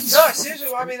vitamins." No, seriously.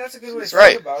 I mean, that's a good way She's to right.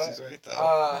 think about She's it. right,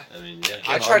 though. I mean, yeah. I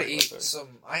Can't try to argue eat with her. some.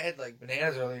 I had like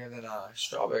bananas earlier than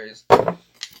strawberries,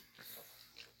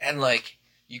 and like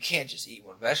you can't just eat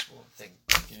one vegetable and think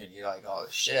you're gonna eat like all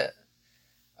this shit.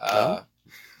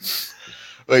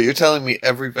 Wait, you're telling me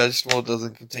every vegetable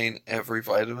doesn't contain every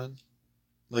vitamin?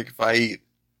 Like if I eat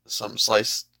some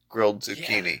sliced grilled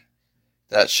zucchini,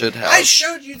 that should have. I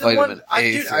showed you the one. vitamin A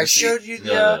Dude, through I C. showed you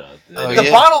the No. Oh, the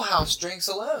yeah. bottle house drinks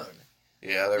alone.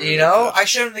 Yeah, they're You really know, good. I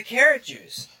showed him the carrot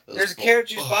juice. Those There's a bull- carrot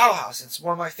juice Oh. bottle house. It's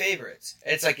one of my favorites.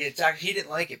 It's actually he didn't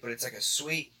like it, but it's like a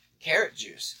sweet carrot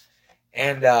juice,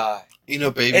 and You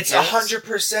know, baby. it's carrots?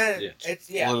 100%. Yeah. It's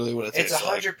Literally what it It's tastes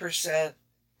like. 100%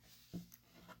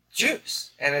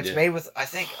 juice, and it's Yeah. made with I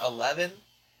think 11.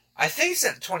 I think it's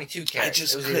at 22 carats.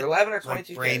 just It was couldn't- either 11 or My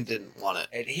 22. brain carats. didn't want it.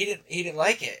 And he didn't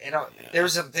like it. And Yeah. there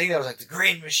was something that was like the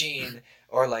green machine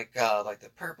or like the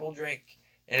purple drink,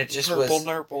 and it just Purple was.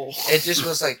 nurple. It just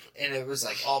was like, and it was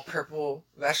like all purple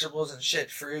vegetables and shit,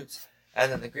 fruits.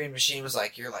 And then the green machine was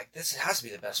like, you're like, this has to be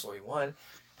the best for you. One,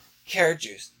 carrot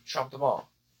juice trumped them all.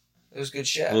 It was good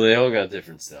shit. Well, they all got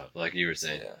different stuff, like you were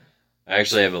saying. Yeah. I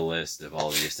actually have a list of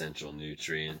all the essential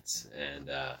nutrients and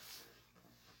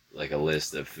like a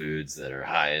list of foods that are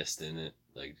highest in it,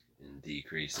 like in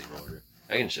decreasing order.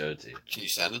 I can show it to you. Can you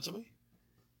send it to me?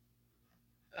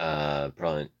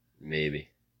 Probably, maybe.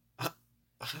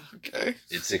 Okay.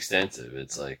 It's extensive.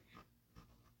 It's like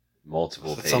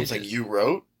multiple That's pages. something you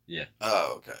wrote? Yeah.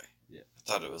 Oh, okay. Yeah. I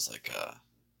thought it was like,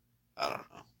 I don't know.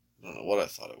 I don't know what I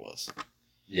thought it was.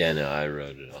 Yeah, no, I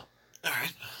wrote it all.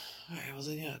 Alright. Alright, well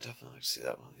then, yeah, definitely like to see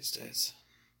that one of these days.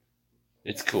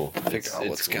 It's cool. Figure It's out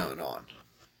what's cool. going on.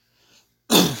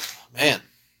 Man.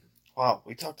 Wow,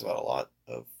 we talked about a lot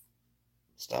of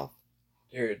stuff.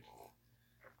 Dude.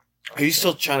 Are you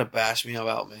still trying to bash me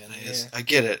about mayonnaise? Yeah. I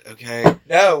get it, okay?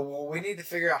 No, well, we need to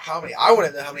figure out how many. I want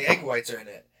to know how many egg whites are in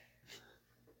it.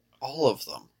 All of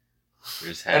them.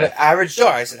 There's And an half, average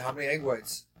jar. I said, how many egg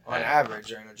whites on Yeah.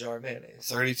 average are in a jar of mayonnaise?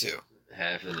 32.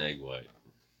 half an egg white.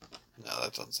 No,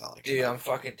 that doesn't sound like Dude, enough. I'm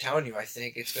fucking telling you, I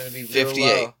think it's going to be real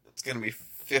 58. low. It's gonna be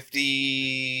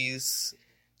 50s.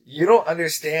 You don't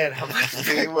understand how much.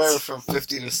 Anywhere from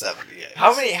 50 to 78.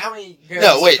 How many grams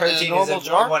No, wait, of in a protein normal is in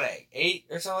jar? one egg? 8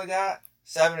 or something like that?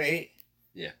 7 or 8?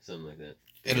 Yeah, something like that.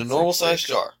 In a It's normal like sized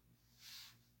 6. jar.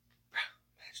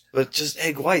 But just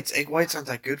egg whites. Egg whites aren't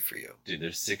that good for you. Dude,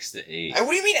 there's 6 to 8. What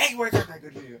do you mean egg whites aren't that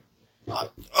good for you?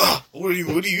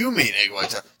 What do you mean egg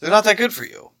whites are? They're not that good for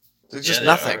you. They're just they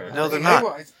nothing. are. No, they're Egg not.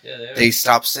 whites. Yeah, they are. They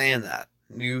stopped saying that.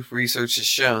 New research has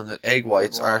shown that egg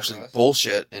whites are actually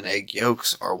bullshit and egg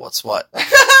yolks are what's what. Look at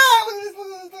this, look at this,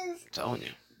 look at this. I'm telling you.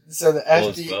 So the Well,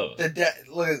 it's FD, both.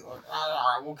 look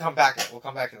at, we'll come back to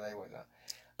the egg white now.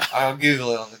 I'll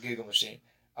Google it on the Google machine.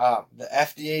 The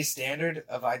FDA standard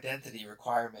of identity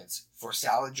requirements for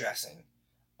salad dressing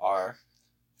are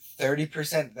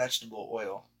 30% vegetable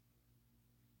oil,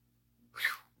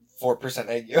 4%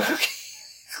 egg yolk,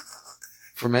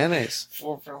 For mayonnaise.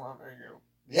 4% egg yolk.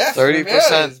 Yes, 30%,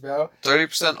 mayonnaise, bro.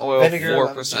 30% oil, Vinegar,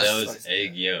 4%. That was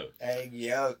egg yolk. Egg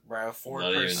yolk, bro.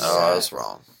 4%. Oh, I was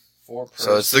wrong. 4%.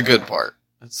 So it's the good part.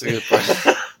 It's the good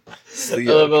part. It's the I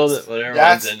yolk. love all that. Whatever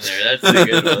That's- one's in there. That's the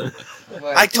good one.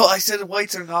 Like, I said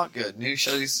whites are not good. New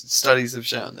studies have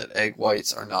shown that egg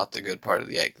whites are not the good part of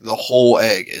the egg. The whole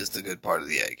egg is the good part of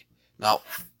the egg, not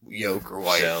yolk or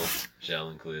white. Shell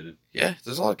included. Yeah,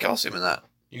 there's a lot of calcium in that.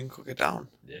 You can cook it down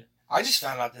I just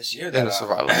found out this year in that a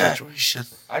survival situation.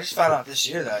 I just found out this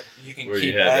year that you can Where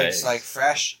keep you have eggs eggs. like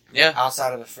fresh Yeah,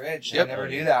 outside of the fridge. Yep. I never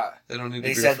knew that. they don't need They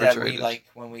to be said that refrigerated.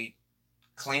 when we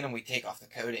clean them, we take off the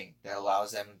coating that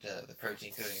allows them to the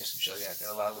protein coating or some shit like that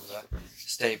that allows them to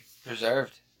stay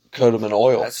preserved. Coat them in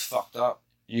oil. That's fucked up.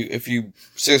 If you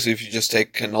just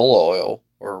take canola oil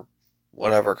or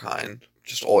whatever kind,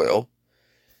 just oil,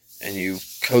 and you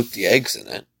coat the eggs in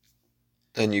it,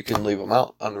 then you can leave them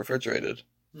out unrefrigerated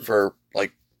for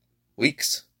like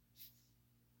weeks.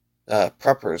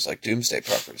 Preppers, like doomsday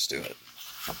preppers, do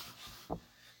it.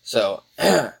 So,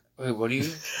 wait, what do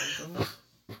you?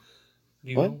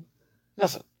 What?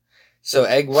 Nothing. So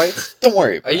egg whites. Don't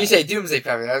worry about You say doomsday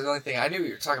prepping. That was the only thing I knew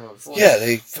you were talking about before. Yeah,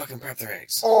 they fucking prep their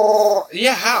eggs. Oh,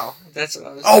 yeah. How? That's what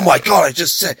I was. Oh my god! I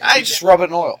just said. You just rub it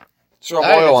in oil. Just rub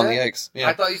oil on the eggs. Yeah.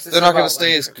 I thought you said they're not going to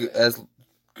stay as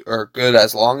good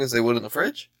as long as they would in the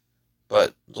fridge,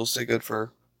 but they'll stay good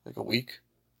for like a week.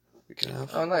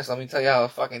 Oh, nice. Let me tell you how a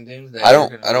fucking doomsday. I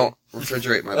don't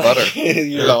refrigerate my butter.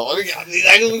 You know, I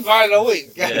can be fine in a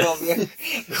week.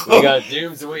 We got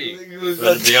Doom's week.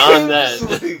 But beyond that,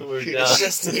 we're done. It's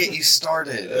just to get you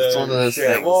started. It's one of those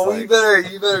things. Well, you better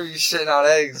be shitting out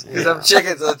eggs because them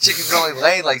chickens. The chickens only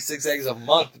laying like 6 eggs a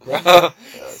month, bro.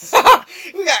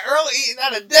 We got Earl eating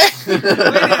out a day.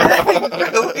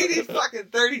 We need fucking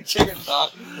 30 chickens,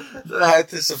 dog. That I have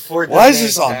to support. Why is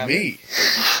this on me?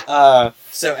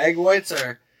 So egg whites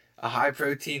are a high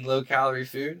protein, low calorie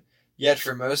food. Yet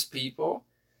for most people,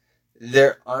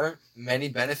 there aren't many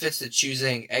benefits to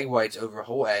choosing egg whites over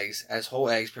whole eggs, as whole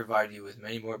eggs provide you with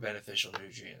many more beneficial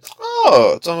nutrients.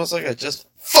 Oh, it's almost like I just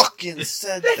fucking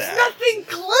said that. That's nothing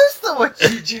close to what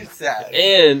you just said.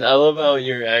 And I love how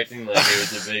you're acting like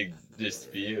it was a big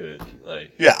dispute.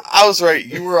 Like, yeah, I was right.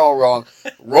 You were all wrong.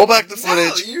 Roll back the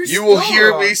footage. You will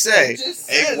hear me say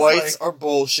egg whites are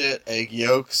bullshit. Egg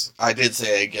yolks. I did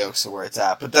say egg yolks are where it's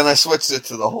at, but then I switched it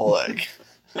to the whole egg.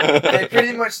 They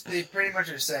pretty much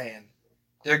are saying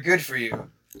they're good for you,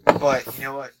 but you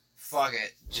know what? Fuck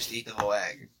it. Just eat the whole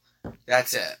egg.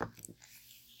 That's it.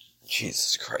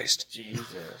 Jesus Christ.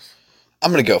 Jesus.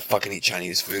 I'm gonna go fucking eat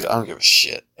Chinese food. I don't give a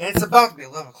shit. And it's about to be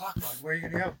 11 o'clock, bud. Where are you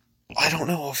gonna go? I don't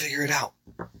know. I'll figure it out.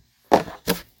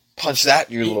 Punch that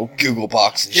in your little Google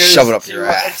box and shove it up your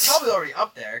ass. It's probably already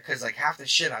up there, because like half the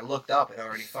shit I looked up, it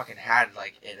already fucking had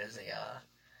like it as a.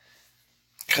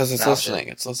 Because it's listening.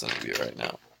 It's listening to you right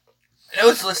now. No,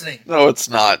 it's listening. No, it's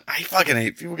not. I fucking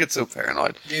hate people get so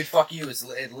paranoid. Dude, fuck you.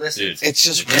 It listens. Dude. It's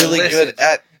just really good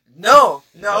at... No.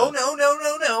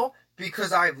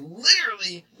 Because I've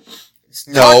literally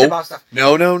talked about stuff.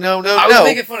 No. I was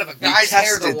making fun of a guy's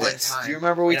hair the one this. time. Do you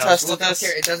remember we tested this?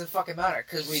 It doesn't fucking matter,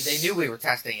 because they knew we were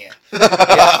testing it.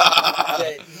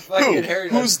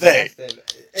 Who's they?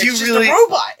 It's just a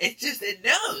robot. It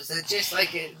knows. It just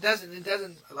like it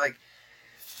doesn't like.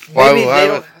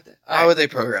 Why would they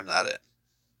program that in?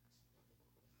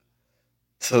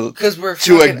 Because we're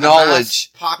to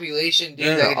acknowledge population,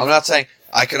 dude. No, I'm not saying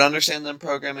I could understand them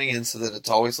programming in so that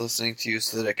it's always listening to you,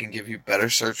 so that it can give you better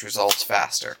search results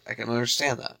faster. I can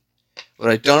understand that. What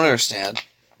I don't understand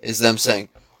is them saying,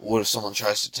 "What if someone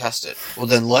tries to test it?" Well,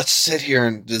 then let's sit here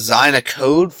and design a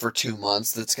code for 2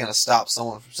 months that's going to stop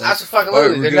someone from saying, "That's a fucking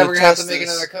right, they're never going to have to make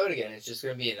another code again. It's just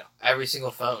going to be in every single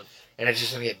phone, and it's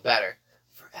just going to get better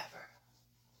forever."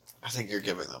 I think you're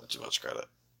giving them too much credit.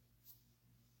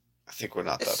 I think we're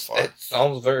not that far. It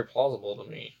sounds very plausible to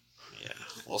me. Yeah.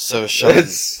 Well, so shoving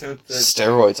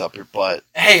steroids up your butt.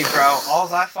 Hey, bro,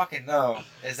 all I fucking know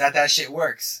is that shit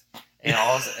works. And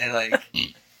like...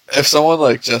 If someone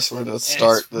like just were to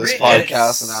start this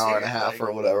podcast an hour and a half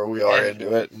or whatever, we are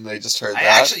into it, and they just heard that. I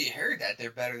actually heard that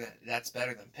that's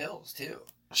better than pills, too.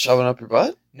 Shoving up your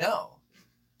butt? No.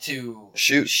 To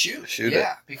shoot it.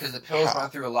 Yeah, because the pills run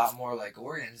through a lot more like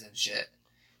organs and shit,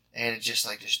 and it just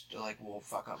will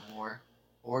fuck up more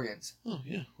organs. Oh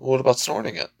yeah. Well, what about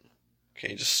snorting it?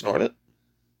 Can you just snort it?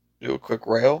 Do a quick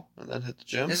rail and then hit the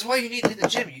gym? This is why you need to hit the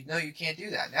gym. You know you can't do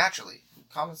that naturally.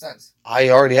 Common sense. I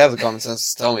already have the common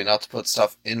sense to tell me not to put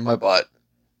stuff in my butt,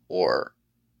 or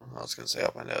I was gonna say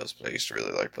up my nose, but I used to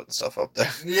really like putting stuff up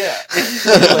there. Yeah.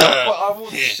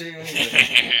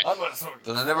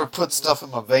 But I never put stuff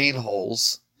in my vein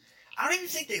holes. I don't even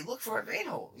think they look for a vein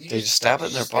hole. They just stab it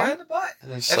in their butt?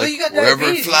 And it's like, wherever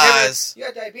it flies. You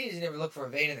got diabetes, you never look for a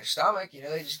vein in their stomach. You know,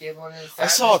 they just gave one in their fat. I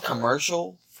saw a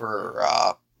commercial for,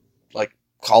 like,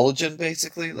 collagen,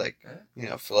 basically. Like, you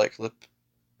know, for, like, lip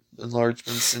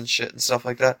enlargements and shit and stuff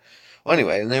like that. Well,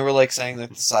 anyway, and they were, like, saying that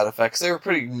the side effects, they were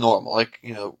pretty normal. Like,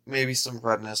 you know, maybe some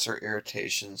redness or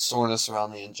irritation, soreness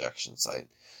around the injection site.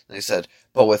 And they said,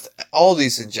 but with all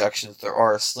these injections, there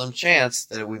are a slim chance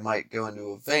that we might go into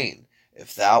a vein.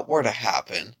 If that were to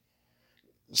happen,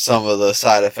 some of the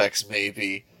side effects may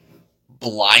be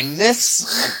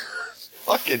blindness,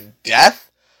 fucking death,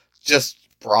 just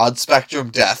broad spectrum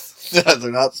death.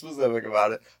 They're not specific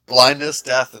about it. Blindness,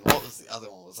 death, and what was the other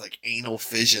one? It was like anal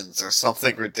fissions or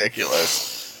something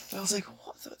ridiculous. And I was like,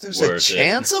 what? There's a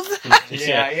chance of that?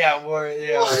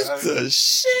 What the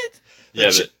shit?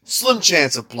 Yeah, but slim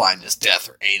chance of blindness, death,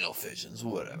 or anal fissions,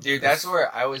 whatever. Dude, that's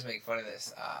where I always make fun of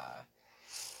this.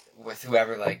 With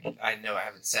whoever, like, I know I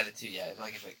haven't said it to yet.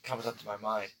 Like, if it comes up to my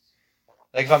mind.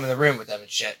 Like, if I'm in the room with them and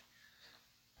shit.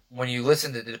 when you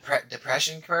listen to the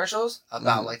depression commercials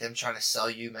about like them trying to sell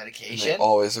you medication, and they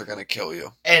always are gonna kill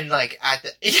you. And like at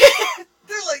the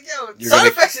they're like, yo, side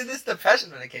effects in this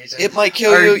depression medication. It might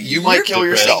kill you. You might kill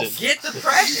yourself. Get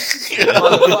depression,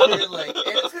 motherfucker. Like, and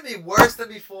it's gonna be worse than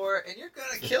before, and you're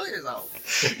gonna kill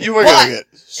yourself. You are gonna get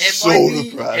so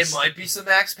depressed. It might be some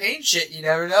Max Payne shit. You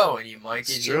never know, and you might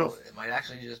get. It might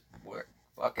actually just work.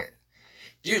 Fuck it,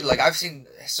 dude. Like I've seen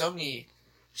so many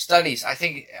studies. I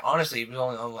think honestly, it was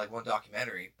only on like one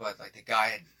documentary, but like the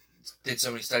guy did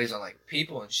so many studies on like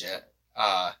people and shit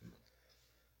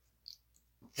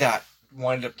that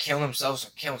wanted to kill themselves or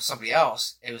kill somebody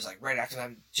else. It was like right after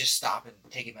them just stopping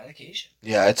taking medication.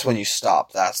 Yeah, it's when you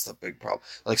stop. That's the big problem.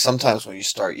 Like sometimes when you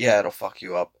start, it'll fuck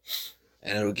you up.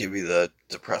 And it'll give you the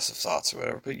depressive thoughts or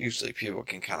whatever. But usually people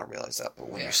can kind of realize that. But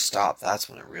when you stop, that's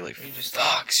when it really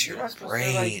fucks your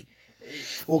brain.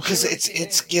 Well, because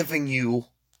it's giving you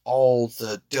all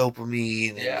the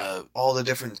dopamine and all the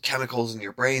different chemicals in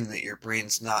your brain that your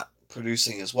brain's not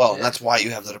producing as well. And that's why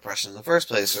you have the depression in the first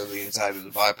place, or the anxiety,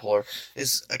 the bipolar,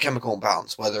 is a chemical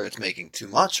imbalance. Whether it's making too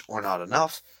much or not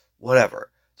enough, whatever.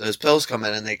 Those pills come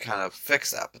in and they kind of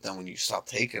fix that. But then when you stop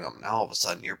taking them, now all of a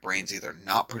sudden your brain's either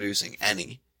not producing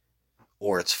any,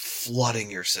 or it's flooding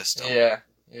your system.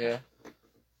 Yeah.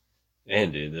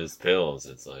 And dude, those pills,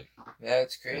 it's like... Yeah,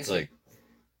 it's crazy. It's like...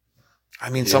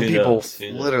 I mean, some people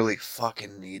literally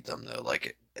fucking need them, though.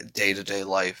 Like, day-to-day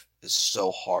life is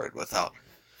so hard without...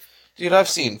 Dude, I've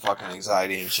seen fucking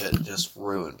anxiety and shit just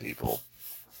ruin people.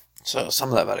 So, some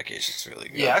of that medication's really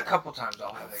good. Yeah, a couple times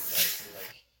I'll have anxiety for,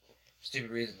 like,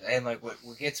 stupid reasons. And, like, what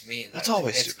gets me is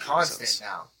it's constant reasons.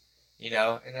 Now. You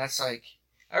know? And that's, like,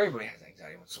 everybody has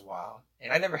anxiety once in a while.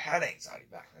 And I never had anxiety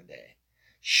back in the day.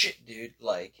 Shit, dude.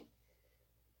 Like,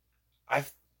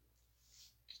 I've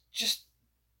just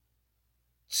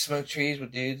smoked trees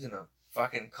with dudes in a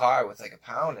fucking car with like a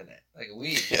pound in it, like a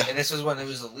weed. Yeah. And this was when it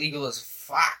was illegal as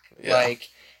fuck. Yeah. Like,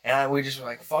 and we just were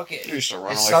like, fuck it. You used to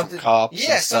run away from cops.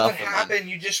 Yeah, something happened.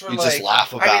 You just were like, just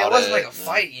laugh about it. I mean, it wasn't like a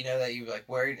fight, you know, that you were like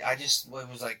worried. It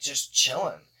was like just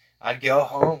chilling. I'd go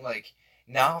home, like,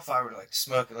 now if I were to like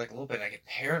smoke like a little bit and I get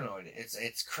paranoid,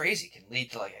 it's crazy. It can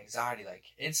lead to like anxiety like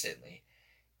instantly.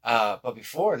 But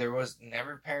before there was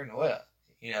never paranoia,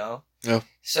 you know? Yeah.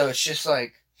 So it's just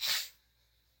like,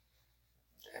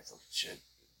 shit.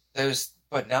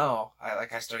 But now I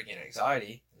started getting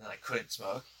anxiety and then I couldn't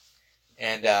smoke,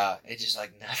 and it just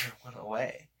like never went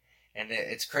away, and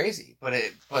it's crazy.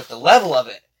 But the level of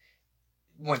it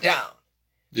went down.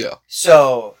 Yeah.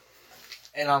 So,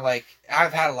 and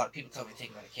I've had a lot of people tell me to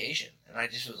take medication, and I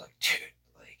just was like, dude,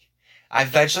 like,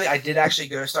 I did actually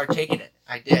go start taking it.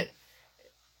 I did.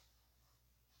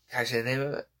 Can I say the name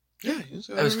of it? Yeah.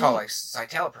 It was called like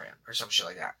citalopram or some shit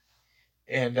like that,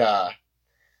 and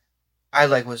I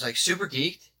was like super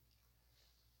geeked.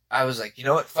 I was like, you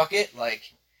know what? Fuck it.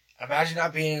 Like, imagine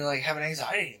not being like having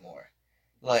anxiety anymore.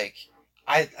 Like,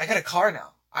 I got a car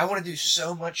now. I want to do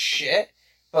so much shit,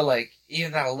 but like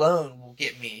even that alone will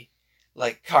get me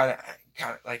like kind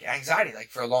of like anxiety, like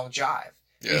for a long drive.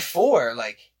 Yeah. Before,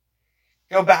 like,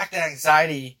 go back to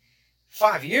anxiety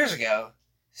 5 years ago,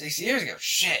 6 years ago.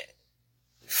 Shit.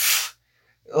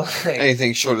 Like,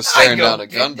 anything short of staring down a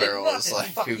gun barrel is like,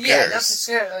 who cares?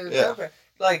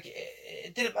 Like,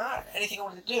 it didn't matter. Anything I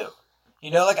wanted to do.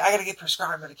 You know, like, I gotta get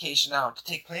prescribed medication now to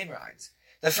take plane rides.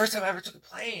 The first time I ever took a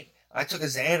plane, I took a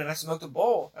Xan and I smoked a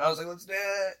bowl. And I was like, let's do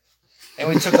it. And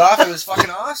we took off. It was fucking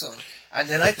awesome. And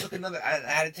then I had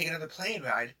to take another plane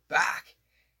ride back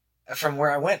from where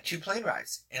I went, 2 plane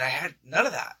rides. And I had none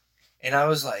of that. And I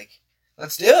was like,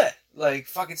 let's do it. Like,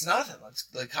 fuck, it's nothing. Let's,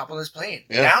 like, hop on this plane.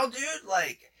 Yeah. Now, dude,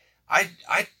 like, I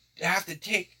have to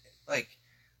take, like,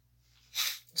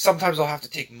 sometimes I'll have to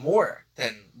take more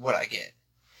than what I get.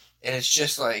 And it's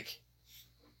just, like,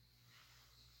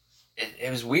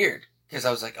 it was weird. Because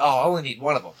I was like, oh, I only need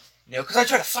one of them. You know, because I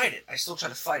try to fight it. I still try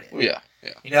to fight it. Yeah.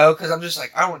 You know, because I'm just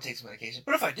like, I don't want to take some medication.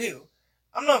 But if I do,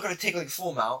 I'm not going to take, like,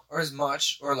 full amount or as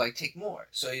much or, like, take more.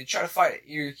 So you try to fight it.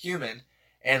 You're human.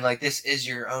 And, like, this is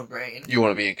your own brain. You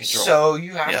want to be in control. So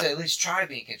you have to at least try to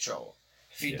be in control.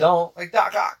 If you don't, like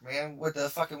Doc Ock, man, with the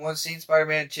fucking one scene,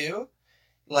 Spider-Man 2,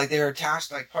 like, they were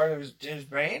attached, like, part of his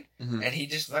brain, and he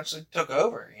just eventually took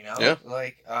over, you know? Yeah.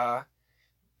 Like, but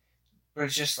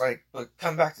it's just, like, but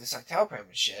come back to the citalopram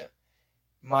and shit.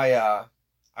 I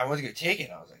went to go take it,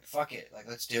 and I was like, fuck it, like,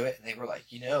 let's do it. And they were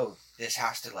like, you know, this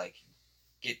has to, like,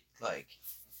 get, like,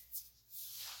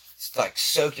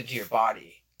 soaked into your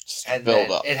body. And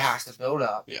build up. It has to build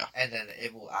up. Yeah. And then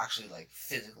it will actually, like,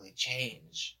 physically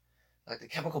change. Like, the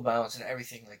chemical balance and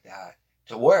everything like that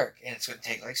to work. And it's going to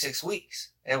take, like, 6 weeks.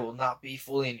 It will not be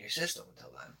fully in your system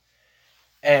until then.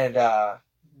 And that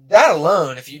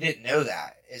alone, if you didn't know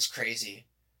that, is crazy.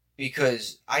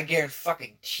 Because I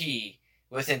guarantee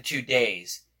within 2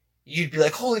 days, you'd be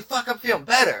like, holy fuck, I'm feeling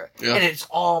better. Yeah. And it's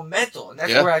all mental. And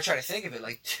that's where I try to think of it.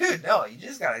 Like, dude, no, you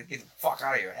just gotta get the fuck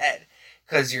out of your head.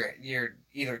 Because you're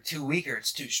either too weak or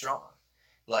it's too strong.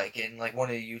 Like, and like one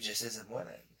of you just isn't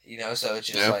winning. You know, so it's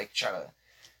just like try to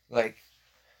like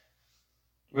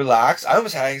relax. I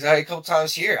almost had anxiety a couple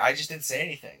times here. I just didn't say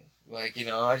anything. Like, you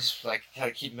know, I just like kind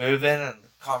of keep moving and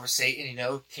conversating, you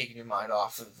know, taking your mind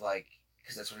off of like,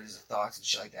 because that's what it is, the thoughts and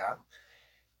shit like that.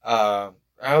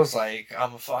 I was like,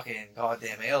 I'm a fucking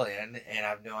goddamn alien, and I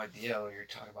have no idea what you're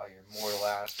talking about, your mortal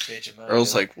ass bitch emotion.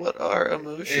 Earl's like, what are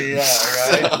emotions? Yeah,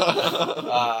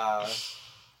 right?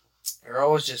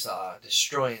 Earl was just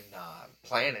destroying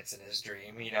planets in his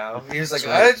dream, you know? He was like,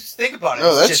 I just think about it.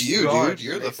 No, that's you, dude.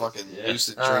 You're the fucking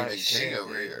lucid dreaming king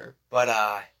over here.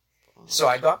 But, so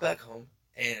I got back home,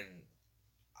 and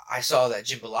I saw that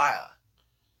Jambalaya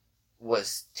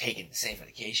was taking the same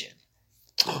medication.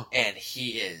 And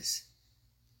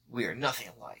we are nothing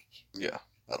alike. Yeah,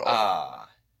 at all.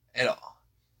 At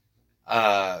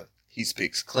all. He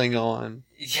speaks Klingon.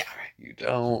 Yeah, right. You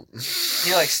don't.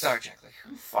 He likes Star Trek. Like,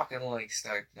 who fucking likes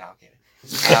Star Trek? No, I'm kidding.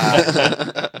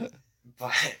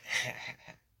 But...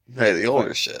 hey, the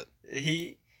older shit.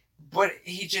 But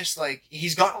he just, like,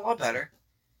 he's gotten a lot better.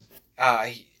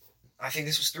 I think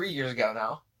this was 3 years ago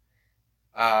now.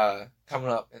 Coming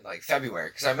up in like February,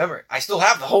 because I remember I still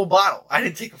have the whole bottle. I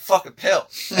didn't take a fucking pill.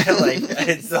 Like,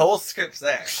 it's the whole script's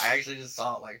there. I actually just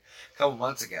saw it like a couple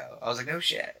months ago. I was like, no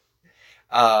shit.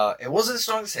 It wasn't as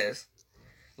strong as his.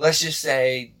 Let's just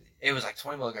say it was like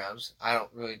 20 milligrams. I don't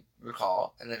really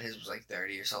recall. And then his was like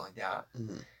 30 or something like that.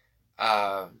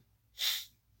 Mm-hmm.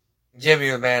 Jimmy,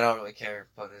 the man, I don't really care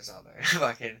putting this out there.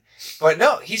 Fucking, but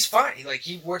no, he's fine.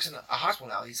 He works in a hospital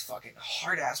now. He's a fucking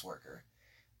hard ass worker.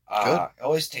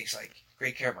 Always takes like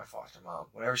great care of my foster mom.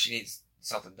 Whenever she needs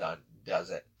something done, does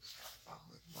it. Oh,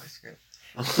 my script.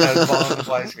 I was following the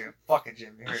play script. Fucking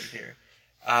Jim, you heard it here.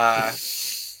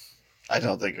 I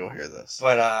don't think you'll hear this.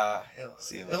 But it'll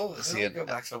go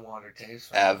back to the Wander tapes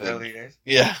from Avid. the early days.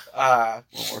 Yeah. A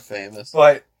little more famous.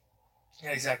 But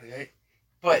yeah, exactly right.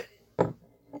 But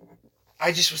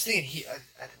I just was thinking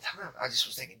at the time. I just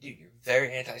was thinking, dude, you're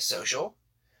very antisocial.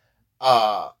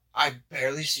 I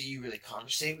barely see you really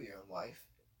conversate with your own wife.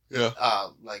 Yeah.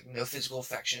 Like, no physical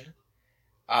affection.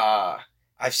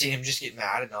 I've seen him just get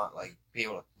mad and not, like, be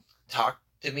able to talk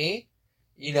to me,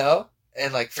 you know?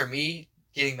 And, like, for me,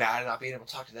 getting mad and not being able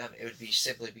to talk to them, it would be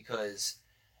simply because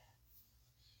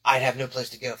I'd have no place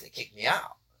to go if they kicked me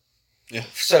out. Yeah.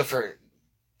 So for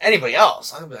anybody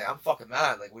else, I'm gonna be like, I'm fucking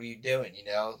mad. Like, what are you doing? You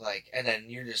know, like, and then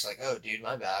you're just like, oh, dude,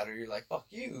 my bad. Or you're like, fuck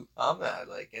you, I'm mad.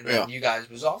 Like, and then you guys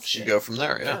resolve shit. You go from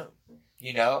there, yeah.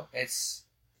 You know,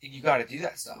 you got to do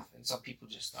that stuff, and some people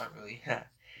just aren't really,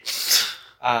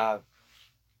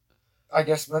 I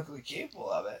guess, mentally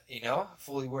capable of it. You know,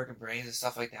 fully working brains and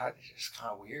stuff like that. It's just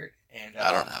kind of weird. And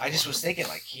I just was thinking,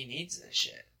 like, he needs this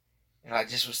shit, and I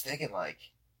just was thinking, like,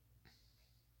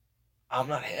 I'm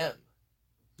not him.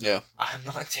 Yeah. I'm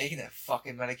not taking that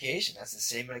fucking medication. That's the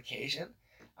same medication.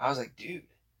 I was like, dude,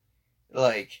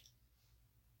 like,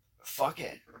 fuck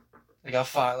it.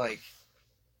 Like,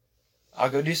 I'll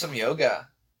go do some yoga.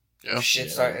 Yeah. If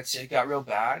shit got real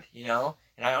bad, you know?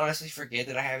 And I honestly forget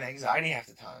that I have anxiety half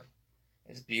the time.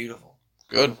 It's beautiful.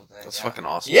 Good. Beautiful thing, that's fucking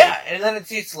awesome. Yeah, and then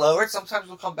it's lower. Sometimes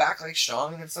we'll come back, like,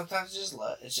 strong, and then sometimes it's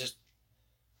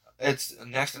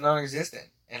next to non-existent.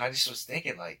 And I just was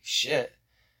thinking, like, shit.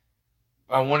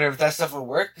 I wonder if that stuff will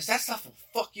work, because that stuff will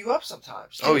fuck you up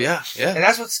sometimes. Too. Oh, yeah, yeah. And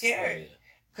that's what's scary.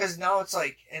 Because now it's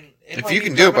like... if you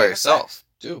can do it by yourself,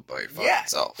 do it by your fucking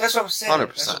self. That's what I'm saying. 100%.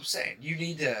 That's what I'm saying. You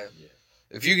need to...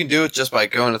 If you can do it just by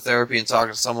going to therapy and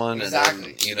talking to someone and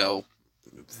then, you know,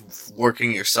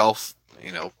 working yourself,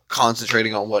 you know,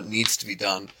 concentrating on what needs to be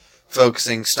done,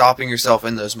 focusing, stopping yourself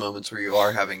in those moments where you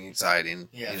are having anxiety and,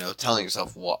 you know, telling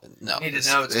yourself what... No. You need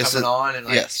to know it's coming on and,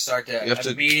 like, start to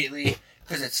immediately...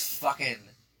 Because it's fucking...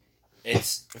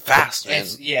 It's fast, man.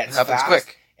 It happens fast.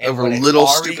 Quick. And over little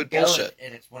stupid bullshit.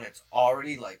 And it's when it's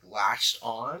already, like, latched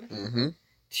on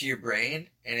to your brain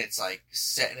and it's, like,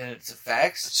 setting in its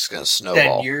effects. It's just going to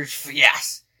snowball. Then you're...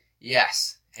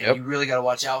 Yes. And you really got to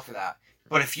watch out for that.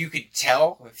 But if you could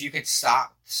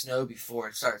stop the snow before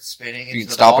it starts spinning into the ball... You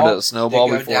can stop it at a snowball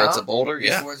before it's a boulder,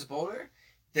 Before it's a boulder,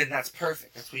 then that's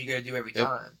perfect. That's what you got to do every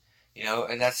time. You know,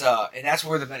 and that's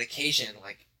where the medication,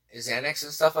 like, Xanax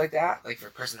and stuff like that, like for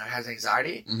a person that has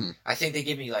anxiety, Mhm. I think they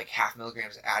give me like 0.5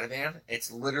 milligrams of Ativan.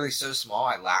 It's literally so small.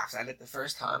 I laughed at it the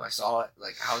first time I saw it.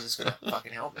 Like, how is this gonna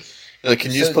fucking help me? Like,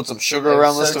 can you So- just put some sugar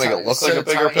around this to make it look so like a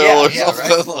bigger tiny. pill or Yeah,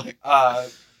 something? right.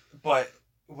 Like, But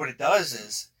what it does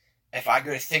is, if I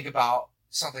go to think about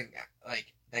something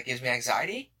like that gives me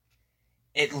anxiety,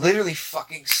 it literally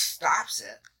fucking stops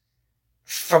it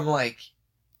from like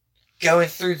going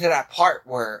through to that part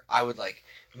where I would like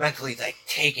mentally like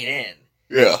take it in.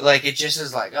 yeah. Like, it just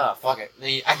is like, oh, fuck it.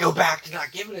 I go back to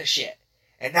not giving a shit.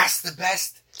 And that's the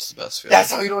best. It's the best feeling.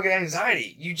 That's how you don't get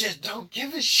anxiety. You just don't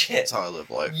give a shit. That's how I live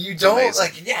life. You It's don't, amazing.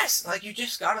 like, yes, like, you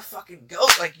just gotta fucking go.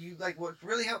 Like, what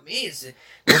really helped me is that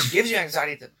what gives you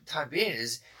anxiety at the time being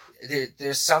is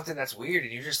there's something that's weird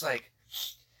and you're just like,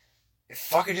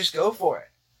 fucking just go for it.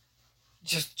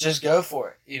 Just go for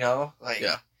it, you know? Like,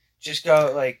 Yeah. just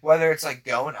go, like, whether it's like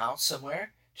going out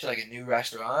somewhere to like a new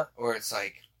restaurant or it's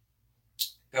like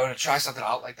going to try something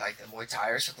out like the Muay Thai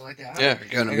or something like that. Yeah, you're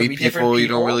gonna There could be meet different people you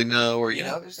don't people, really know, or You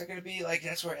know, there's not gonna be like,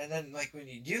 that's where, and then like when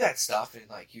you do that stuff and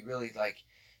like you really like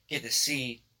get to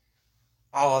see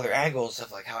all other angles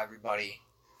of like how everybody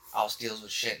else deals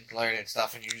with shit and learn and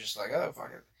stuff, and you're just like, oh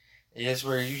fuck it, it's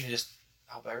where you can just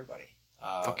help everybody.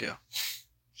 fuck yeah,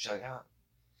 Shut it down.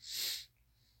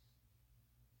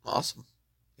 awesome.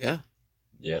 Yeah.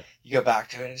 Yeah. You go back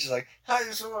to it and it's just like, I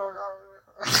just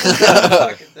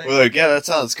We're like, yeah, that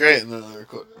sounds great, and then they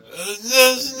record.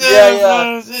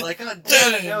 Yeah. Like, God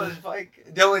damn it, no, it's like,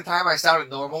 the only time I sounded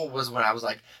normal was when I was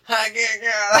like, and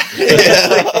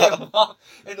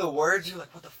the words, you're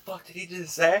like, what the fuck did he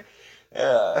just say?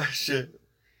 Yeah, shit.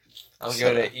 I'm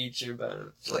gonna eat your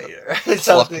bones later.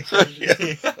 Something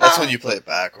crazy. That's when you play it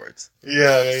backwards.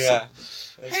 Yeah.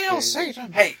 That's Hail crazy.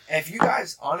 Satan. Hey, if you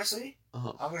guys, honestly,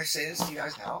 Uh-huh. I'm gonna say this to you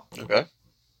guys now. Okay.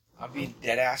 I'm being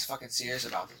dead ass fucking serious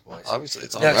about this, boys. Obviously,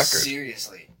 it's on No, record.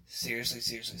 seriously.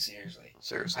 Seriously.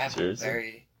 I have Seriously? a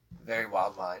very, very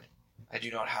wild mind. I do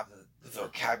not have the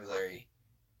vocabulary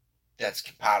that's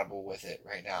compatible with it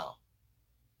right now.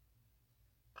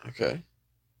 Okay.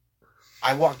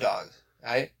 I walk dogs,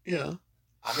 right? Yeah.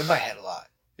 I'm in my head a lot.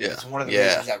 Yeah. It's one of the Yeah.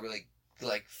 reasons that really,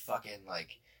 like, fucking,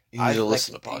 like... You need to like,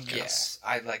 listen to podcasts. Yes.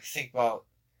 I, like, think about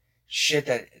shit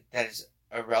that is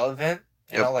irrelevant,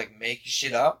 and Yep. I'll, like, make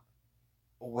shit up,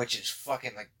 which is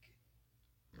fucking, like,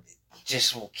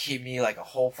 just will keep me, like, a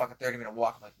whole fucking 30-minute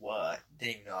walk. I'm like, what?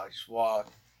 Didn't even know I just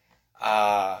walked.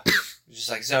 Just,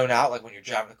 like, zone out, like, when you're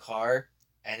driving a car,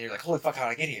 and you're like, holy fuck, how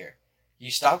did I get here?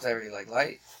 You stopped at every, like,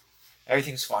 light.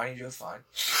 Everything's fine, you do it fine.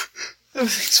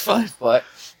 Everything's fine. But,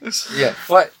 yeah,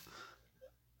 but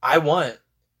I want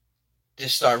to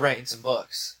start writing some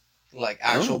books. Like,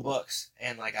 actual Oh. books.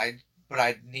 And, like, I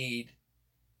need...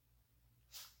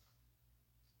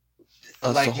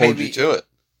 That's like, to hold maybe- you to it.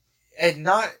 And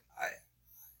not...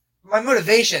 my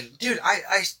motivation... Dude, I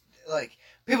like...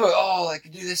 People are, oh, like,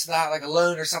 do this and that, like,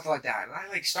 alone or something like that. And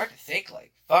I, like, start to think,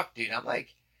 like, fuck, dude, I'm,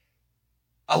 like,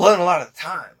 alone a lot of the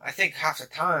time. I think half the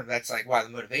time that's, like, why the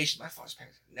motivation... My father's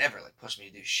parents never, like, pushed me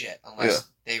to do shit unless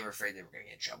they were afraid they were going to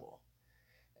get in trouble.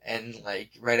 And, like,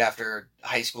 right after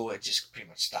high school, it just pretty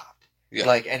much stopped. Yeah.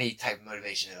 Like, any type of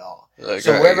motivation at all. Like,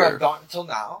 So alright, wherever you're- I've gotten until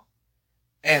now,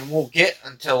 and we'll get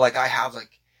until, like, I have,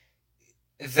 like,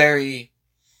 very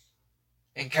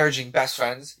encouraging best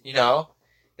friends, you know?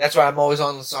 That's why I'm always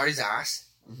on Lasardi's ass.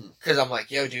 Mhm. Because I'm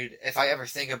like, yo, dude, if I ever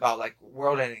think about, like,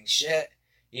 world-ending shit,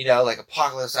 you know, like,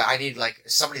 apocalypse, I need, like,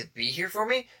 somebody to be here for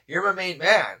me. You're my main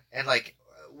man. And, like,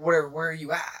 where are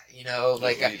you at? You know,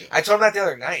 like, what do you do? I told him that the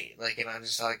other night, like, and I'm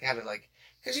just, like, had to, like,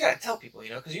 because you gotta tell people,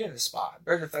 you know, because you're in the spot.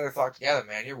 Birds of feather flock together,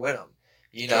 man. You're with them.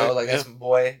 You know, Right, like, that's my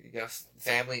boy, you know,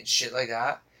 family and shit like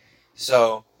that.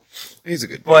 So, He's a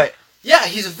good dude. but, yeah,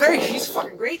 he's a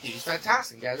fucking great dude. He's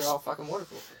fantastic. You guys are all fucking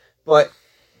wonderful. But,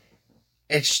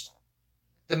 it's,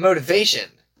 the motivation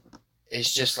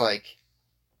is just, like,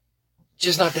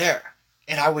 just not there.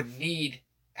 And I would need,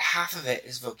 half of it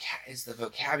is the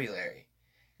vocabulary.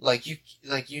 Like, you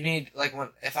need, like,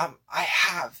 I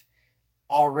have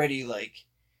already, like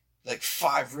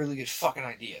 5 really good fucking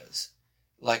ideas,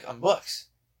 like, on books.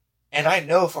 And I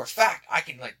know for a fact I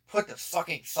can, like, put the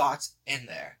fucking thoughts in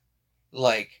there,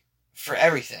 like, for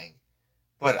everything.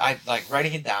 But I, like,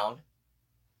 writing it down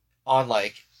on,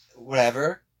 like,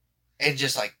 whatever, and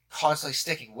just, like, constantly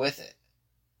sticking with it,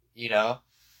 you know?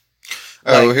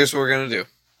 Alright, well, like- here's what we're gonna do.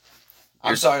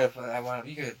 I'm sorry if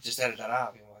you could just edit that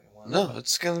out if you want. No,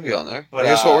 it's gonna be on there. But,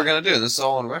 Here's what we're gonna do. This is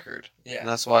all on record. And Yeah.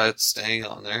 that's why it's staying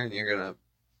on there, and you're gonna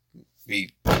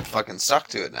be fucking stuck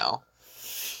to it now.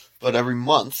 But every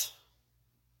month,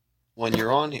 when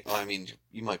you're on, I mean,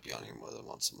 you might be on here more than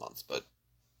once a month, but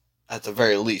at the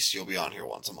very least, you'll be on here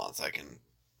once a month. I can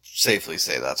safely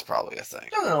say that's probably a thing.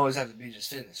 It doesn't always have to be just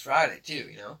Fitness Friday, too,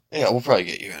 you know? Yeah, we'll probably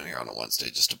get you in here on a Wednesday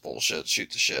just to bullshit, shoot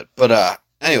the shit. But,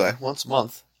 anyway, once a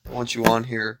month, I want you on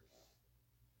here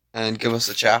and give us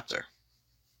a chapter.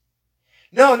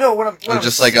 No, what I'm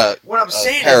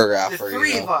saying paragraph is the or,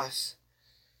 three of us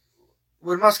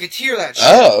would musketeer that shit.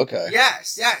 Oh, okay.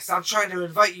 Yes. I'm trying to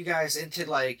invite you guys into,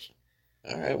 like...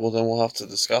 All right, well, then we'll have to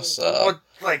discuss, topics.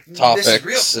 This is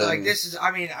real. And... Like, this is, I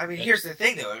mean, here's the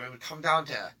thing, though. It would come down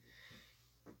to,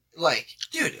 like,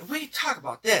 dude, if we can talk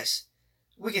about this,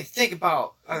 we can think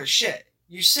about other shit.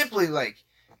 You simply, like,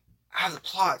 have the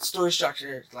plot, story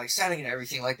structure, like, setting and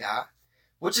everything like that,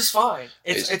 which is fine.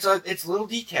 It's little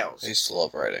details. I used to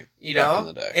love writing. You know? Back in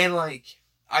the day. And, like,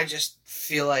 I just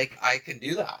feel like I can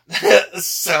do that.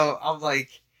 So, I'm like...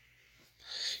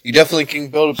 You definitely can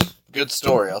build a good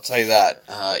story, I'll tell you that.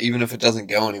 Even if it doesn't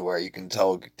go anywhere, you can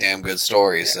tell a damn good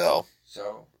story, so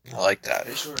I like that.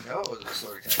 They sure know was a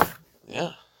storyteller.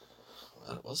 Yeah.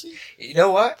 Was he? You know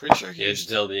what? Pretty sure he had to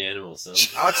tell the animals, son.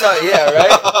 I'll tell you, yeah,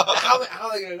 right? How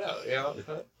are they going to know, you know?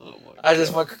 Oh my God. I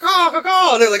just went, caw, caw,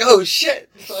 caw, and they're like, oh shit.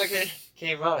 So I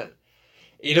came running.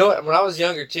 You know what? When I was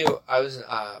younger, too, when I was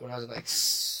in, like,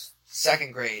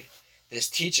 second grade, this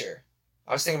teacher,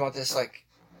 I was thinking about this, like,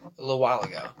 a little while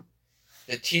ago.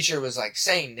 The teacher was like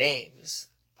saying names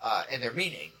and their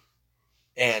meaning,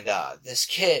 and this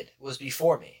kid was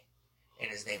before me,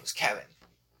 and his name was Kevin,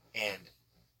 and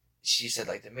she said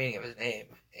like the meaning of his name,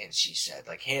 and she said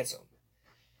like handsome,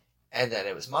 and then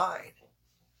it was mine,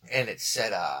 and it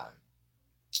said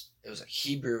it was like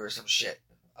Hebrew or some shit,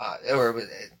 or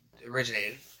it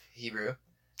originated Hebrew,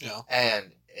 yeah,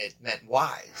 and it meant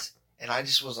wise. And I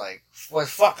just was like, well,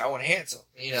 fuck, I want handsome,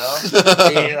 you know?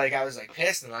 And, like, I was, like,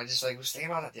 pissed, and I just, like, was thinking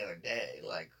about it the other day.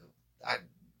 Like, I'd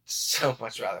so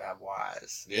much rather have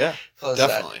wise. Yeah, plus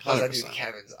definitely, plus 100%. that dude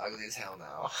Kevin's ugly as hell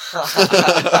now.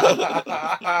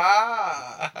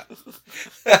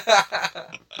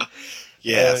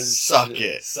 Yeah, suck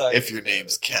it. Suck if it. your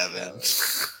name's Kevin.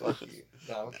 Fuck you.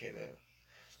 No, I'm kidding.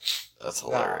 That's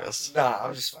hilarious. Nah,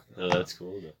 I'm just fucking. No, that's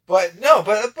cool, though. But, no,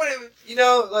 but you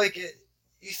know, like...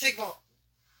 You think about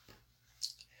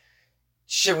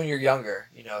shit when you're younger,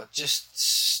 you know, just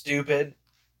stupid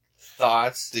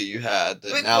thoughts that you had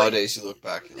that but, nowadays you look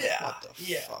back and you're yeah, like, what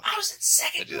the fuck? I was in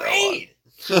second I do grade.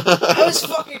 that I was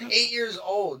fucking 8 years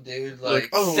old, dude. Like,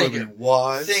 oh, thinking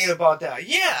about that.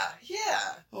 Yeah.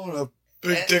 I want a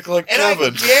big dick like and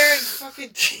Kevin.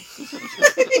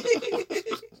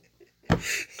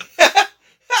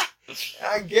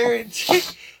 I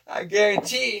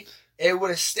guarantee it would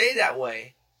have stayed that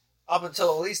way up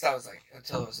until at least it was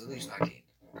at least 19.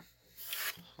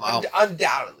 Wow.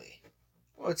 Undoubtedly.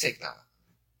 What would it take now?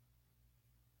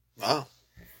 Wow.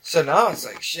 So now it's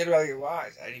like, shit, rather get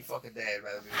wise. Any fucking day, I'd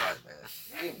rather be wise,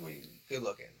 man. Good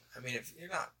looking. I mean, if you're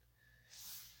not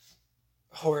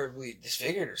horribly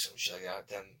disfigured or some shit like that,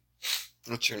 then...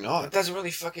 But you're It not. doesn't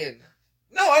really fucking...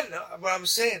 No, I don't know. But I'm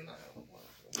saying...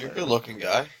 You're a good looking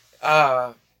guy.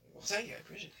 Well, thank you. I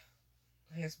appreciate it.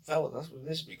 Handsome fella, that's what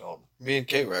this would be called. Me and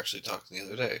Kate were actually talking the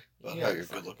other day about Yeah, how you're a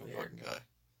fucking good looking weird. fucking guy.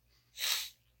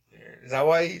 Is that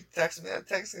why you texted me that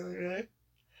text the other day?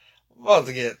 I'm about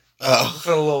to get Oh. a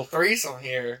little threesome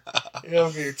here. You know,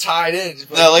 if you're tied in.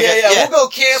 Just No, like, yeah, yeah. we'll go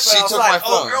camping. She I was took like, my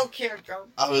phone. girl camp, come.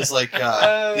 I was like,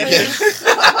 I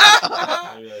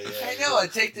know, I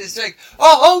take this drink.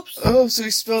 Oh, oops. Oh, so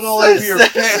he spilled all over your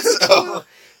pants. Oh.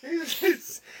 You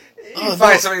Oh,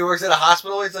 find no. somebody who works at a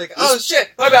hospital, he's like, oh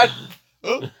shit, my bad.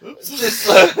 Oh, oops. Just,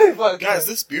 Guys,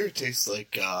 this beer tastes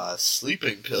like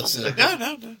sleeping pills. Like,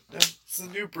 no. It's a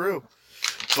new brew.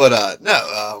 But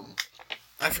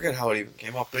I forget how it even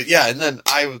came up. But yeah, and then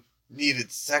I needed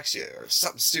to text you or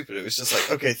something stupid. It was just like,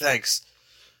 okay, thanks.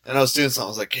 And I was doing something. I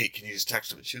was like, hey, can you just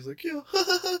text him? And she was like, yeah.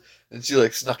 And she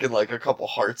like snuck in like a couple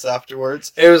hearts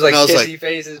afterwards. It was like And I was kissy like,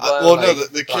 faces. well, like, no,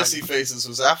 the kissy faces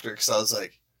was after because I was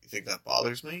like, you think that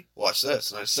bothers me? Watch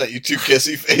this. And I sent you 2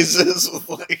 kissy faces with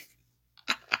like.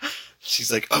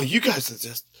 She's like, oh, you could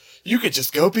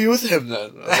just go be with him then.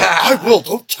 I was like, I will,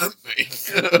 don't tempt me.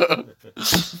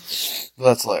 Well,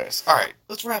 that's hilarious. Alright,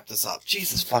 let's wrap this up.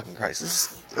 Jesus fucking Christ,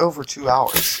 this is over 2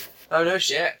 hours. Oh, no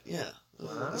shit. Yeah,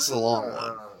 this is a long one.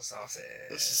 Oh, sausage.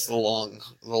 This is the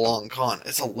long con.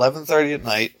 It's 11:30 at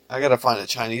night. I gotta find a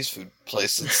Chinese food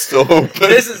place that's still open.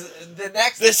 This is the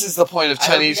next. This is the point of I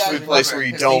hope Chinese you guys food place remember, where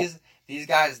you 'cause don't These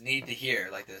guys need to hear,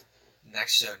 like, the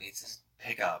next show needs to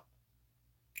pick up.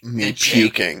 me Did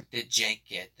puking. Did Jake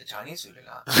get the Chinese food or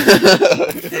not?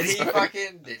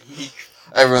 Did he?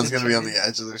 Everyone's gonna be on the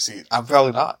edge of their seat. I'm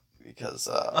probably not because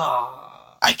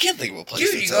Aw. I can't think of a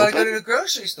place Dude, you that's gotta open. go to the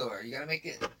grocery store. You gotta make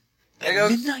it. I go,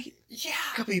 midnight? Yeah.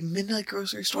 Could be midnight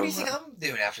grocery store. What do you think I'm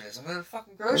doing after this? I'm going to the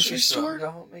fucking grocery store.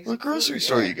 What grocery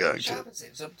store are you going to?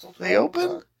 So they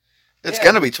open? It's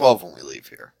going to be 12 when we leave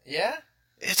here. Yeah?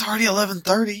 It's already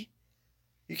 11:30.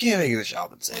 You can't make it a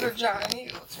shopping save. It's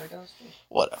right down the street.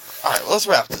 Whatever. Alright, well, let's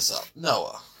wrap this up.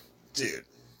 Noah, dude,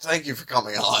 thank you for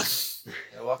coming on.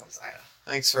 You're welcome, Saya.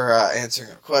 Thanks for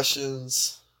answering our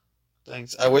questions.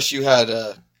 Thanks. I wish you had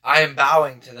I am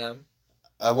bowing to them.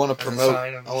 I want to promote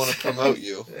you. And I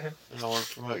want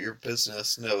to promote your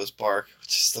business, Noah's Bark,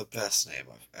 which is the best name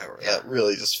I've ever. Yeah. That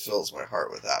really just fills my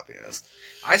heart with happiness.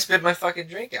 I spit my fucking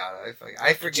drink out.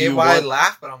 I forget why I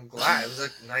laughed, but I'm glad. It was a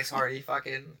nice hearty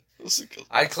fucking.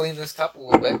 I cleaned this cup a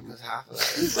little bit because half of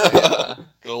that is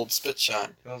gold spit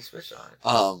shine. Gold spit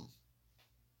shine.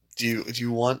 Do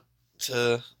you want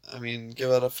to? I mean,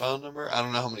 give out a phone number. I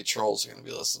don't know how many trolls are going to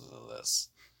be listening to this.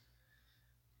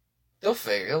 He'll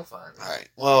find. All right.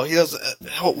 Well, he doesn't.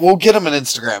 We'll get him an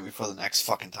Instagram before the next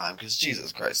fucking time because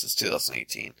Jesus Christ, it's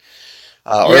 2018.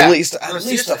 Or at least a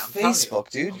Facebook,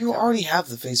 dude. You already have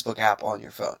the Facebook app on your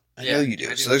phone. I know you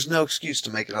do. So there's no excuse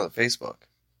to make another Facebook.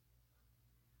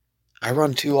 I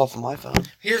run 2 off of my phone.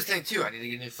 Here's the thing, too. I need to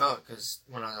get a new phone because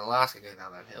when I was in Alaska going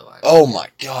down that hill, oh my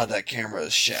God, that camera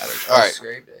is shattered. All right.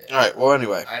 Scraped it. All right. Well,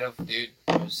 anyway. Dude,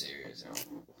 I'm serious.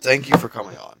 Thank you for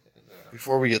coming on.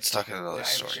 Before we get stuck in another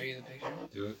story. Show you the picture?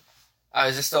 Do it. Oh,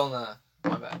 is it still in the...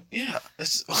 My bad. Yeah.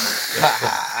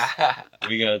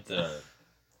 We got a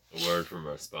word from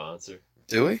our sponsor.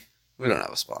 Do we? We don't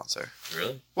have a sponsor.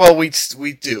 Really? Well, we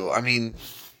do. I mean,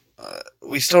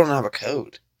 we still don't have a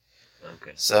code.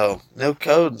 Okay. So, no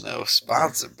code, no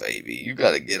sponsor, baby. You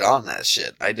got to get on that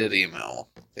shit. I did email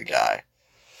the guy.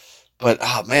 But,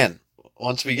 oh, man.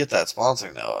 Once we get that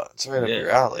sponsor, Noah, it's right up your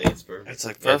alley. It's perfect. It's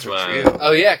like perfect for you.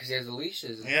 Oh, yeah, because he has the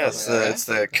leashes. Yeah, it's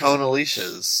the Kona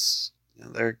leashes. You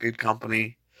know, they're a good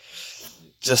company.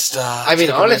 Just, I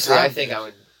mean, honestly, I think I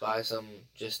would buy some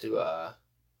just to,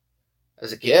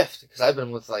 as a gift. Because I've been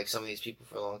with, like, some of these people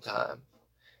for a long time.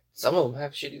 Some of them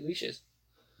have shitty leashes.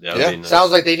 Yeah. Nice.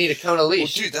 Sounds like they need a Kona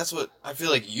leash. Well, dude, that's what I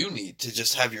feel like you need to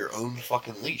just have your own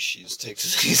fucking leash. You just take to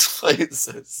these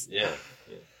places. Yeah.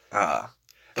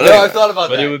 But no, I thought about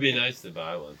that. But it would be nice to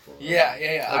buy one for them.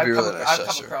 Yeah. I've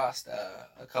come across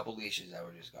a couple leashes that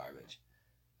were just garbage.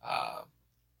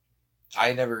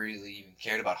 I never really even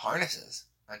cared about harnesses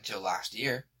until last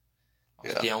year. I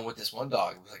was dealing with this one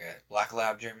dog. It was like a Black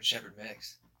Lab German Shepherd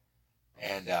mix.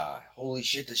 And holy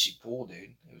shit, does she pull,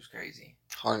 dude. It was crazy.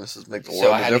 Harnesses make the world So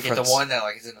of I had difference. to get the one that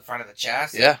is in the front of the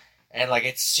chest. Yeah. And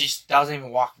she doesn't even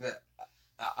walk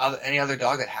any other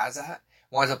dog that has that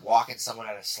winds up walking someone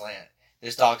at a slant.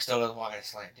 This dog still doesn't walk at a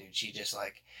slant, dude. She just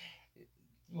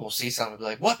we'll see someone be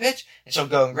like, "What, bitch?" And she'll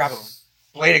go and grab a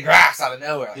blade of grass out of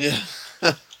nowhere.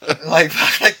 Fucking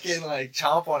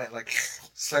chomp on it,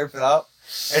 slurp it up.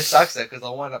 It sucks though, because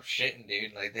they'll wind up shitting,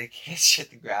 dude. They can't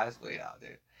shit the grass blade out,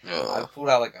 dude. I pulled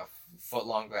out a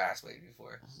foot-long grass blade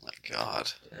before. Oh my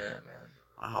God. Yeah, man.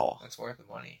 Wow. That's worth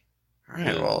the money. All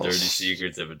right, well, dirty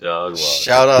secrets of a dog walk.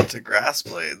 Shout out to Grass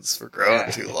Blades for growing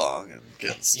too long and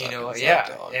getting stuck. Dogs.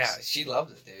 Yeah, she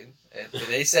loves it, dude.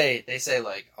 They say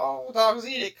oh, dogs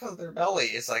eat it because their belly.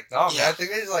 It's no, man, I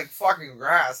think it's fucking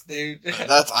grass, dude.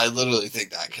 I literally think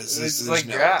that because this is like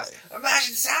grass.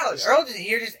 Imagine salad. Earl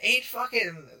here just ate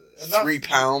fucking 3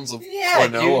 pounds of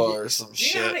quinoa or some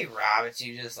shit. Do you know how many rabbits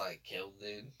you just killed,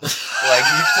 dude?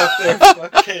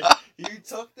 You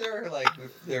took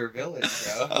their village,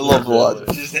 bro. I love blood.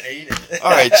 Just ate it.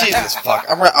 All right, Jesus fuck.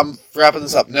 I'm wrapping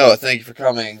this up. Noah, thank you for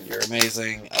coming. You're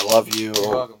amazing. I love you. You're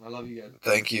welcome. I love you guys.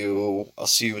 Thank you. I'll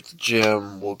see you at the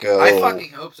gym. We'll go. I fucking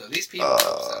hope so. These people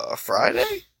hope so.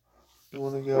 Friday? You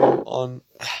want to go on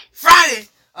Friday?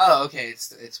 Oh, okay.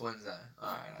 It's Wednesday. All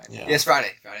right. Yeah. Yes,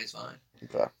 Friday. Friday's fine.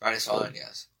 Okay. Friday's fine.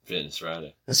 Yes. Fitness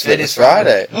Friday. It's Fitness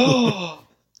Friday.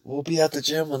 We'll be at the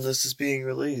gym when this is being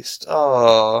released.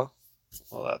 Oh.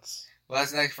 Well,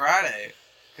 that's next Friday.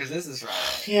 Because this is Friday.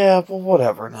 Yeah, but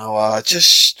whatever. No,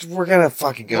 we're gonna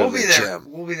fucking go to the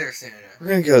gym. We'll be there soon. We're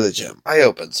gonna go to the gym. I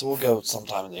open, so we'll go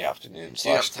sometime in the afternoon /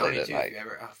 late at night.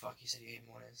 Oh, fuck, you said you hate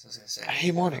mornings. I was gonna say. I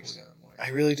hate mornings. I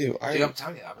really do. Dude, I'm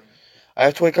telling you. I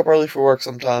have to wake up early for work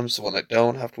sometimes, so when I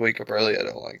don't have to wake up early, I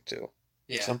don't like to.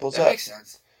 Yeah, simple as that makes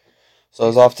sense. So I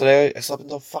was off today. I slept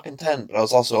until fucking 10, but I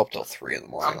was also up till 3 in the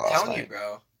morning last night. I'm telling you,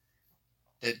 bro.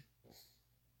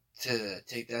 To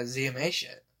take that ZMA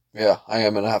shit. Yeah, I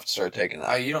am gonna have to start taking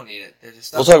that. Oh, you don't need it.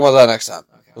 We'll talk about that next time.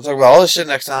 Okay. We'll talk about all this shit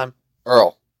next time.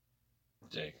 Earl.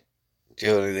 Jake. Do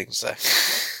you have anything to say?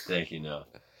 Thank you, no.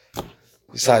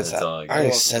 Besides that, I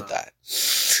already said that.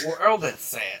 Well, Earl didn't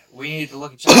say it. We need to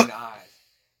look each other in the eyes.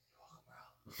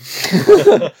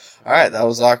 All right, that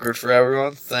was awkward for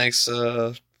everyone. Thanks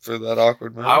for that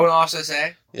awkward moment. I would also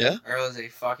say, yeah, Earl is a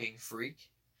fucking freak.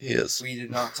 He is. We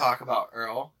did not talk about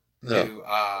Earl. No.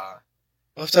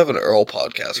 We'll have to have an Earl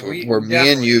podcast where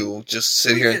me and you just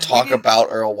sit here and talk about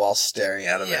Earl while staring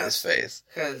at him in his face.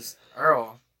 Because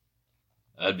Earl...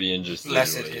 I'd be interested.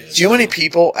 Do you know how many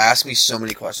people ask me so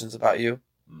many questions about you?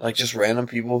 Like, just random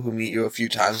people who meet you a few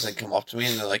times and come up to me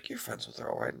and they're like, you're friends with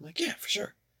Earl, right? I'm like, yeah, for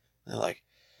sure. And they're like,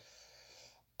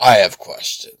 I have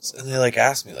questions. And they, like,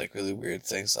 ask me, like, really weird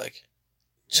things, like,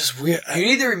 just weird. You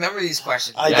need to remember these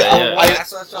questions. That's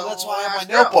why I have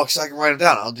my notebook, so I can write it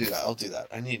down. I'll do that.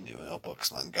 I need new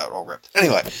notebooks. Mine got all ripped.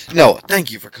 Anyway, Noah,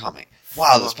 thank you for coming.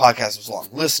 Wow, this podcast was long.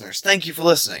 Listeners, thank you for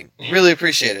listening. Really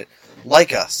appreciate it.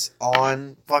 Like us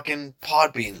on fucking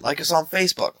Podbean. Like us on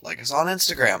Facebook. Like us on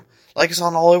Instagram. Like us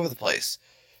on all over the place.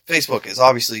 Facebook is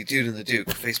obviously Dude and the Duke.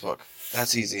 Facebook.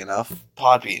 That's easy enough.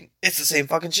 Podbean. It's the same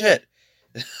fucking shit.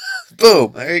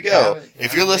 Boom. There you go.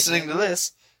 If you're listening to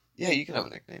this, yeah, you can have a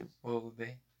nickname. What would it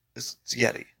be? It's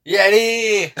Yeti.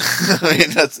 Yeti! I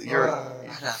mean, you're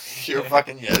a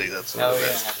fucking Yeti. That's what it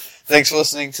is. Thanks for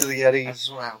listening to the Yeti. I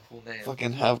just want to have a cool name.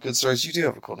 Fucking have good stories. You do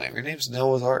have a cool name. Your name's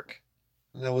Noah's Ark.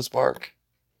 Noah's Bark.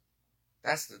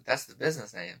 That's the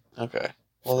business name. Okay.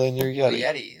 Well, then you're Yeti. The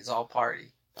Yeti is all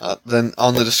party. Then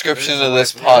on the description of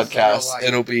this podcast,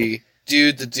 it'll be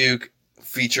Dude the Duke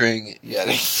featuring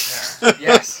Yeti. Yeah.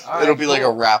 Yes. It'll be like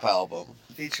a rap album.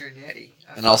 Featuring Yeti.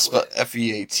 And I'll spell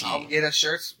F-E-A-T. I'll get us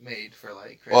shirts made for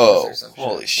like Christmas or some shit.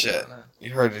 Holy shit.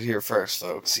 You heard it here first,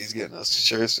 folks. He's getting us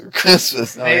shirts for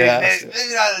Christmas. Maybe not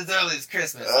as early as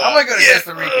Christmas. I'm going to go to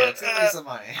Costa Rica. It's going to be some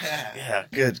money. Yeah,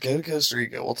 good. Go to Costa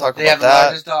Rica. We'll talk about that. They have the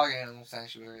largest dog animal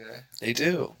sanctuary there. They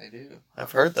do. They do.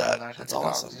 I've heard that. That's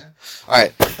awesome. Dogs, yeah. All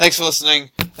right. Thanks for listening.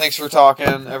 Thanks for talking,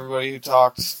 everybody who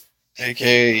talked,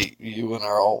 a.k.a. you and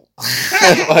Earl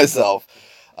and myself.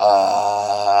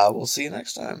 We'll see you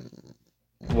next time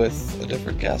with a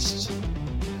different guest.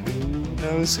 Who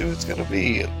knows who it's going to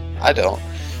be? I don't.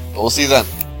 But we'll see you then.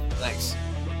 Thanks.